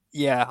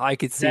 Yeah, I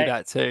could see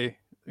that too.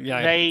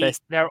 Yeah,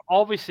 they're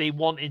obviously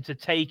wanting to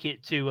take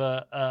it to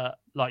a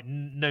like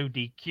no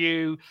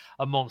DQ,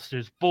 a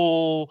monster's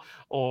ball,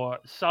 or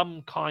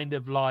some kind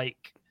of like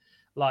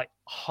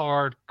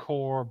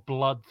hardcore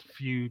blood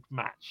feud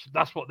match.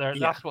 That's what they're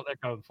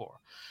going for.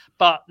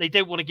 But they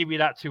didn't want to give you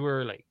that too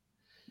early.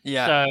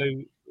 Yeah.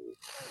 So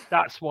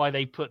that's why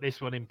they put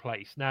this one in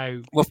place.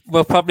 Now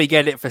we'll probably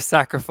get it for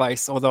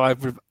Sacrifice, although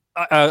I'd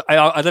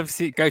love to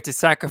see it go to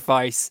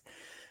Sacrifice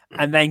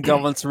and then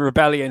go on to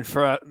Rebellion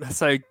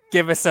so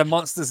give us a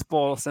Monsters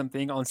Ball or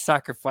something on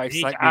Sacrifice.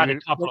 You need to add a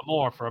couple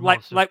more for a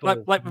Monsters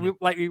Ball.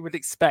 Like we would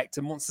expect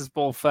a Monsters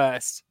Ball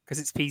first because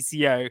it's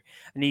PCO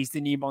and he's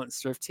the new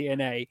monster of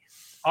TNA.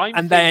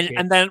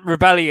 Then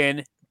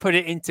Rebellion, put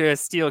it into a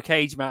steel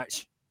cage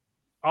match.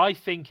 I'm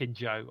thinking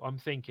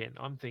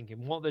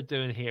what they're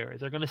doing here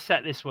is they're going to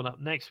set this one up.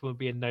 Next will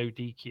be a no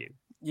DQ.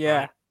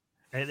 Yeah.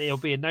 Right? It'll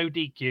be a no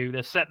DQ.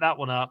 They'll set that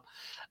one up.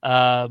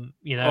 Or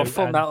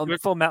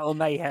full metal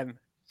mayhem.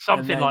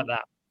 Something like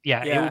that.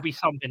 Yeah, it will be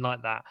something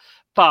like that.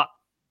 But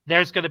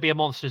there's going to be a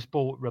Monsters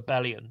Ball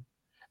Rebellion.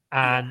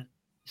 And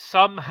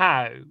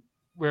somehow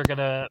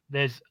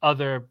there's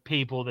other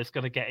people that's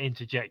going to get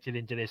interjected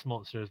into this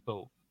Monsters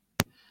Ball.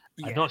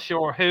 Yeah. I'm not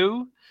sure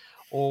who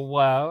or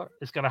where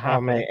it's going to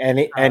happen. Oh,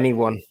 mate,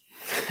 anyone.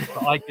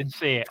 But I can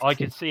see it. I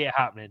can see it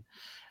happening.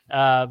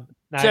 Now,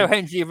 Joe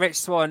Hendry, Rich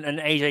Swann, and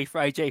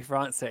AJ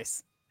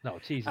Francis. No,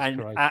 Jesus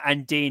Christ.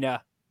 And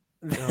Dina.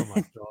 Oh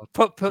my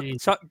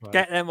God!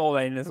 Get them all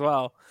in as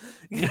well.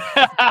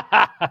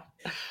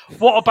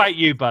 What about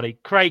you, buddy?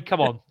 Craig,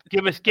 come on,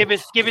 give us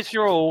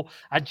your all,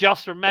 and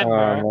just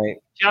remember,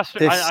 I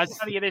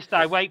tell you this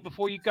now. Wait,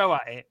 before you go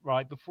at it,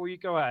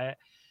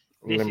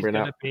 this is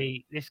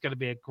going to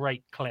be a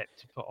great clip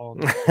to put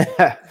on.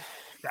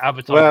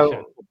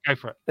 Advertising. Go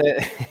for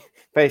it.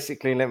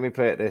 Basically, let me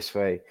put it this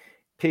way: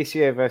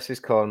 PCO versus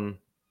Con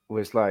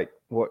was like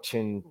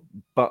watching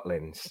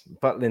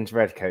Butlins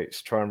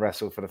Redcoats try and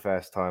wrestle for the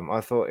first time.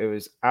 I thought it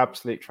was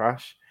absolute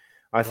trash.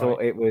 I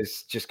thought it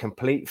was just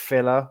complete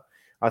filler.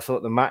 I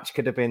thought the match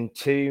could have been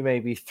 2,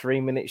 maybe 3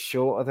 minutes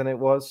shorter than it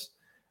was.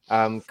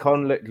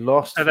 Con looked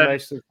lost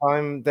most of the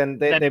time. Then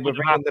they were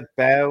ringing the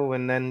bell,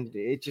 and then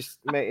it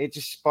just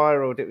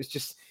spiraled. It was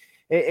just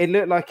it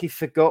looked like he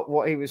forgot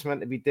what he was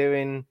meant to be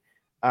doing.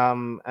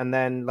 And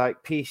then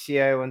like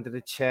PCO under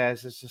the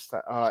chairs, it's just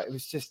like it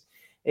was just.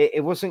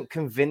 It wasn't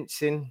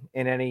convincing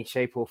in any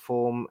shape or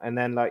form. And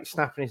then like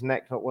snapping his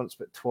neck not once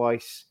but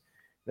twice,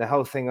 the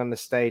whole thing on the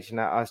stage, and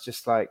I was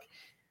just like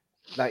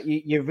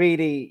you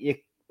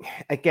really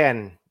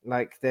again,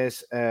 like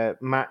there's a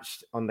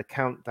match on the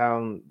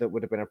countdown that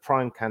would have been a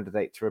prime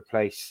candidate to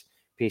replace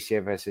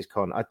PCO versus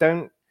Con. I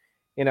don't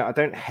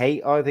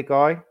hate either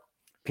guy.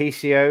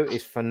 PCO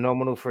is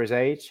phenomenal for his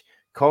age.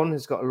 Con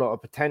has got a lot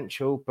of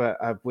potential,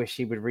 but I wish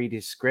he would read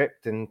his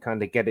script and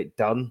kind of get it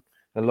done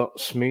a lot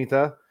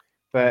smoother.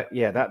 But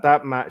yeah,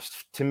 that match,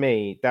 to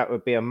me, that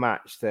would be a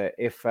match that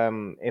if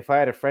I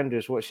had a friend who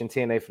was watching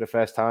TNA for the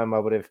first time, I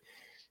would have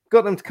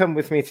got them to come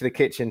with me to the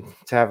kitchen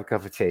to have a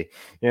cup of tea,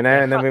 and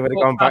then we would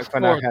have gone back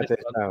when I had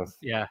this house.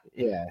 Yeah.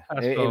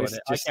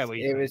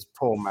 It was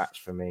poor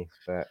match for me,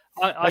 but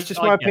that's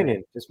just my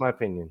opinion. Just my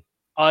opinion.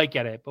 I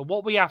get it, but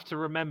what we have to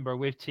remember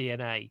with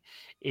TNA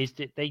is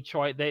that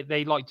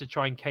they like to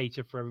try and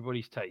cater for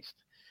everybody's taste,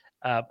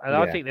 and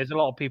I think there's a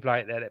lot of people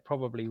out there that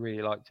probably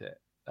really liked it.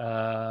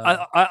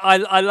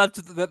 I loved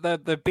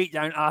the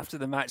beatdown after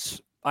the match.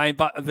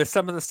 But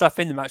some of the stuff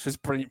in the match was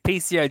brilliant.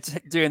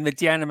 PCO doing the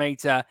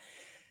deanimator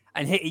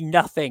and hitting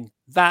nothing.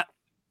 That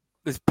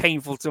was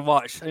painful to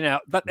watch.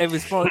 But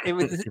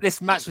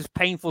this match was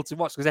painful to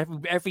watch because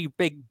every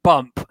big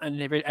bump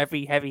and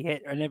every heavy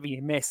hit and every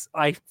miss,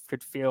 I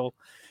could feel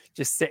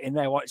just sitting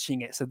there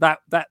watching it. So that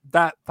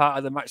part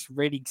of the match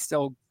really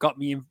still got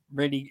me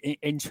really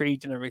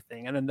intrigued and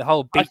everything. And then the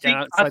whole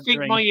beatdown outside the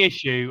ring.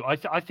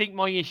 I think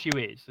my issue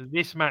is that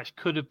this match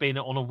could have been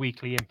on a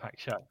weekly Impact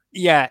show.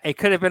 Yeah, it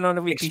could have been on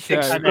a weekly show.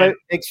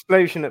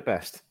 Explosion at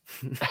best.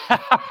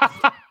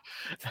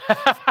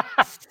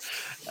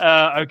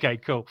 Okay,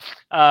 cool.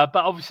 But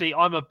obviously,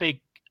 I'm a big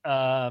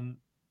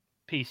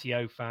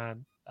PCO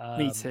fan.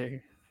 Me too.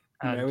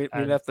 We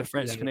love the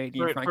French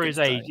Canadian for his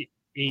age.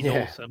 He's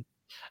awesome.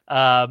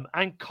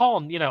 And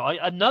Con,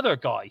 another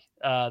guy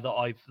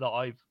that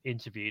I've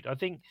interviewed. I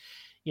think,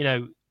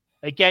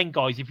 again,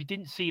 guys, if you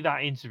didn't see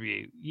that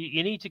interview,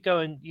 you need to go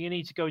and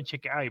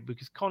check it out,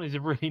 because Connor's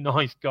a really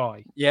nice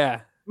guy.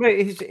 Yeah.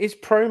 Mate, his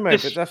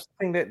promo, but that's the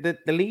thing,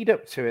 that the lead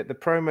up to it, the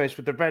promos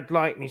with the red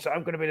light, and he's like,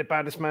 I'm going to be the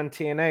baddest man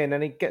TNA, and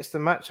then he gets the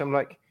match. I'm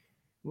like,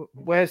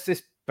 where's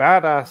this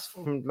badass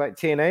from like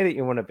TNA that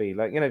you want to be?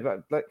 Like,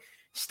 like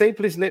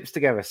staple his lips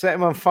together, set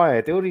him on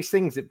fire, do all these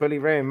things that Bully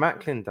Ray and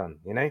Macklin done,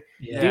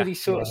 do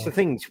these sorts of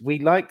things. We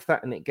like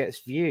that, and it gets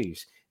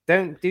views.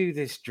 Don't do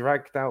this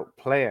dragged out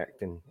play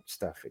acting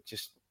stuff. It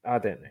just, I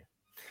don't know.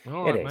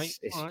 It is. Mate.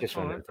 It's just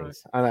one of the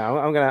things. I know.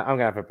 I'm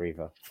gonna have a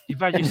breather. You've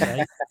had your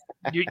say.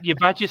 You've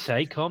had your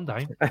say. Calm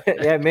down.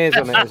 Yeah, Mir's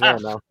on it as well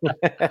now.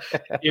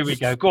 Here we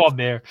go. Go on,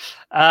 Mir.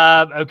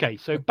 Okay,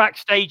 so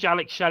backstage,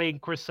 Alex Shelley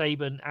and Chris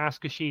Sabin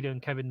asked Kushida and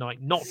Kevin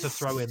Knight not to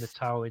throw in the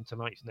towel in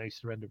tonight's No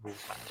Surrender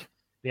rules match.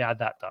 We had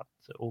that done,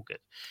 so all good.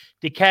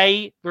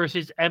 Decay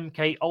versus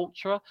MK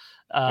Ultra,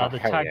 the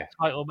tag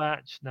title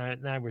match. Now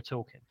we're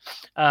talking.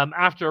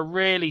 After a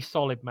really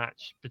solid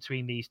match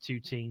between these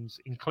two teams,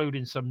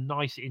 including some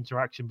nice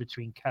interaction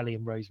between Kelly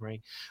and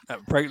Rosemary.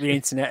 Broke the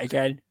internet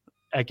again.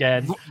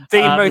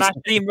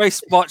 The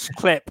most watched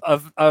clip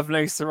of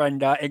No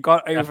Surrender. It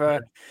got over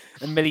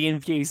 1 million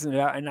views in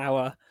about an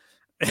hour.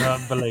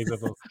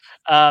 Unbelievable.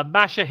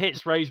 Masha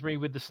hits Rosemary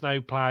with the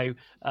snowplow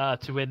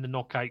to win the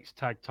Knockouts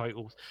tag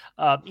titles.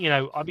 I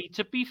mean,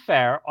 to be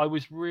fair, I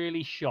was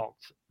really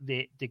shocked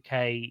that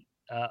Decay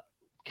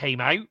came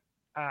out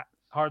at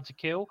Hard to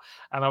Kill,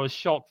 and I was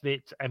shocked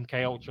that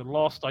MK Ultra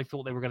lost. I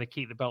thought they were going to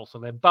keep the belts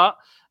on them, but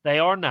they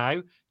are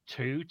now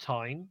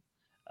 2-time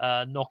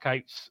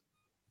Knockouts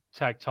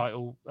tag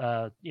title,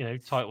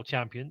 title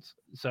champions.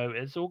 So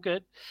it's all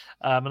good.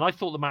 And I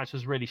thought the match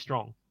was really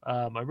strong.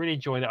 I really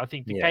enjoyed it. I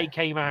think Decay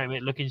came out of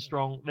it looking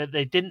strong.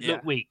 They didn't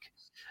look weak.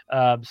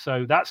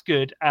 So that's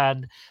good.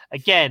 And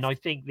again, I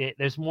think that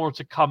there's more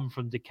to come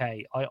from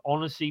Decay. I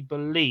honestly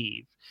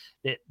believe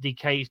that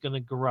Decay is going to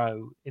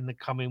grow in the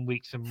coming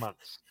weeks and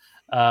months.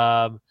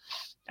 And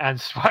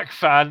Swag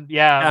Fan,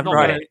 I'm not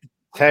right.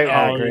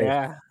 Totally agree.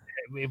 Yeah.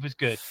 It was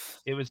good.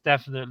 It was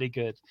definitely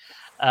good.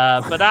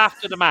 But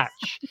after the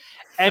match,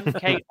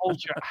 MK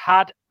Ultra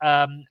had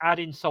add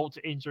insult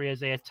to injury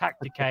as they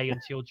attacked Decay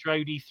until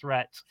Jody,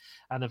 Threat,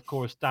 and of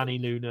course Danny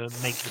Luna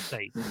make the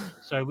save.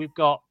 So we've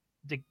got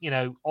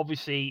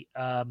obviously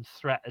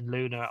Threat and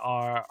Luna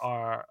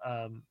are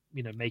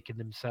making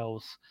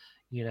themselves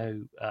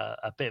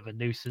a bit of a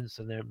nuisance,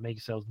 and they're making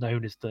themselves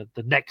known as the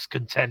next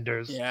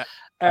contenders. Yeah,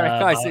 Eric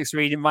Isaac's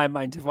reading my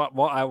mind of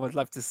what I would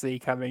love to see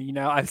coming.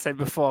 I've said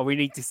before, we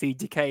need to see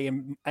Decay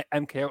and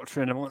MK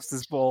Ultra in a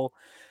Monsters Ball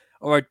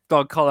or a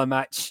dog collar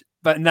match.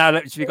 But now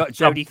that we've got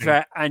Jody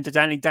Threat and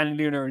Danny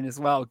Luna in as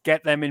well,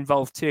 get them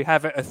involved too.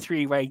 Have it a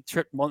 3-way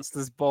trip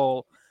Monsters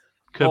Ball.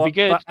 Could be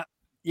good.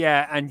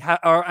 And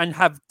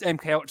have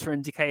MK Ultra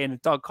and Decay in a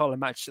dog collar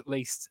match at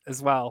least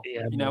as well.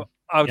 Yeah,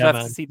 I would love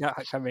to see that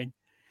coming.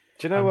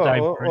 Do you know what?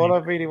 All I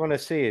really want to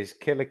see is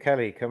Killer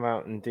Kelly come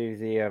out and do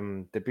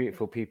the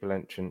Beautiful People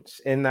entrance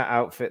in that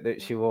outfit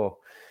that she wore.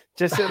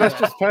 That's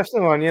just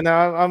personal one,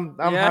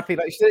 I'm happy.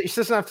 Like she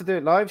doesn't have to do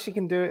it live; she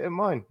can do it in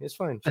mine. It's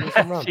fine. She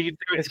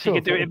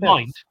can do it in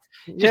mind.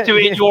 Just do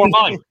it in your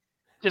mind.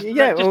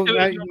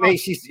 Mate,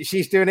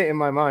 she's doing it in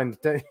my mind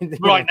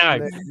right now.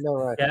 No,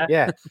 right.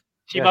 Yeah.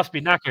 She must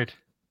be knackered.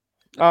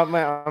 Oh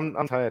mate,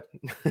 I'm tired.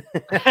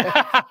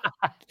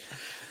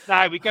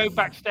 Now we go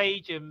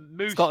backstage and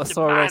Moose got a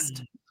sore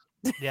wrist.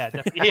 Yeah,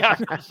 definitely. Yeah,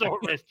 got a sore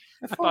wrist.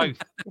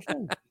 Both.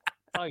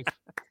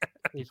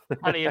 It's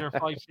Kelly and her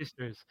 5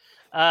 sisters.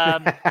 So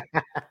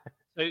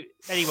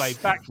anyway,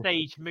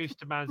 backstage, Moose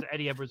demands that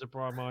Eddie Edwards and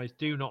Brian Myers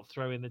do not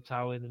throw in the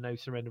towel in the No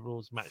Surrender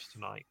Rules match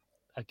tonight.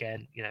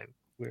 Again,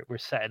 we're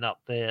setting up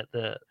the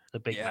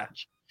big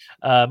match.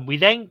 We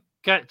then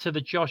get to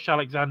the Josh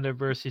Alexander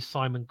versus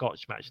Simon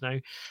Gotch match. Now,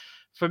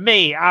 for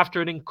me,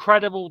 after an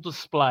incredible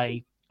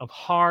display of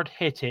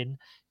hard-hitting,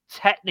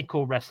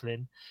 technical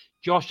wrestling,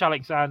 Josh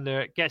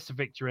Alexander gets the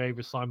victory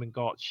over Simon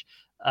Gotch.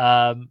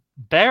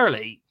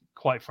 Barely,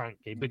 quite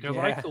frankly, because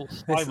I thought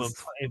Simon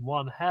put in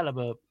one hell of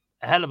a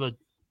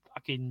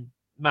fucking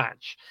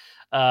match.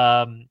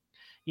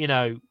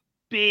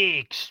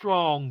 Big,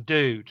 strong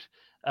dude.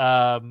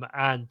 I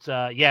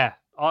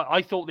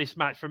thought this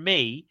match, for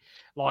me,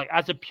 like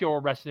as a pure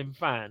wrestling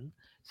fan,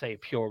 say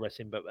pure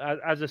wrestling, but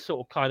as a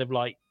sort of kind of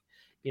like,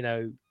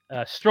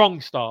 strong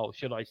style,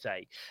 should I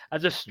say,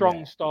 as a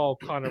strong style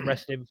kind of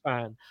wrestling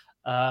fan,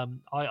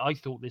 I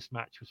thought this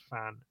match was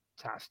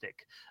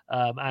fantastic.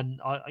 And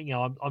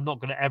I'm not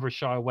going to ever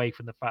shy away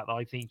from the fact that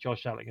I think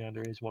Josh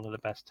Alexander is one of the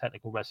best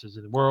technical wrestlers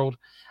in the world.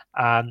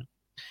 And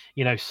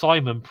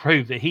Simon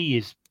proved that he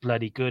is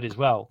bloody good as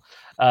well.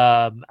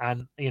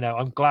 And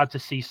I'm glad to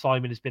see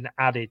Simon has been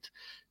added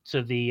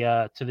to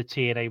the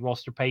TNA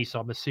roster page. So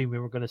I'm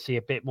assuming we're going to see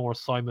a bit more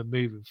Simon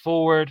moving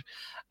forward.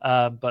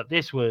 But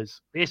this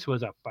was a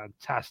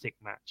fantastic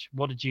match.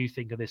 What did you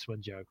think of this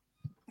one, Joe?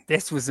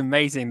 This was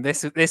amazing.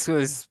 This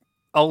was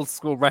old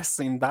school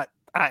wrestling that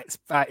at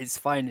its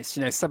finest.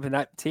 Something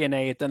that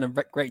TNA had done a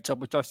great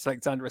job with Josh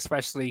Alexander,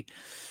 especially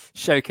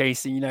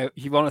showcasing.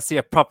 If you want to see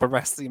a proper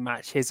wrestling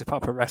match, here's a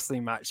proper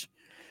wrestling match.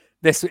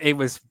 It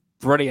was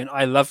brilliant.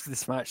 I loved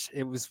this match.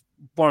 It was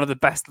one of the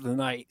best of the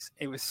night.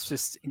 It was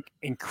just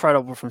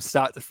incredible from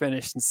start to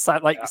finish. And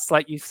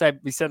like we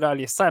said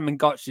earlier, Simon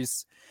Gotch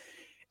is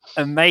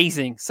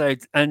amazing.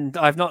 And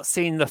I've not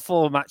seen the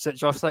full match that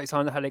Josh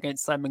Alexander had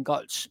against Simon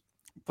Gotch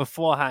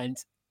beforehand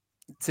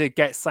to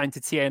get signed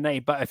to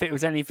TNA. But if it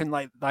was anything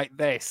like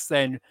this,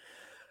 then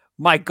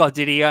my God,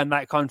 did he earn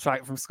that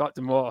contract from Scott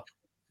D'Amore?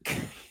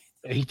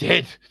 He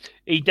did.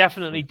 He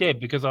definitely did,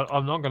 because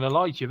I'm not going to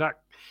lie to you, that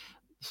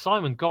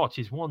Simon Gotch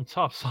is one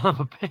tough son of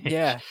a bitch.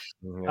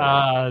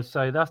 Yeah.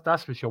 So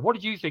that's for sure. What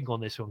did you think on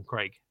this one,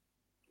 Craig?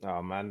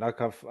 Oh man,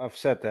 like I've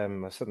said,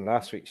 I said in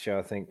last week's show,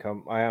 I think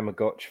I am a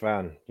Gotch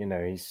fan.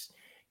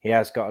 He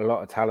has got a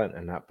lot of talent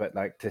in that, but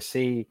like to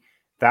see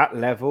that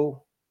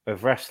level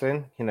of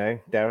wrestling,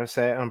 dare I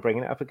say it, I'm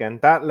bringing it up again,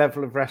 that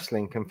level of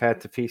wrestling compared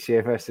to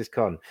PCO versus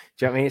Con.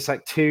 Do you know what I mean? It's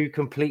like two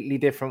completely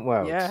different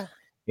worlds. Yeah.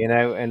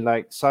 And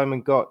like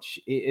Simon Gotch,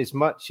 as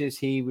much as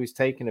he was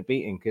taking a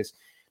beating, because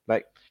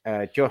like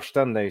Josh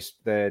done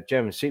the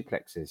German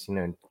suplexes,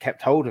 and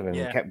kept hold of him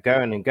and kept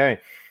going and going.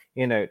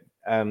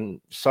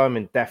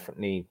 Simon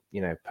definitely,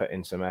 put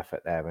in some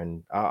effort there,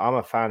 and I'm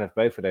a fan of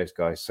both of those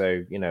guys.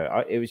 So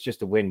it was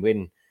just a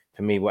win-win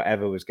for me,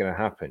 whatever was going to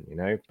happen.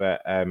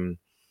 But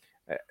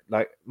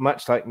like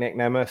much like Nick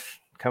Nemeth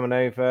coming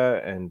over,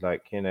 and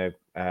like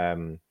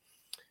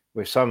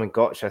with Simon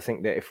Gotch, I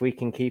think that if we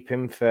can keep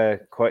him for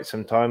quite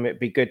some time, it'd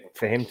be good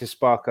for him to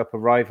spark up a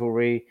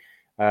rivalry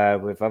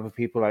with other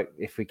people. Like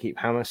if we keep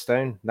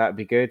Hammerstone, that'd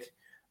be good.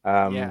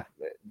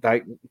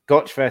 Like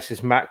Gotch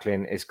versus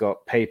Macklin has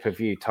got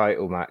pay-per-view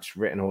title match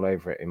written all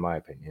over it, in my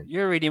opinion.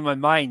 You're reading my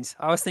mind.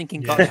 I was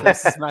thinking Gotch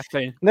versus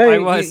Macklin.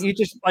 No, you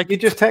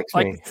just text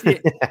me.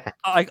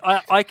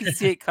 I can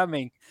see it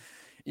coming.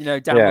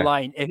 Down the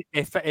line,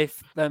 if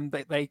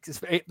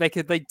they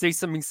could do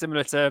something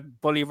similar to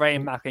Bully Ray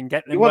and Mac and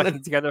get them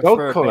working together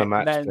for a bit,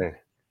 match,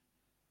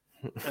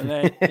 and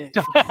then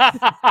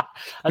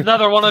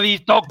another one of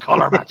these dog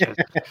collar matches.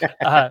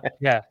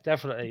 Yeah,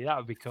 definitely, that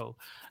would be cool.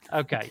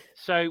 Okay,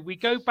 so we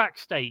go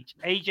backstage.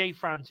 AJ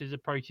Francis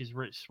approaches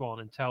Rich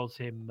Swann and tells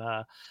him,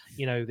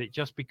 that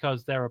just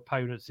because their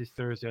opponents this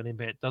Thursday on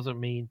Impact doesn't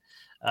mean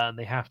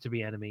they have to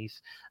be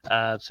enemies.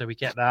 So we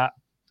get that.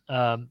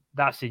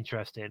 That's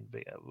interesting.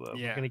 We're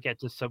going to get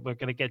to some. We're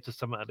going to get to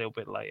some a little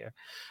bit later.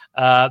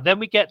 Then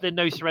we get the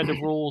no surrender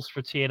rules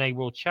for TNA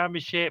World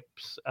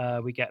Championships.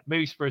 We get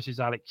Moose versus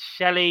Alex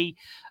Shelley.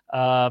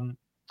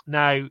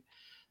 Now,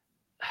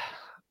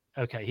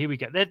 okay, here we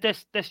go.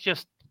 This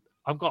just.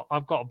 I've got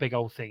a big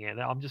old thing in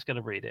it. I'm just going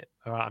to read it.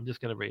 All right, I'm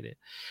just going to read it.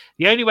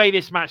 The only way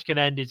this match can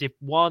end is if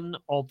one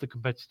of the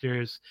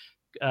competitors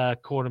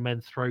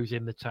cornerman throws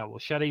in the towel.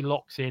 Shelley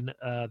locks in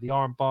the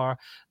armbar.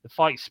 The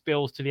fight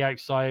spills to the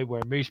outside,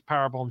 where Moose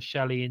powerbombs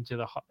Shelley into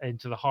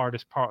the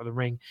hardest part of the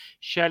ring.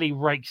 Shelley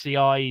rakes the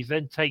eyes,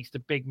 then takes the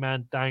big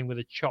man down with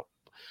a chop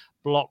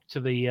block to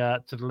the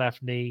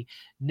left knee.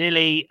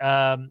 Nearly,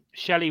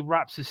 Shelley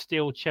wraps a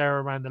steel chair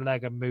around the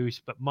leg of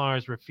Moose, but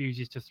Myers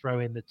refuses to throw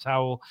in the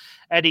towel.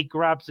 Eddie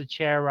grabs the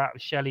chair out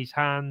of Shelley's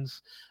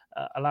hands,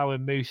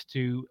 allowing Moose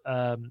to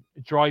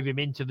drive him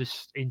into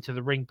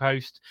the ring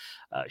post.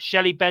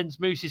 Shelley bends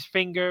Moose's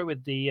finger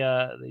with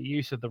the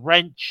use of the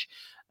wrench.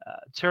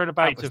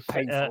 Turnabout to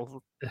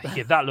painful.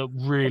 That looked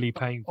really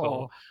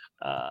painful.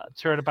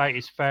 Turnabout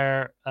is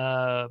fair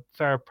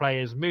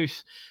play as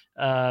Moose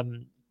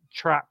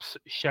traps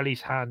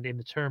Shelley's hand in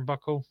the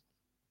turnbuckle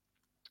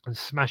and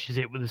smashes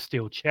it with a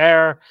steel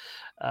chair.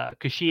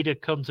 Kushida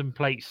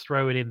contemplates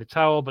throwing in the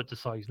towel, but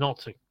decides not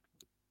to.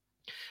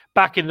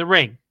 Back in the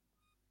ring,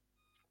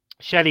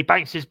 Shelley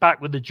bounces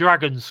back with the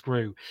dragon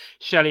screw.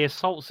 Shelley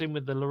assaults him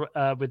with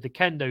the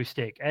kendo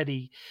stick.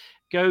 Eddie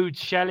goads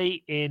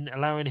Shelley in,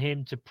 allowing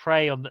him to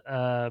pry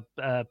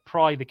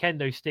the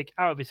kendo stick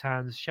out of his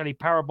hands. Shelley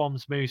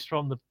powerbombs Moose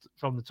from the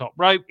top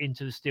rope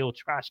into the steel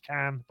trash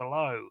can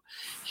below.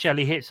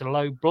 Shelley hits a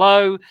low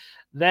blow,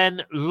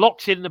 then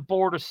locks in the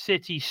Border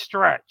City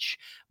stretch.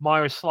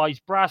 Myers slides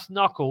brass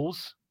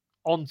knuckles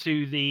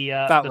onto the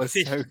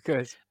fist. So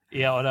good.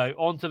 Yeah, I know.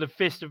 Onto the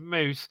fist of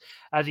Moose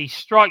as he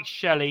strikes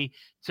Shelley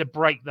to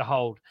break the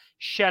hold.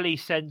 Shelley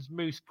sends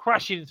Moose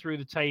crashing through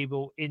the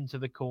table into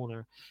the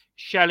corner.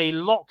 Shelley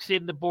locks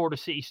in the Border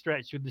City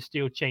stretch with the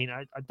steel chain.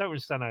 I don't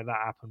understand how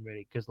that happened,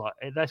 really, because like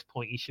at this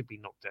point he should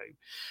be knocked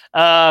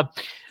out.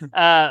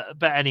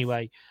 But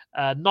anyway,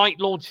 Knight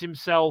launches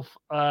himself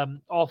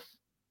off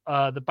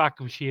the back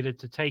of Sheila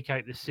to take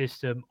out the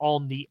system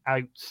on the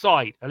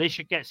outside.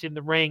 Alicia gets in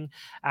the ring,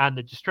 and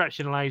the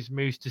distraction allows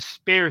Moose to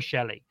spear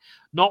Shelley.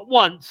 Not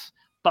once,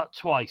 but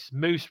twice.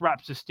 Moose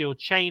wraps a steel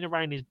chain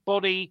around his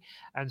body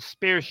and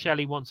spears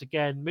Shelley once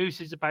again. Moose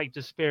is about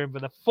to spear him for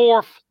the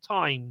fourth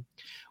time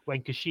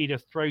when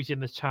Kushida throws in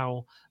the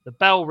towel. The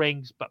bell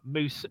rings, but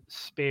Moose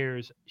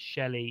spears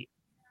Shelley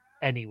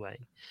anyway.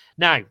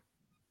 Now,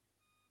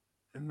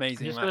 Amazing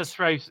I'm just match. going to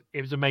throw.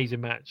 It was an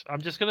amazing match.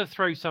 I'm just going to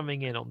throw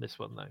something in on this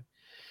one though.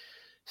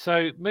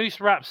 So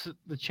Moose wraps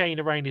the chain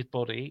around his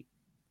body,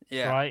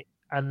 right,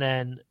 and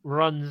then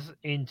runs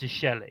into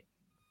Shelley,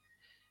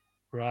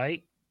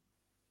 right.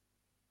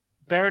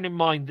 Bearing in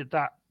mind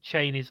that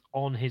chain is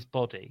on his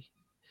body,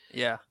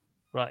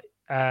 right,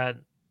 and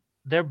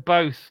they're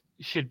both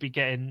should be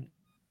getting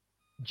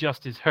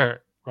just as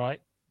hurt,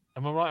 right?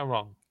 Am I right or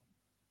wrong?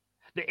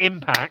 The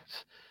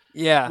impact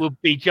would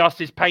be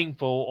just as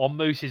painful on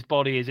Moose's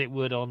body as it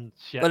would on.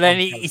 But then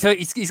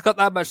he's got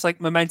that much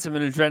like momentum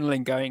and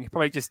adrenaline going. He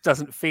probably just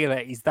doesn't feel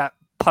it. He's that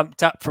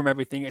pumped up from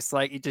everything. It's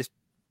like it just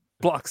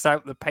blocks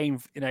out the pain.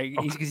 You know,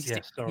 he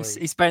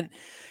spent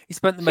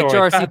the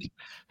majority.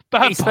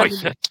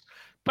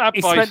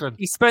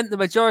 He spent the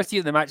majority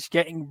of the match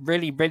getting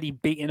really, really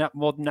beaten up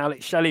more than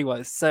Alex Shelley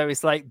was. So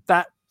it's like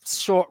that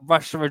short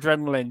rush of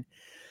adrenaline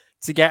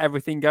to get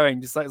everything going.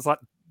 Just like it's like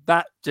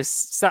that.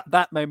 Just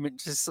that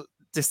moment just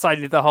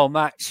decided the whole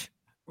match,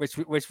 which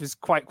was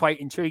quite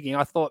intriguing.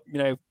 I thought,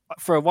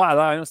 for a while,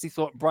 I honestly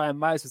thought Brian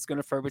Myers was going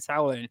to throw a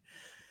towel in.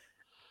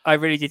 I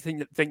really did think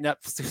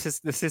that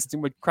the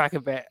system would crack a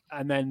bit,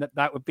 and then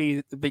that would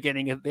be the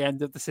beginning of the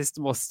end of the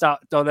system, or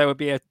there would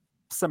be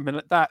something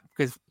like that.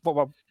 Because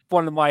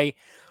one of my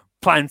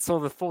plans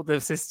for the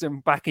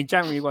system back in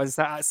January was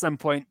that at some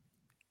point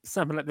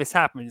something like this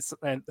happens,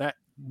 and that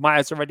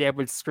Myers already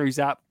able to screws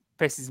up,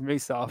 pisses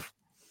Moose off.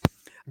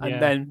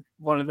 And then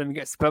one of them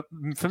gets. But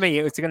for me,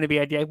 it was going to be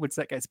Eddie Edwards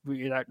that gets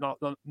booted out,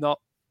 not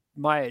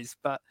Myers.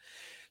 But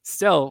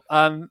still,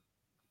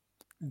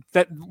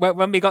 that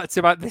when we got to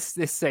about this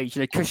stage,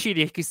 Kushida,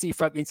 you could see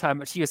throughout the entire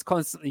match, she was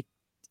constantly,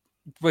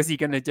 was he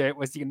going to do it?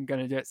 Was he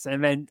going to do it? So,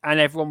 and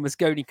everyone was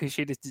goading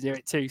Kushida to do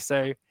it too.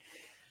 So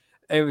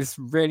it was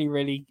really,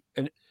 really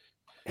a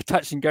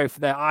touch and go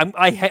for there.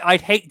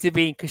 I'd hate to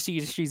be in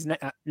Kushida's shoes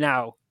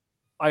now.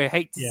 I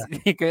hate to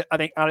see, I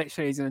think Alex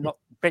Shelley's going to not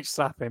bitch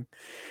slap him.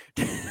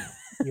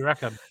 You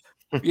reckon?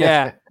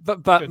 Yeah,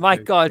 but my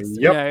God,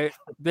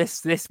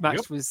 this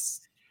match was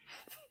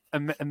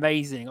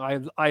amazing.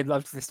 I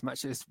loved this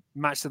match. It was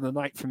match of the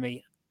night for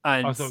me.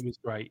 And I thought it was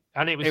great,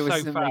 and it was so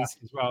amazing. fast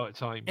as well at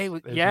times. It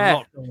was, a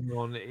lot going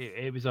on.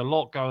 It was a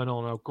lot going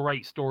on. A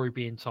great story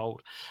being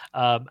told,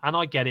 and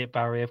I get it,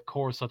 Barry. Of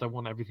course, I don't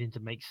want everything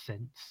to make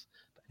sense.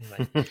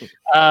 But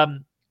anyway,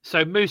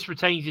 so Moose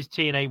retains his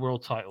TNA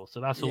World Title, so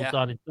that's all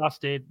done and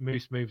dusted.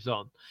 Moose moves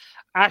on.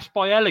 Ash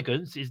by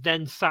Elegance is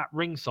then sat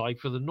ringside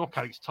for the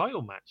Knockouts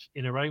title match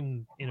in her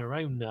own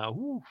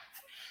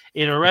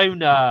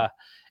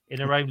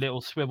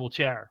little swivel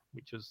chair,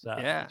 which was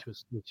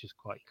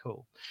quite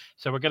cool.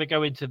 So we're going to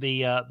go into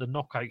the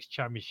Knockouts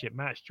Championship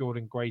match: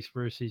 Jordan Grace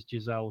versus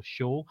Giselle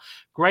Shaw.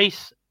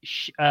 Grace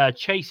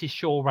chases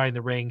Shaw around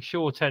the ring.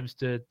 Shaw attempts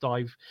to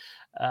dive,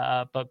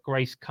 but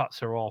Grace cuts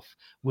her off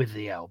with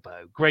the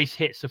elbow. Grace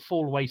hits a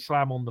fallaway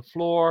slam on the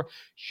floor.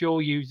 Shaw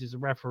uses the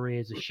referee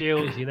as a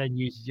shield. He then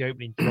uses the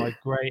opening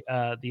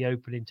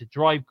to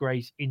drive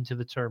Grace into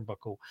the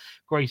turnbuckle.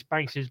 Grace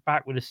bounces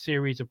back with a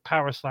series of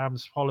power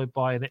slams, followed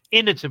by an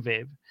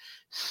innovative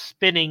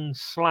spinning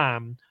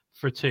slam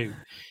for two.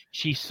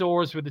 She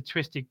soars with a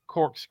twisted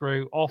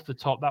corkscrew off the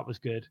top. That was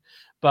good,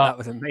 but that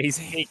was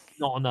amazing. It's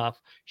not enough.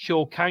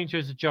 Shaw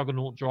counters a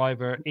juggernaut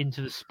driver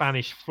into the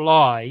Spanish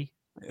fly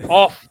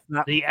off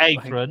the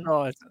apron.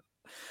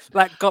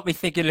 That got me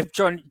thinking of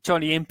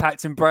Johnny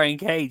Impact and Brian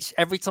Cage.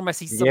 Every time I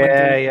see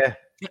someone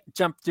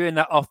jump doing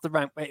that off the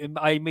ramp,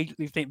 I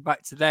immediately think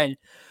back to then.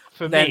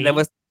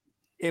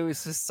 It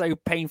was just so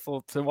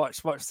painful to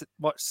watch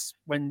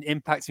when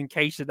Impact and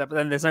Cage did that, but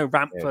then there's no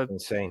ramp for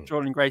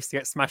Jordan Grace to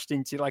get smashed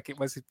into like it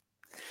was.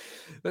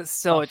 But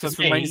still, it just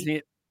reminds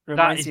me of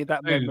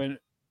that moment.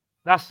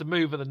 That's the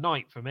move of the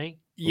night for me.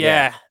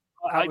 Yeah.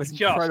 That was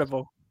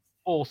incredible.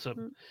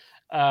 Awesome.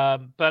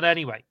 But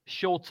anyway,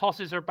 Shaw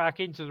tosses her back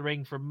into the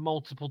ring for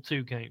multiple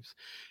 2 counts.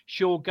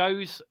 Shaw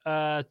goes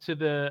to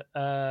the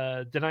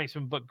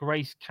denouncement, but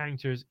Grace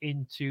counters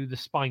into the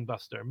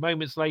spinebuster.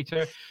 Moments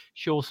later,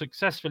 Shaw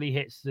successfully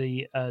hits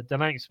the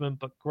denouncement,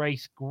 but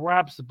Grace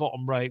grabs the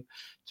bottom rope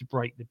to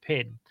break the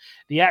pin.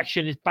 The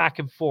action is back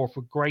and forth,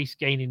 with Grace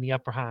gaining the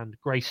upper hand.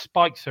 Grace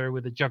spikes her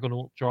with a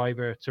juggernaut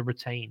driver to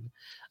retain.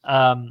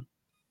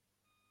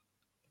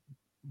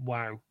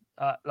 Wow.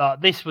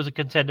 This was a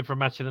contender for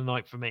match of the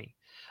night for me.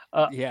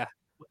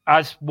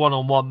 As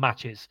one-on-one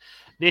matches,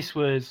 this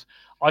was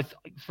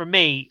for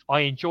me.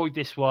 I enjoyed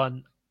this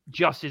one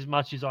just as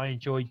much as I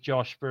enjoyed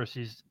Josh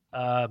versus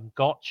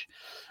Gotch.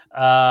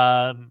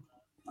 I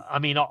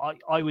mean,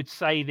 I would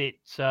say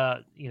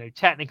that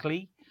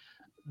technically,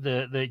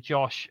 the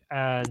Josh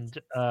and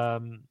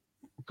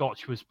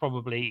Gotch was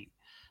probably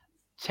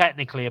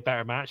technically a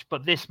better match,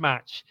 but this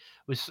match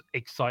was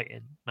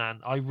exciting, man.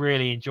 I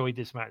really enjoyed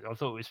this match. I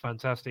thought it was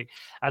fantastic,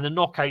 and the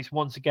Knockouts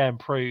once again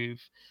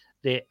prove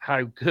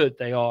how good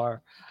they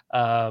are.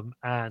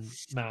 And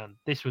man,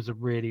 this was a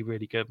really,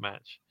 really good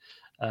match.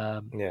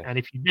 And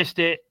if you missed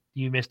it,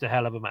 you missed a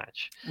hell of a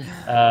match.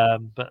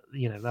 But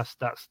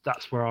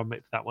that's where I'm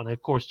at that one. And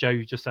of course, Joe,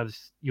 you just had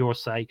your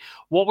say.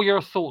 What were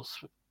your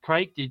thoughts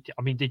Craig?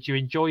 Did you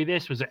enjoy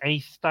this? Was there any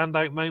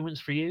standout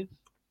moments for you?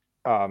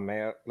 Oh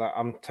man, like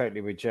I'm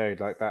totally with Joe.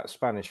 Like that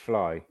Spanish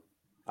Fly,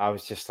 I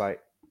was just like,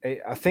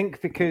 I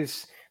think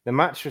because the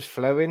match was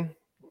flowing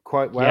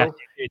quite well.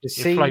 Yeah, it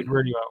flowed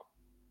really well.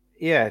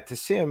 Yeah, to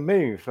see him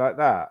move like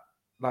that,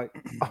 like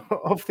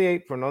off the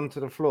apron onto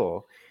the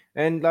floor,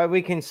 and like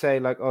we can say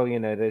like, oh,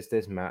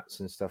 there's mats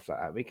and stuff like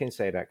that. We can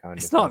say that kind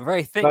of. It's not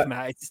very thick, but,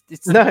 Matt.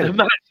 It's no, the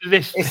match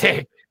this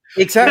thick.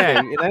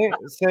 Exactly.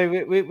 So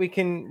we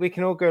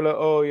can all go like,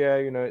 oh yeah,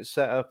 it's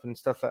set up and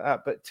stuff like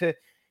that. But to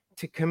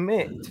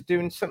commit to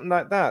doing something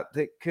like that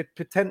could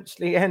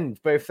potentially end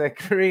both their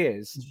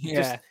careers.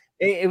 Yeah.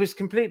 It was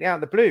completely out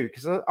of the blue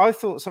because I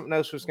thought something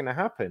else was going to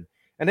happen,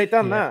 and they'd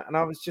done that, and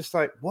I was just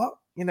like, what?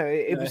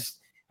 It was,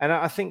 and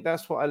I think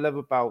that's what I love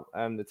about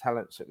the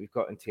talents that we've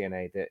got in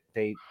TNA, that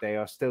they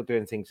are still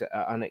doing things that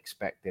are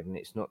unexpected and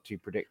it's not too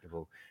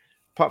predictable,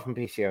 apart from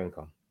PCO and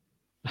Con.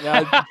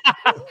 Yeah,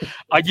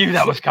 I knew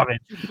that was coming.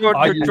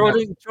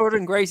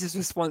 Jordan Grace's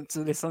response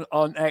to this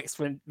on X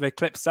when the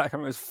clip started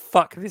coming was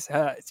 "fuck, this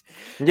hurts."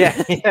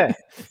 Yeah. Yes,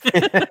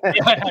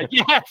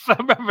 I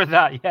remember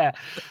that. Yeah.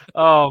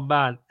 Oh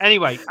man.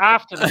 Anyway,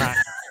 after the match,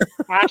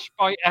 Ash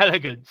by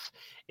Elegance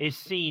is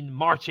seen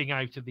marching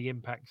out of the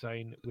Impact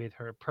Zone with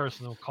her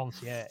personal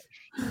concierge.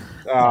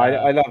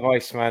 I love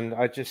Iceman.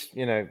 I just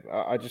want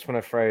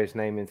to throw his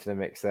name into the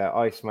mix there.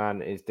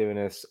 Iceman is doing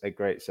us a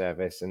great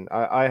service, and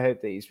I hope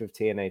that he's with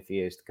TNA for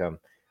years to come.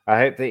 I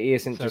hope that he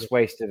isn't just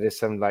wasted as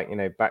some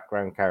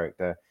background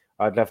character.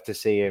 I'd love to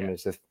see him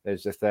as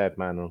a third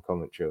man on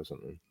commentary or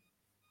something.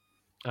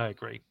 I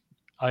agree.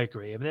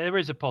 There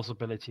is a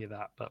possibility of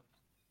that, but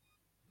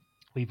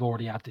we've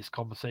already had this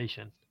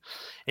conversation.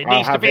 It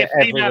needs to be a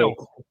female.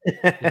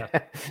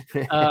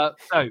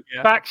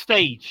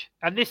 Backstage,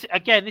 and this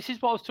is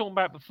what I was talking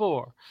about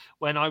before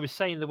when I was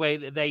saying the way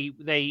that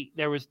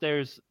there was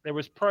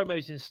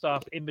promos and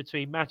stuff in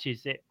between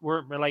matches that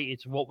weren't related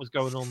to what was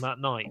going on that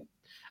night,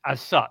 as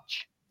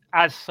such,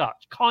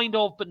 kind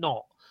of, but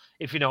not,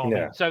 if you know what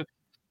I mean. So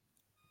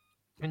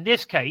in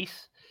this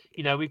case,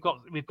 we've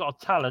got a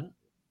talent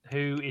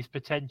who is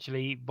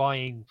potentially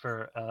vying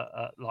for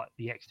like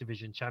the X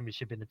Division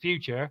Championship in the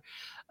future,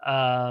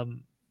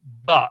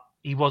 but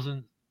he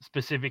wasn't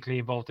specifically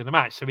involved in the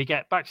match. So we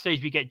get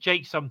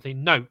Jake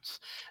Something notes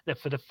that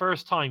for the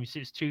first time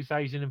since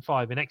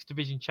 2005, an X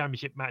Division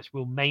Championship match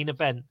will main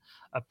event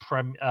a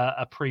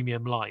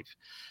premium live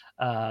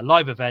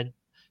event.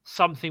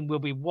 Something we'll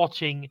be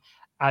watching,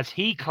 as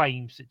he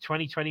claims that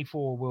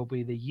 2024 will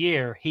be the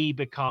year he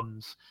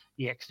becomes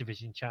the X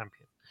Division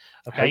champion.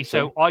 Okay,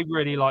 so I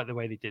really like the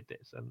way they did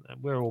this, and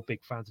we're all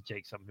big fans of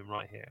Jake Something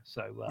right here.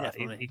 So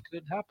it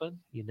could happen.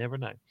 You never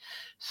know.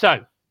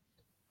 So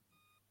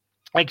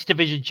X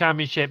Division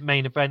Championship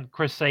main event: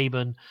 Chris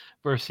Sabin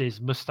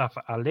versus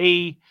Mustafa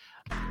Ali.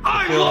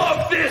 I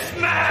love this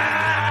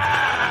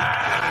match.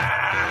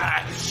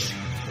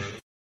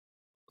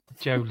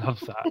 Joe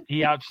loves that.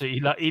 He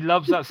absolutely he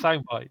loves that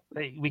soundbite.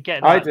 We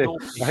get that. I do.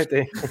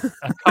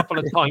 A couple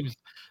of times.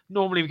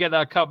 Normally we get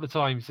that a couple of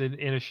times in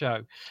a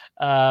show.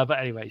 But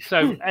anyway,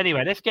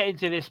 let's get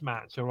into this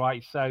match. All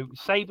right. So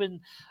Sabin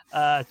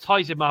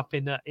ties him up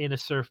in a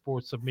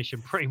surfboard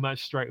submission pretty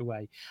much straight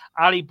away.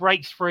 Ali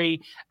breaks free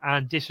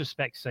and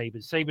disrespects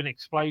Sabin. Sabin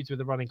explodes with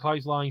a running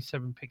clothesline.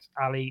 Sabin picks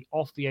Ali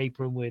off the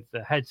apron with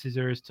the head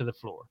scissors to the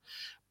floor.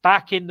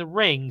 Back in the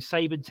ring,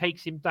 Sabin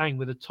takes him down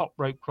with a top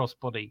rope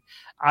crossbody.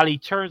 Ali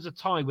turns the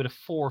tie with a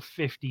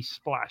 450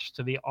 splash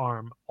to the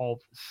arm of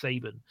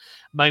Sabin.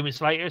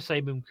 Moments later,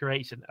 Sabin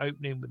creates an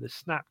opening with a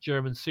snap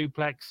German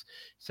suplex.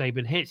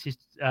 Sabin hits his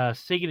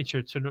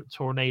signature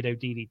tornado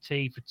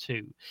DDT for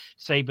 2.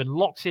 Sabin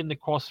locks in the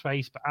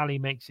crossface, but Ali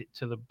makes it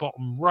to the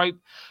bottom rope.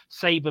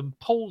 Sabin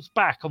pulls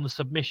back on the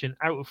submission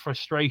out of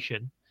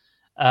frustration.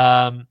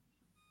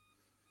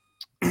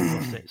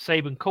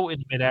 Sabin caught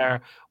in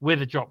midair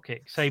with a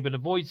dropkick. Sabin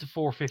avoids the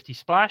 450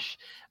 splash,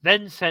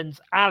 then sends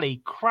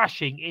Ali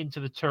crashing into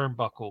the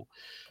turnbuckle.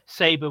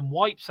 Sabin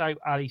wipes out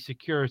Ali's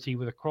security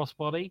with a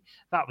crossbody.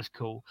 That was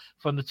cool.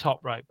 From the top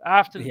rope.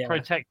 After the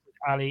protected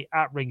Ali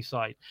at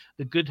ringside,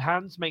 the good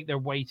hands make their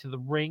way to the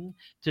ring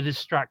to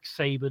distract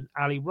Sabin.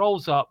 Ali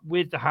rolls up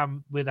with a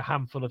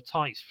handful of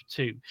tights for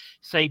 2.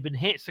 Sabin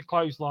hits a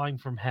clothesline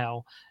from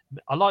hell.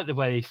 I like the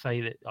way they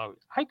say that. Oh,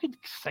 how could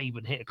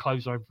Sabin hit a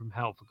clothesline from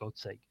hell, for God's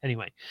sake?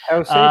 Anyway,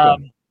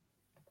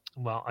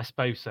 well, I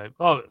suppose so.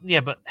 Oh, yeah,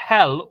 but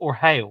hell or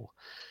hail.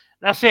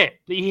 That's it.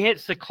 He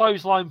hits the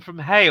clothesline from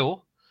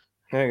hail.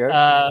 There you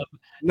go.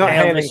 Not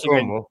hailing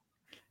Cornwall.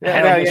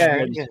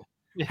 Yeah.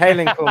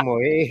 Hailing Cornwall.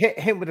 He hit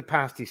him with a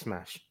pasty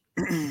smash.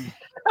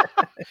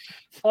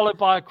 Followed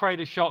by a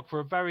cradle shock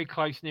for a very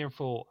close near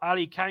fall.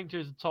 Ali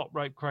counters the top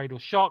rope cradle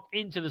shock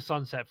into the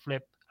sunset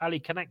flip. Ali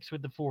connects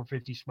with the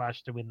 450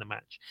 smash to win the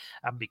match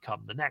and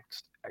become the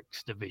next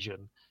X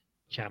Division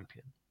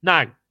champion.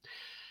 Now,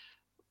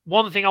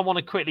 one thing I want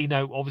to quickly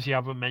note, obviously I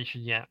haven't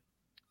mentioned yet,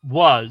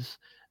 was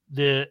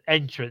the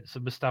entrance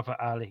of Mustafa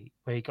Ali,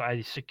 where he got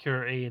his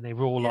security and they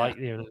were all like,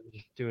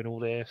 doing all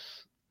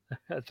this.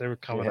 as they were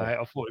coming out.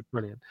 I thought it was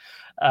brilliant.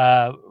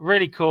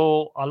 Really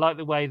cool. I like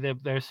the way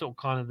they're sort of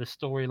kind of the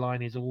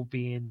storyline is all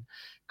being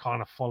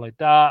kind of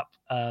followed up.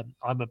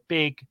 I'm a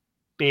big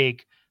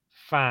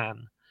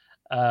fan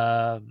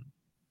of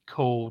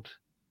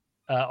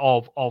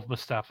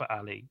Mustafa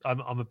Ali.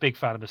 I'm a big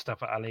fan of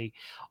Mustafa Ali.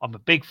 I'm a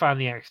big fan of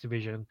the X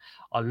Division.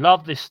 I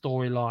love this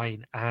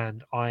storyline,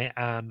 and I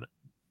am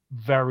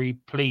very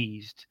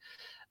pleased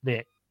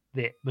that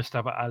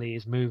Mustafa Ali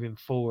is moving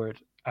forward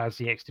as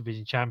the X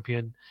Division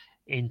champion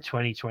in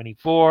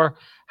 2024.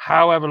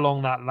 However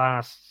long that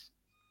lasts,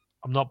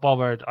 I'm not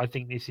bothered. I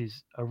think this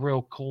is a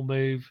real cool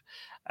move,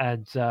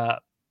 and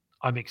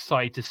I'm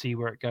excited to see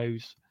where it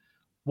goes.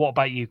 What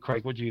about you,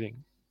 Craig? What do you think?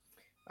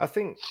 I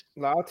think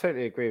I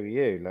totally agree with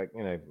you. Like,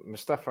 you know,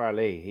 Mustafa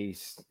Ali,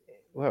 he's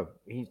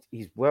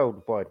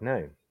worldwide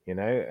known, you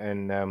know,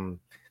 and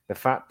the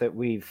fact that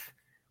we've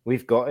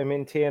got him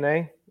in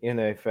TNA, you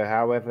know, for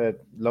however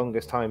long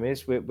this time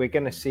is, we're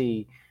going to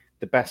see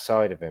the best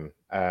side of him.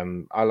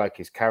 I like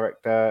his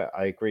character.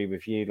 I agree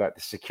with you. Like,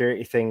 the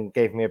security thing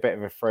gave me a bit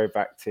of a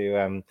throwback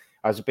to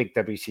I was a big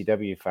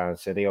WCW fan,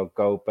 so the old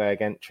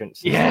Goldberg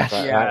entrance. And stuff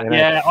like that, you know?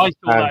 Yeah, I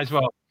saw that as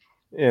well.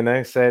 You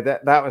know, so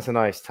that was a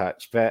nice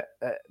touch. But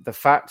the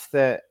fact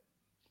that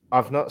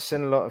I've not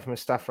seen a lot of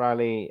Mustafa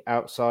Ali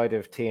outside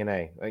of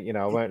TNA, you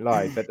know, I won't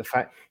lie. But the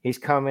fact he's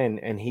come in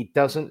and he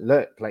doesn't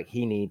look like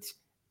he needs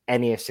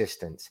any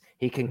assistance.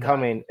 He can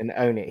come in and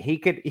own it. He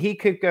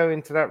could go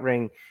into that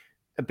ring,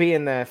 be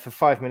in there for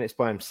 5 minutes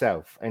by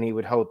himself, and he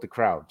would hold the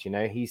crowd. You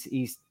know,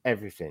 he's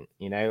everything.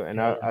 You know,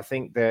 and I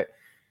think that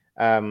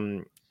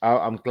I'm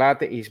glad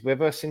that he's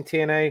with us in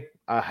TNA.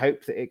 I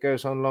hope that it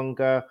goes on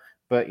longer.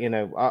 But, you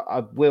know,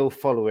 I will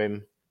follow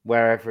him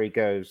wherever he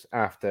goes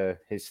after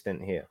his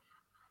stint here.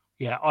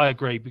 Yeah, I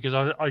agree, because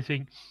I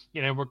think,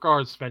 you know,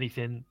 regardless of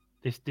anything,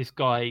 this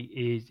guy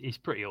is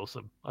pretty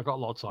awesome. I got a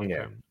lot of time for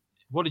him.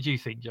 What did you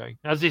think, Joe?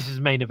 As this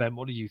is main event,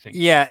 what did you think?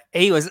 Yeah,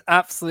 he was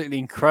absolutely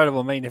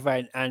incredible main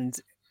event. And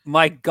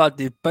my God,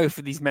 did both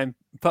of these men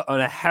put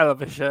on a hell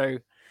of a show.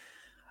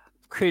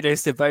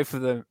 Kudos to both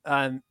of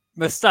them.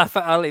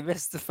 Mustafa Ali,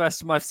 this is the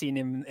first time I've seen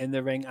him in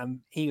the ring,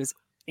 and he was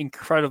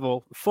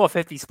incredible.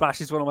 450 splash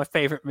is one of my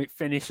favorite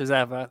finishers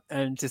ever,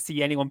 and to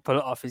see anyone pull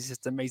it off is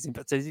just amazing.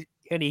 But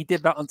when he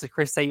did that onto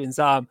Chris Sabin's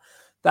arm,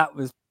 that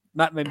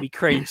made me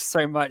cringe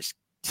so much.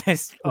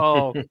 Just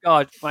oh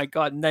God, my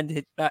God! And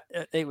then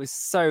it was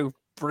so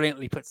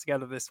brilliantly put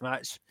together, this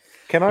match.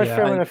 Can I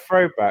throw in a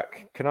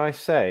throwback? Can I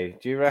say,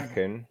 do you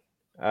reckon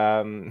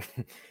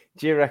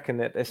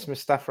that this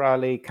Mustafa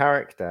Ali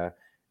character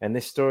and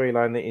this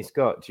storyline that he's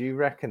got, do you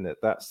reckon that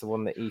that's the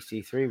one that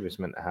EC3 was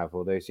meant to have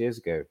all those years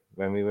ago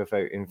when we were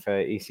voting for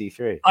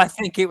EC3? I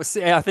think it was.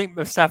 I think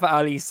Mustafa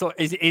Ali is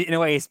in a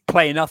way is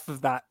playing off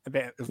of that a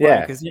bit as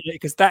well,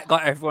 because that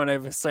got everyone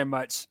over so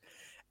much,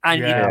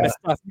 and you know,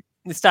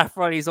 Mustafa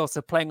Ali is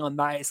also playing on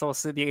that. It's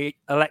also the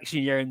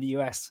election year in the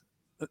US,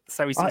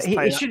 so he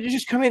should have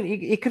just come in.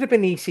 He could have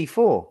been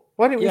EC4.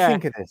 Why didn't we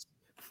think of this?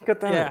 God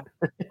damn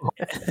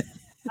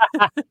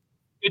it.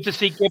 Good to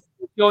see Gibb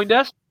joined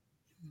us.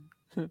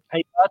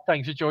 Hey, Bud,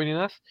 thanks for joining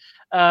us.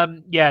 I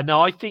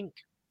think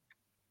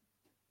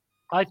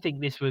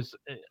this was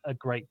a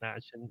great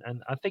match,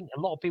 and I think a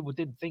lot of people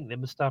didn't think that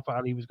Mustafa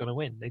Ali was going to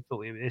win. They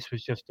thought this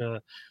was just a,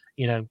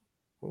 you know,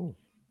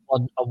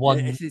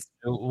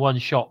 one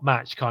shot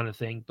match kind of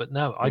thing. But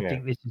no, I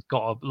think this has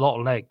got a lot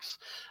of legs,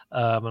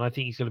 and I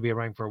think he's going to be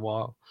around for a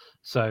while.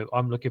 So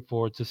I'm looking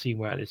forward to seeing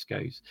where this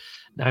goes.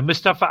 Now,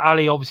 Mustafa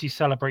Ali obviously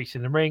celebrates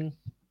in the ring,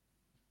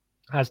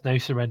 has no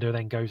surrender,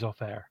 then goes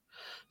off air.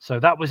 So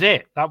that was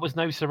it. That was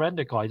No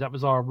Surrender, guys. That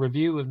was our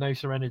review of No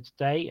Surrender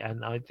today,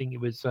 and I think it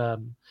was a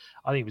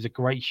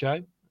great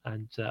show,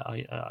 and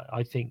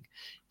I think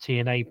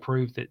TNA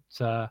proved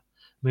that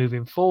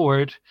moving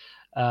forward,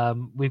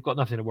 we've got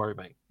nothing to worry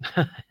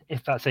about.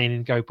 If that's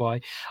anything to go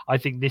by, I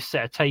think this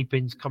set of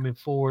tapings coming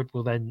forward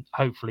will then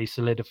hopefully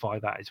solidify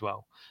that as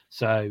well.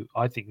 So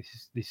I think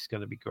this is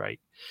going to be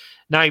great.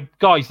 Now,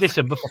 guys,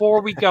 listen.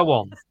 Before we go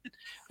on,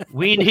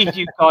 we need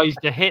you guys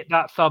to hit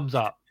that thumbs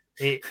up.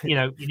 You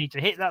need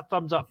to hit that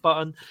thumbs up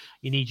button.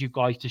 You need you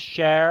guys to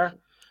share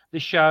the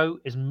show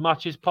as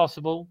much as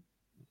possible.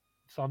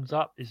 Thumbs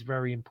up is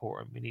very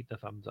important. We need the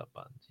thumbs up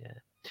buttons,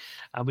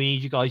 and we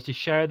need you guys to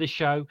share the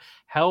show.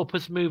 Help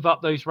us move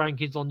up those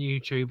rankings on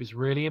YouTube. It's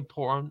really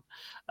important.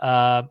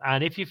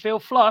 And if you feel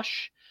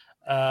flush,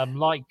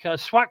 like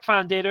Swag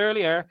Fan did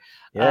earlier,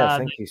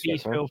 thank you.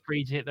 Please feel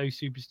free to hit those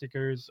super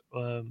stickers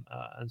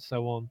and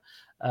so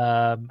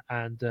on.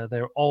 And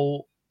they're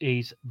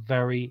always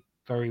very,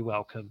 very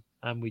welcome,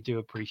 and we do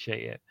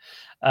appreciate it.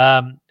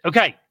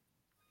 Okay,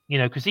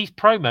 because these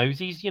promos,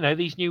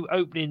 these new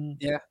opening,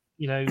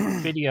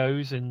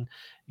 videos and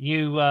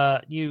new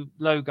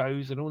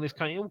logos and all this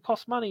kind of, it all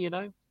costs money,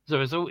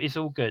 So it's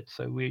all good.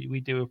 So we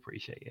do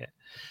appreciate it.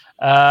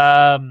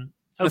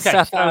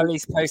 Mustafa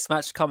Ali's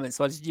post-match comments.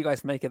 What did you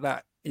guys make of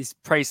that? His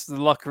praise to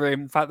the locker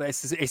room. The fact that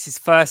it's his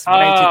first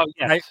major,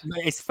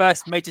 his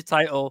first major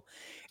title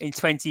in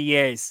 20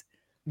 years.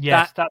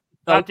 Yes,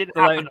 that didn't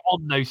happen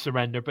on No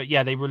Surrender, but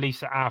yeah, they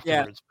released it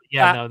afterwards.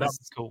 Yeah, that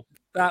was cool.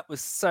 That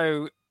was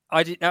so.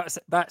 That's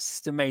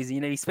just amazing.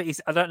 You know,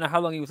 I don't know how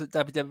long he was at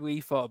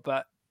WWE for,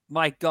 but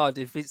my God,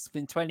 if it's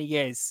been 20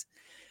 years,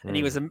 and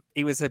he was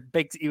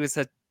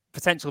a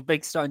potential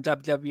big star in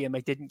WWE, and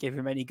they didn't give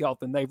him any gold,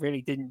 then they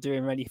really didn't do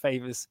him any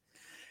favors.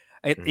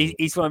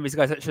 He's one of these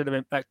guys that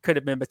could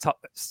have been the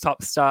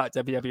top star at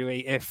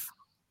WWE if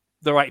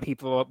the right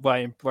people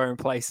were in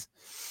place.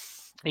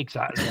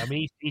 Exactly. I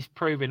mean, he's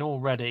proven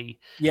already.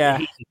 Yeah.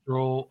 He's a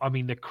draw. I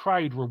mean, the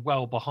crowd were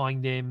well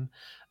behind him.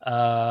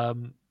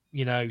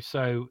 You know,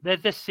 so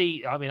let's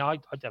see. I mean, I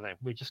don't know.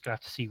 We're just gonna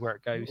have to see where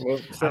it goes. Well,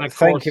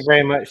 thank you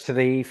very much to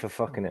the E for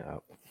fucking it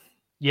up.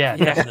 Yeah,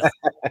 definitely.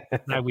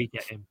 Now we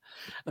get him.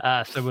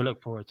 So we'll look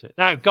forward to it.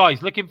 Now,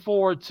 guys, looking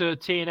forward to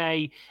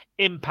TNA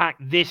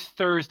Impact this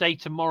Thursday,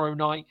 tomorrow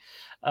night.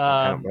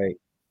 I can't wait.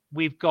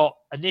 We've got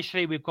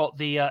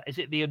the is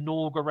it the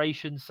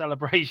inauguration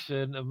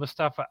celebration of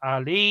Mustafa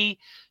Ali?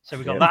 So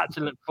we've got that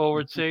to look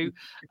forward to.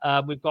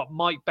 We've got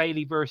Mike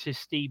Bailey versus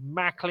Steve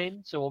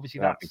Macklin. So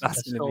obviously that's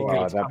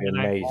that'd be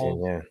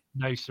amazing. Yeah,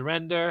 No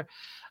Surrender.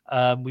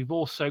 We've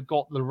also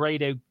got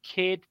Laredo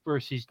Kid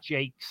versus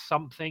Jake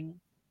something.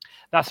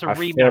 That's a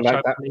rematch,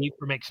 I believe,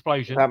 from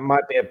Explosion. That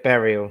might be a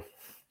burial.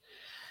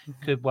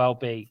 Could well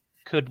be.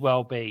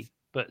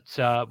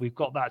 But we've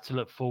got that to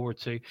look forward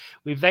to.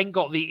 We've then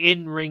got the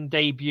in-ring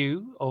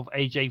debut of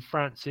AJ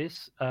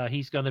Francis.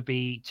 He's going to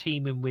be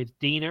teaming with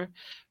Diener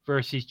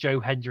versus Joe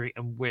Hendry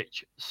and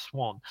Rich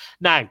Swann.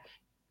 Now,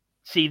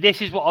 see,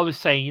 this is what I was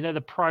saying. You know,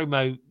 the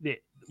promo,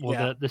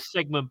 the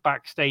segment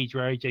backstage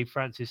where AJ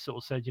Francis sort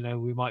of said, you know,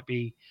 we might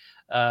be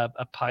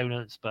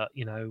opponents, but,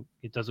 you know,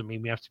 it doesn't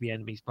mean we have to be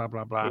enemies, blah,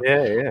 blah, blah.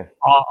 Yeah.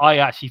 I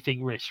actually think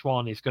Rich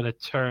Swann is going to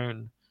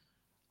turn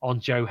on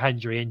Joe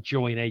Hendry and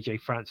join AJ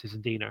Francis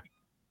and Diener.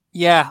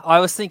 Yeah, I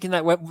was thinking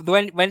that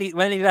when he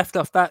left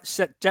off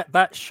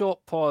that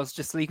short pause,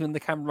 just leaving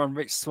the camera on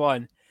Rich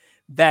Swann,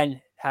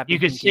 then you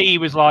could see he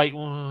was like,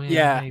 well,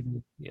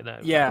 maybe, you know,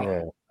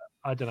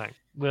 I don't know.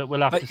 We'll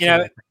have to see.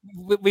 You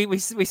know,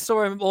 we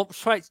saw him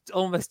try to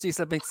almost do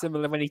something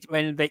similar when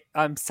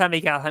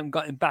Sammy Callahan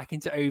got him back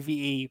into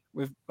OVE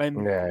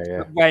when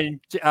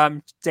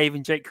Dave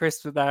and Jake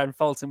Chris were there and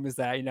Fulton was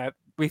there. You know,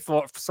 we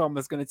thought Swann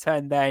was going to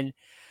turn then.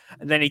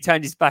 And then he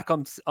turned his back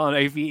on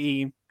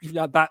OVE,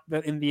 that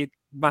in the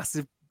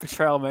massive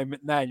betrayal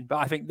moment then. But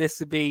I think this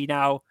would be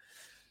now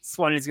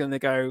Swann is going to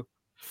go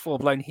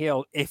full-blown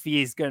heel if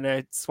he is going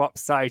to swap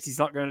sides. He's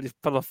not going to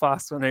just pull a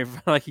fast one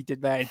over like he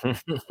did then.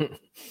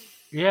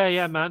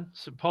 Yeah, man,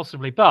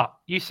 possibly. But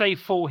you say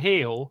full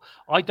heel.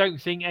 I don't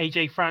think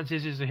AJ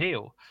Francis is a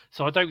heel.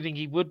 So I don't think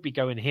he would be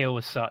going heel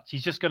as such.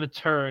 He's just going to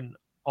turn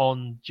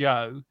on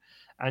Joe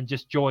and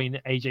just join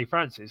AJ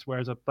Francis.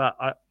 Whereas, but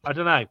I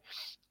don't know.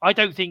 I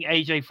don't think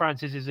AJ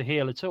Francis is a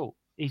heel at all.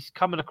 He's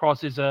coming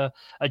across as a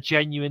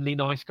genuinely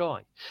nice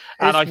guy.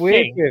 And it's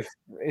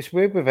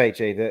weird with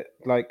AJ that,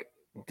 like,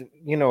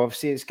 you know,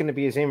 obviously it's going to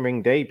be his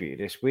in-ring debut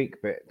this week,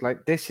 but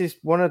like this is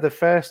one of the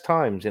first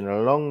times in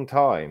a long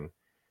time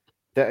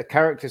that a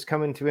character's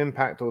come into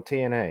Impact or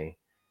TNA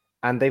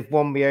and they've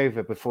won me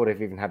over before they've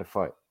even had a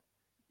fight.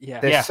 Yeah,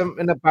 there's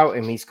something about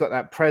him. He's got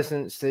that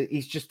presence. That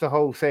he's just the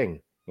whole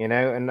thing, you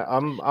know. And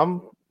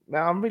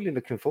I'm really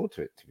looking forward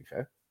to it. To be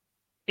fair.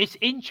 It's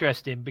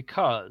interesting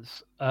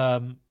because,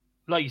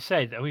 like you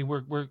said, I mean,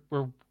 we're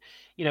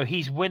you know,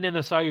 he's winning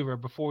us over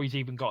before he's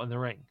even got in the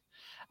ring,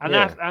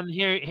 and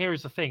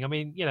here's the thing. I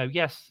mean, you know,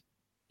 yes,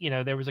 you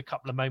know, there was a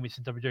couple of moments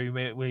in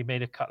WWE where he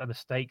made a couple of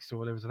mistakes,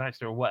 or there was an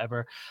accident or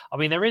whatever. I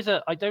mean,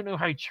 I don't know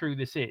how true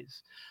this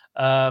is,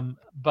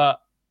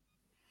 but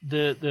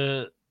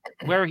the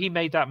where he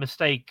made that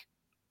mistake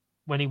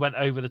when he went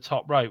over the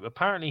top rope,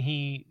 apparently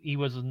he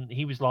was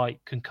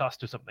like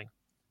concussed or something.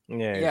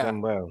 Yeah, he's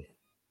unwell.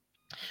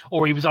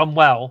 Or he was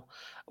unwell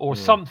or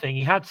something.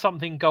 He had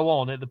something go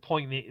on at the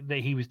point that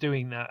he was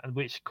doing that,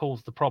 which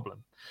caused the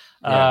problem.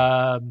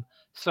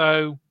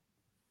 So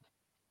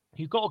sometimes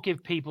you've got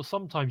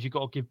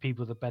to give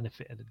people the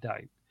benefit of the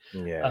doubt.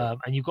 Yeah.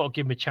 And you've got to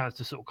give them a chance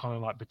to sort of kind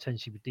of like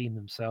potentially redeem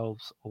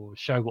themselves or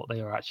show what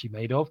they are actually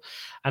made of.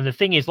 And the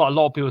thing is, like a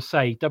lot of people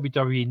say,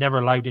 WWE never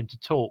allowed him to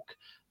talk.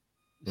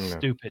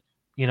 Stupid,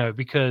 you know,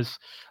 because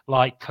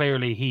like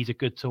clearly he's a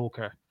good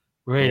talker.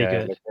 Really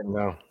good.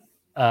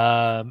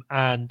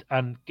 And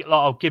a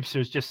lot of Gibson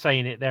was just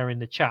saying it there in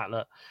the chat.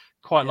 Look,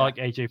 like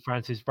AJ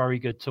Francis, very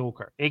good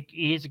talker.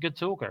 He is a good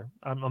talker.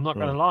 I'm not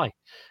going to lie.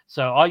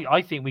 So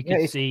I think we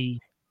could see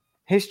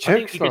his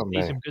choke slam,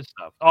 some good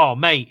stuff. Oh,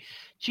 mate,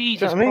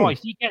 Jesus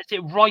Christ, he gets it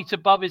right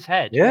above his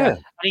head. Yeah,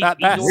 and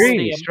he's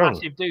really a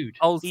massive dude.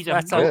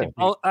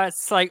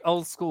 That's like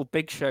old school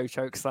Big Show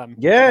choke slam.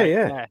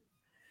 Yeah,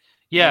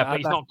 but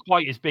he's not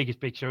quite as big as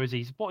Big Show, is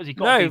he? What has he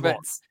got? No, but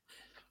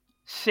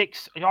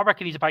 6. I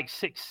reckon he's about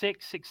 6'6",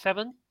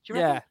 6'7". Do you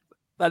reckon?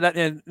 But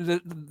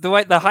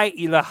the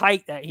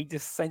height that he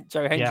just sent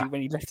Joe Hendry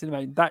when he lifted him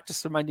out, that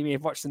just reminded me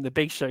of watching the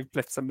Big Show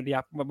lift somebody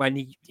up when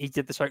he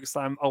did the choke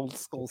slam old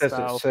school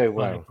style. So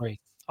well.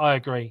 I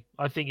agree.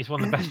 I think it's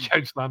one of the best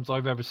choke slams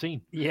I've ever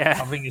seen. Yeah,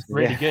 I think it's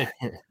really good.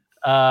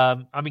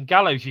 I mean,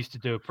 Gallows used to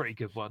do a pretty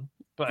good one,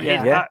 but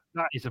that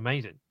is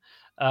amazing.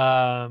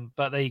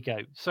 But there you go.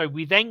 So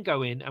we then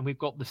go in and we've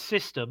got the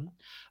System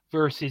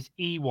versus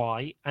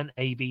EY and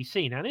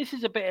ABC. Now, this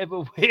is a bit of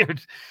a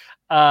weird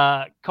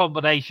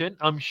combination.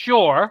 I'm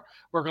sure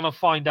we're going to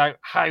find out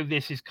how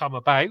this has come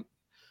about.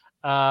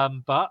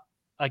 But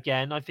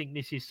again, I think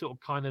this is sort of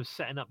kind of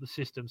setting up the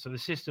system. So the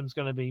system's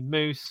going to be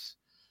Moose,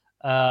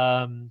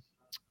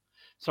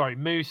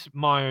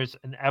 Myers,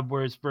 and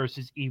Edwards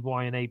versus EY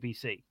and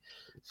ABC.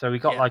 So we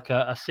got like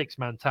a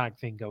 6-man tag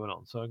thing going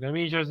on. So I'm going to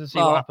be interested to see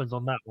what happens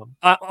on that one.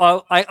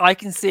 I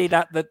can see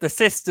that the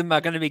system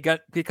are going to be good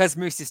because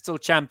Moose is still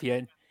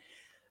champion.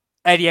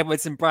 Eddie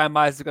Edwards and Brian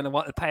Myers are going to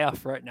want the payoff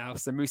for it now.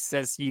 So Moose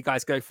says, "You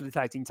guys go for the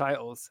tag team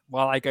titles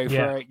while I go for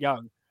Eric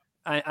Young,"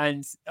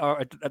 and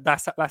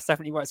that's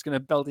definitely what it's going to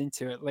build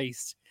into at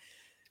least.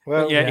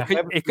 Well,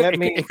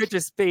 it could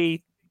just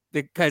be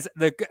because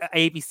the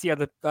ABC are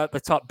the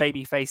top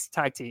babyface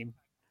tag team.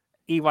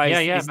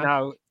 EY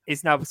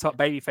is now the top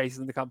babyface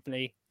in the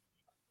company.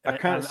 I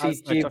can't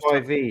see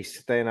GYV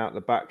staying out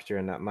the back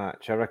during that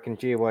match. I reckon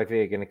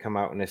GYV are going to come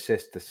out and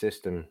assist the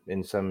system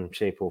in some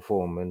shape or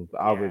form, and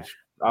I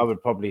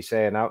would probably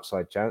say an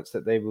outside chance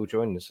that they will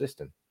join the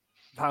system,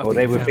 or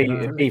they would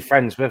be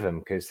friends with them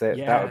because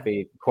that would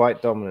be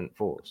quite dominant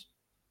force.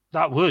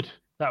 That would.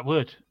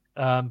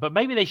 But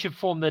maybe they should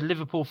form the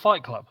Liverpool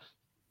Fight Club.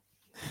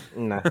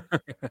 No,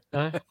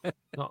 not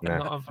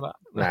on for that.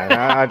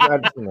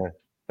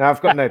 No,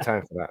 I've got no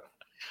time for that.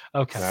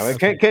 Okay. No,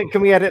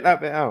 can we edit that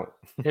bit out?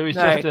 It was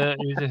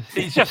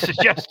just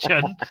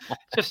suggestion.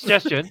 Just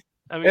suggestion.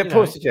 I mean,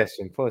 poor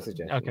suggestion.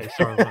 Okay,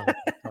 sorry.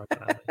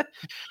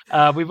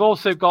 We've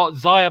also got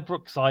Zaya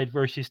Brookside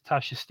versus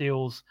Tasha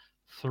Steelz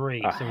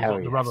 3. So we've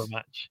got the rubber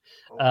match.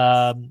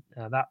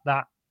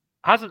 That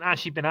hasn't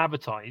actually been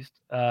advertised,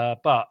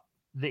 but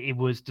it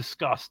was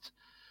discussed,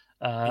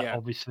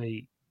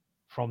 obviously,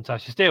 from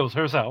Tasha Steelz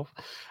herself,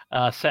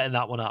 setting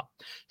that one up.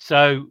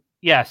 So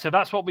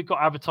that's what we've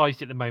got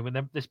advertised at the moment.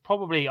 There's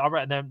probably, I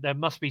reckon, there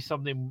must be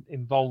something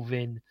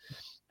involving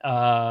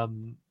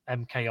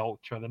MK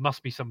Ultra. There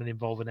must be something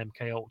involving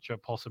MK Ultra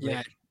possibly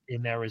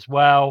in there as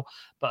well.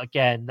 But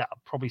again, that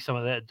probably some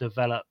of that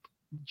develop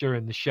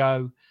during the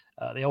show.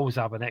 They always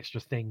have an extra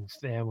things.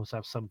 They always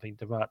have something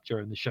developed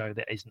during the show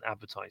that isn't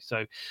advertised.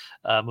 So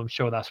I'm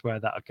sure that's where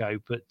that'll go.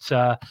 But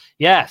so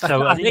I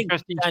an think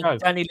interesting show.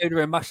 Danny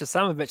Luder and Masha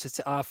Samovich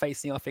are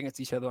facing off against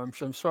each other. I'm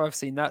sure I've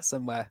seen that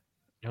somewhere.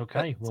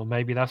 Okay, well,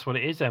 maybe that's what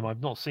it is then. I've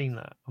not seen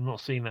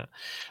that.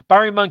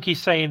 Barry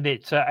Monkey's saying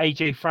that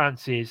AJ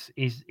Francis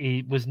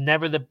was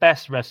never the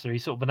best wrestler.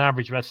 He's sort of an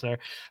average wrestler,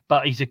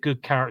 but he's a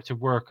good character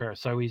worker.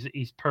 So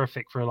he's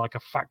perfect for like a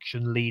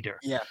faction leader.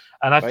 Yeah,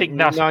 and I think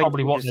that's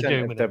probably what they're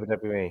doing with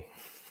WWE.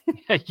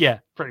 Yeah,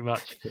 pretty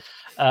much.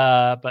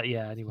 But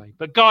yeah, anyway.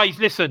 But guys,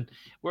 listen,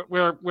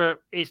 we're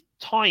it's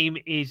time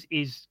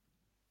is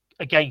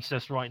against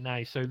us right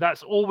now. So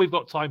that's all we've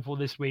got time for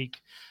this week.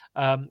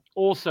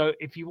 Also,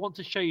 if you want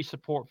to show your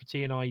support for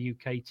TNI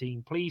UK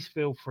team, please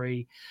feel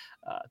free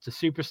to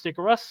super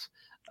sticker us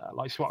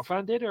like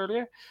SWATFan did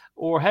earlier,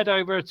 or head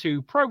over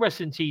to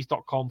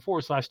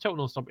prowrestlingtees.com/Total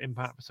Nonstop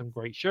Impact for some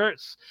great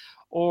shirts,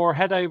 or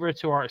head over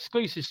to our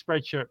exclusive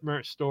Spreadshirt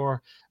merch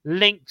store.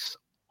 Links,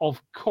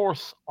 of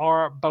course,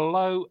 are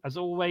below as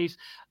always.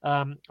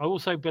 I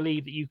also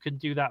believe that you can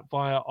do that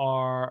via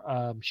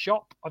our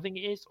shop. I think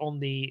it is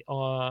on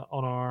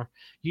our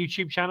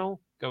YouTube channel.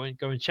 Go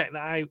and check that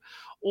out.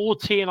 All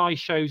TNI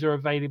shows are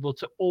available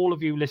to all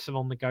of you Listen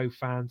on the Go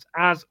fans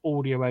as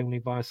audio only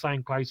via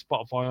SoundCloud,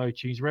 Spotify,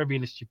 iTunes, wherever you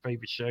list your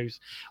favorite shows.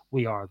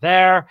 We are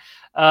there.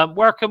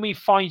 Where can we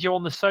find you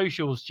on the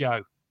socials,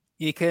 Joe?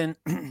 You can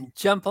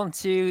jump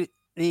onto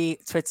the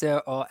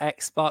Twitter or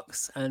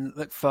Xbox and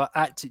look for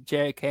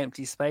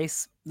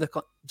 @JOKEmptyspace.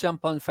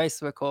 Jump on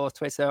Facebook or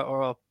Twitter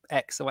or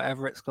X or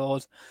whatever it's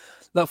called.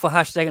 Look for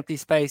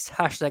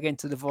 #EmptySpace,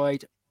 #Into the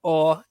Void.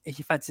 Or if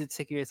you fancy to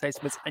take your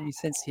tastements and you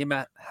sense him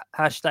at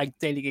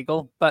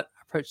 #DailyGiggle, but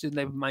approach the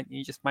neighbor mind,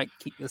 you just might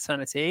keep your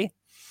sanity.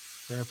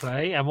 Fair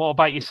play. And what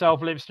about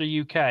yourself, Limpster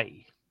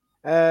UK?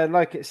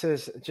 Like it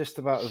says just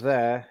about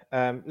there,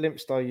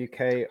 Limpstar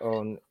UK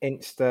on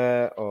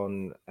Insta,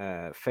 on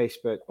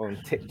Facebook,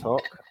 on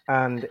TikTok.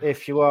 And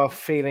if you are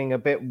feeling a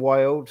bit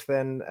wild,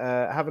 then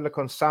have a look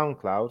on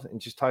SoundCloud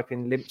and just type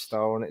in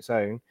Limpstar on its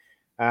own.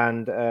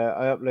 And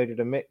I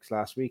uploaded a mix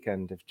last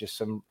weekend of just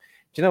some.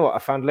 Do you know what? I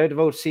found a load of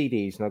old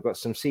CDs and I've got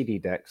some CD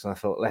decks and I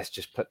thought, let's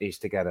just put these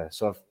together.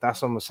 So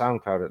that's on my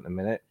SoundCloud at the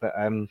minute. But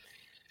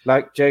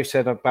like Joe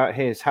said about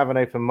his, have an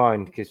open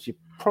mind because you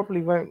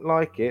probably won't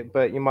like it,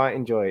 but you might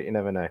enjoy it. You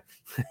never know.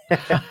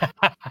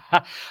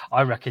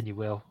 I reckon you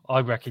will.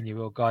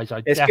 Guys.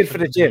 It's good for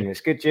the gym.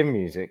 It's good gym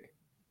music.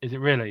 Is it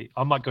really?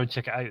 I might go and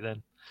check it out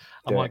then.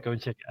 I might go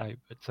and check it out.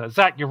 But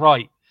Zach, you're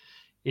right.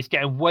 It's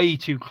getting way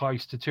too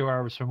close to 2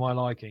 hours for my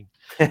liking.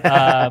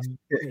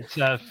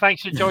 So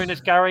thanks for joining us,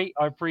 Gary.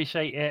 I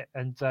appreciate it.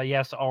 And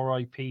yes,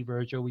 R.I.P.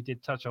 Virgil. We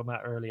did touch on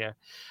that earlier.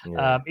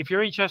 Yeah. If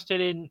you're interested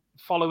in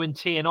following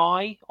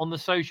TNI on the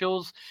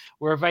socials,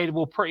 we're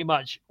available pretty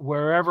much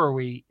wherever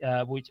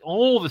which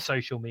all the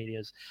social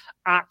medias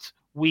at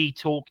We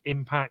Talk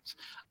Impact,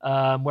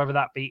 whether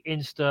that be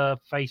Insta,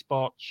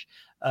 Facebook,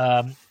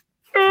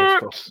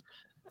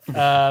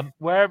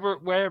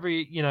 wherever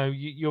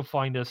you'll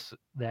find us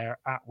there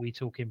at We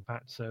Talk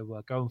Impact.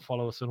 So go and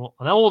follow us on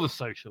all the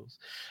socials.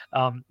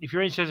 If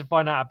you're interested in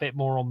finding out a bit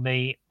more on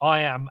me,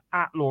 I am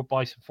at Lord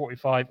Bison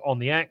 45 on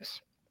the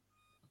X.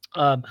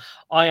 I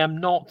am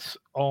not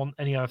on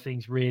any other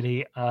things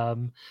really.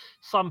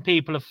 Some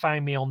people have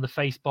found me on the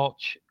Facebook.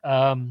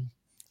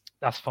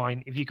 That's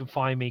fine. If you can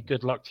find me,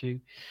 good luck to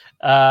you.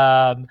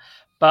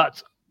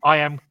 But I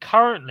am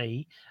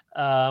currently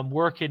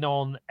working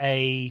on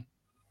a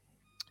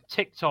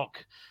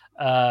TikTok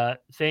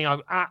thing.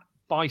 I'm at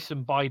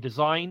Bison by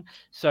Design.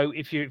 So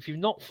if you're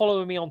not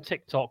following me on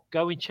TikTok,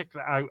 go and check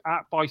that out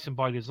at Bison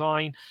by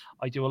Design.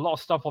 I do a lot of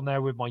stuff on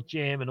there with my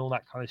gym and all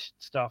that kind of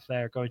stuff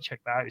there. Go and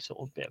check that out. It's sort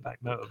of a bit about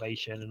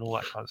motivation and all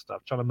that kind of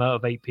stuff. Trying to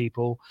motivate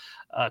people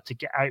to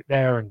get out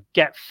there and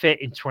get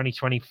fit in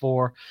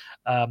 2024.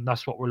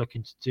 That's what we're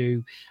looking to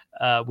do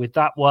with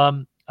that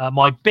one.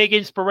 My big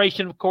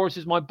inspiration, of course,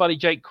 is my buddy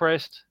Jake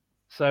Christ.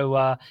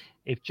 So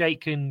if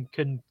Jake can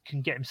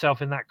get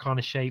himself in that kind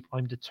of shape,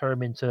 I'm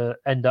determined to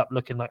end up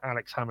looking like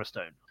Alex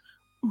Hammerstone.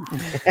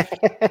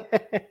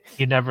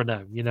 You never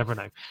know.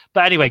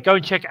 But anyway, go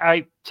and check it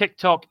out.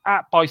 TikTok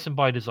at Bison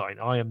by Design.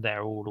 I am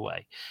there all the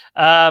way.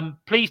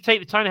 Please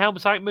take the time to help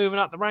us out moving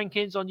up the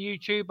rankings on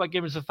YouTube by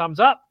giving us a thumbs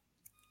up.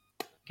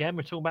 Again,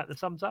 we're talking about the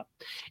thumbs up.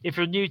 If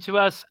you're new to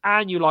us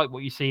and you like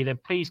what you see, then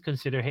please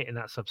consider hitting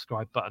that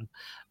subscribe button.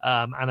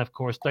 And of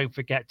course, don't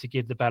forget to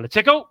give the bell a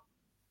tickle,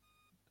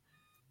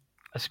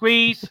 a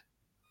squeeze,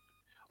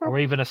 or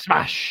even a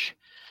smash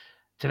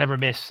to never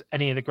miss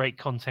any of the great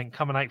content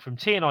coming out from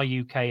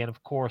TNI UK and,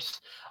 of course,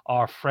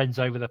 our friends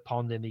over the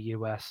pond in the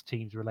US,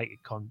 teams related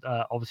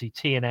obviously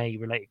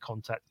TNA related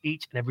content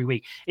each and every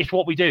week. It's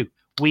what we do.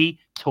 We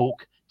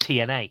talk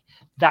TNA.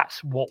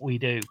 That's what we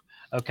do.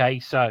 Okay,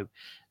 so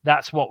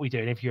that's what we do.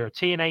 And if you're a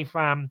TNA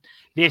fan,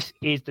 this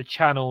is the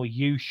channel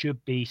you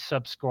should be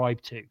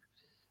subscribed to.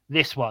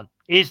 This one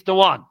is the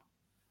one,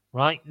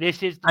 right?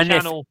 This is the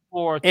channel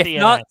for TNA.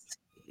 Not...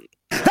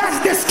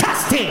 That's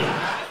disgusting.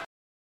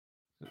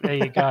 There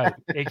you go.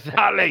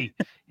 Exactly.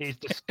 It's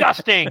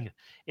disgusting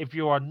if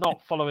you are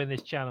not following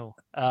this channel.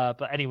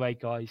 But anyway,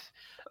 guys,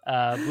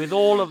 with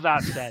all of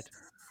that said,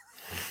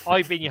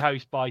 I've been your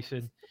host,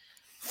 Bison.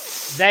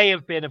 They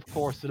have been, of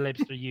course, the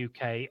Libster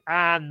UK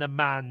and the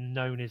man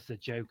known as the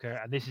Joker.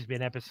 And this has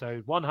been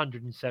episode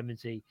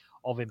 170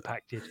 of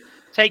Impacted.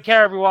 Take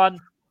care, everyone.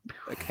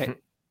 Okay.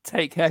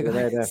 Take care,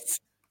 guys.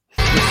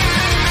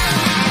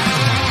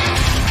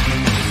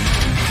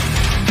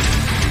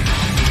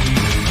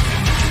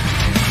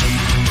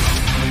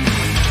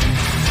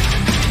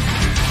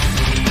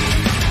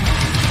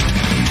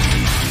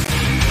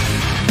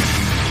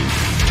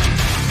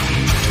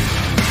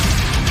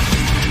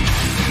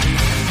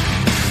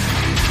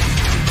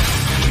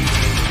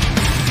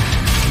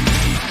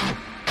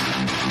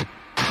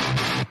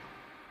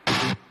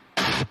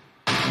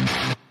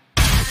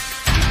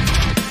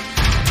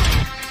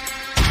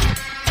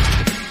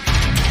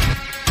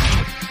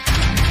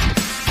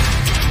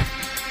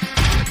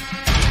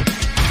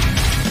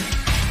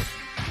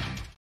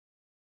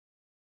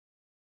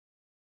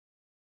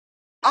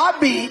 I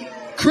beat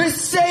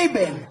Chris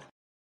Sabin.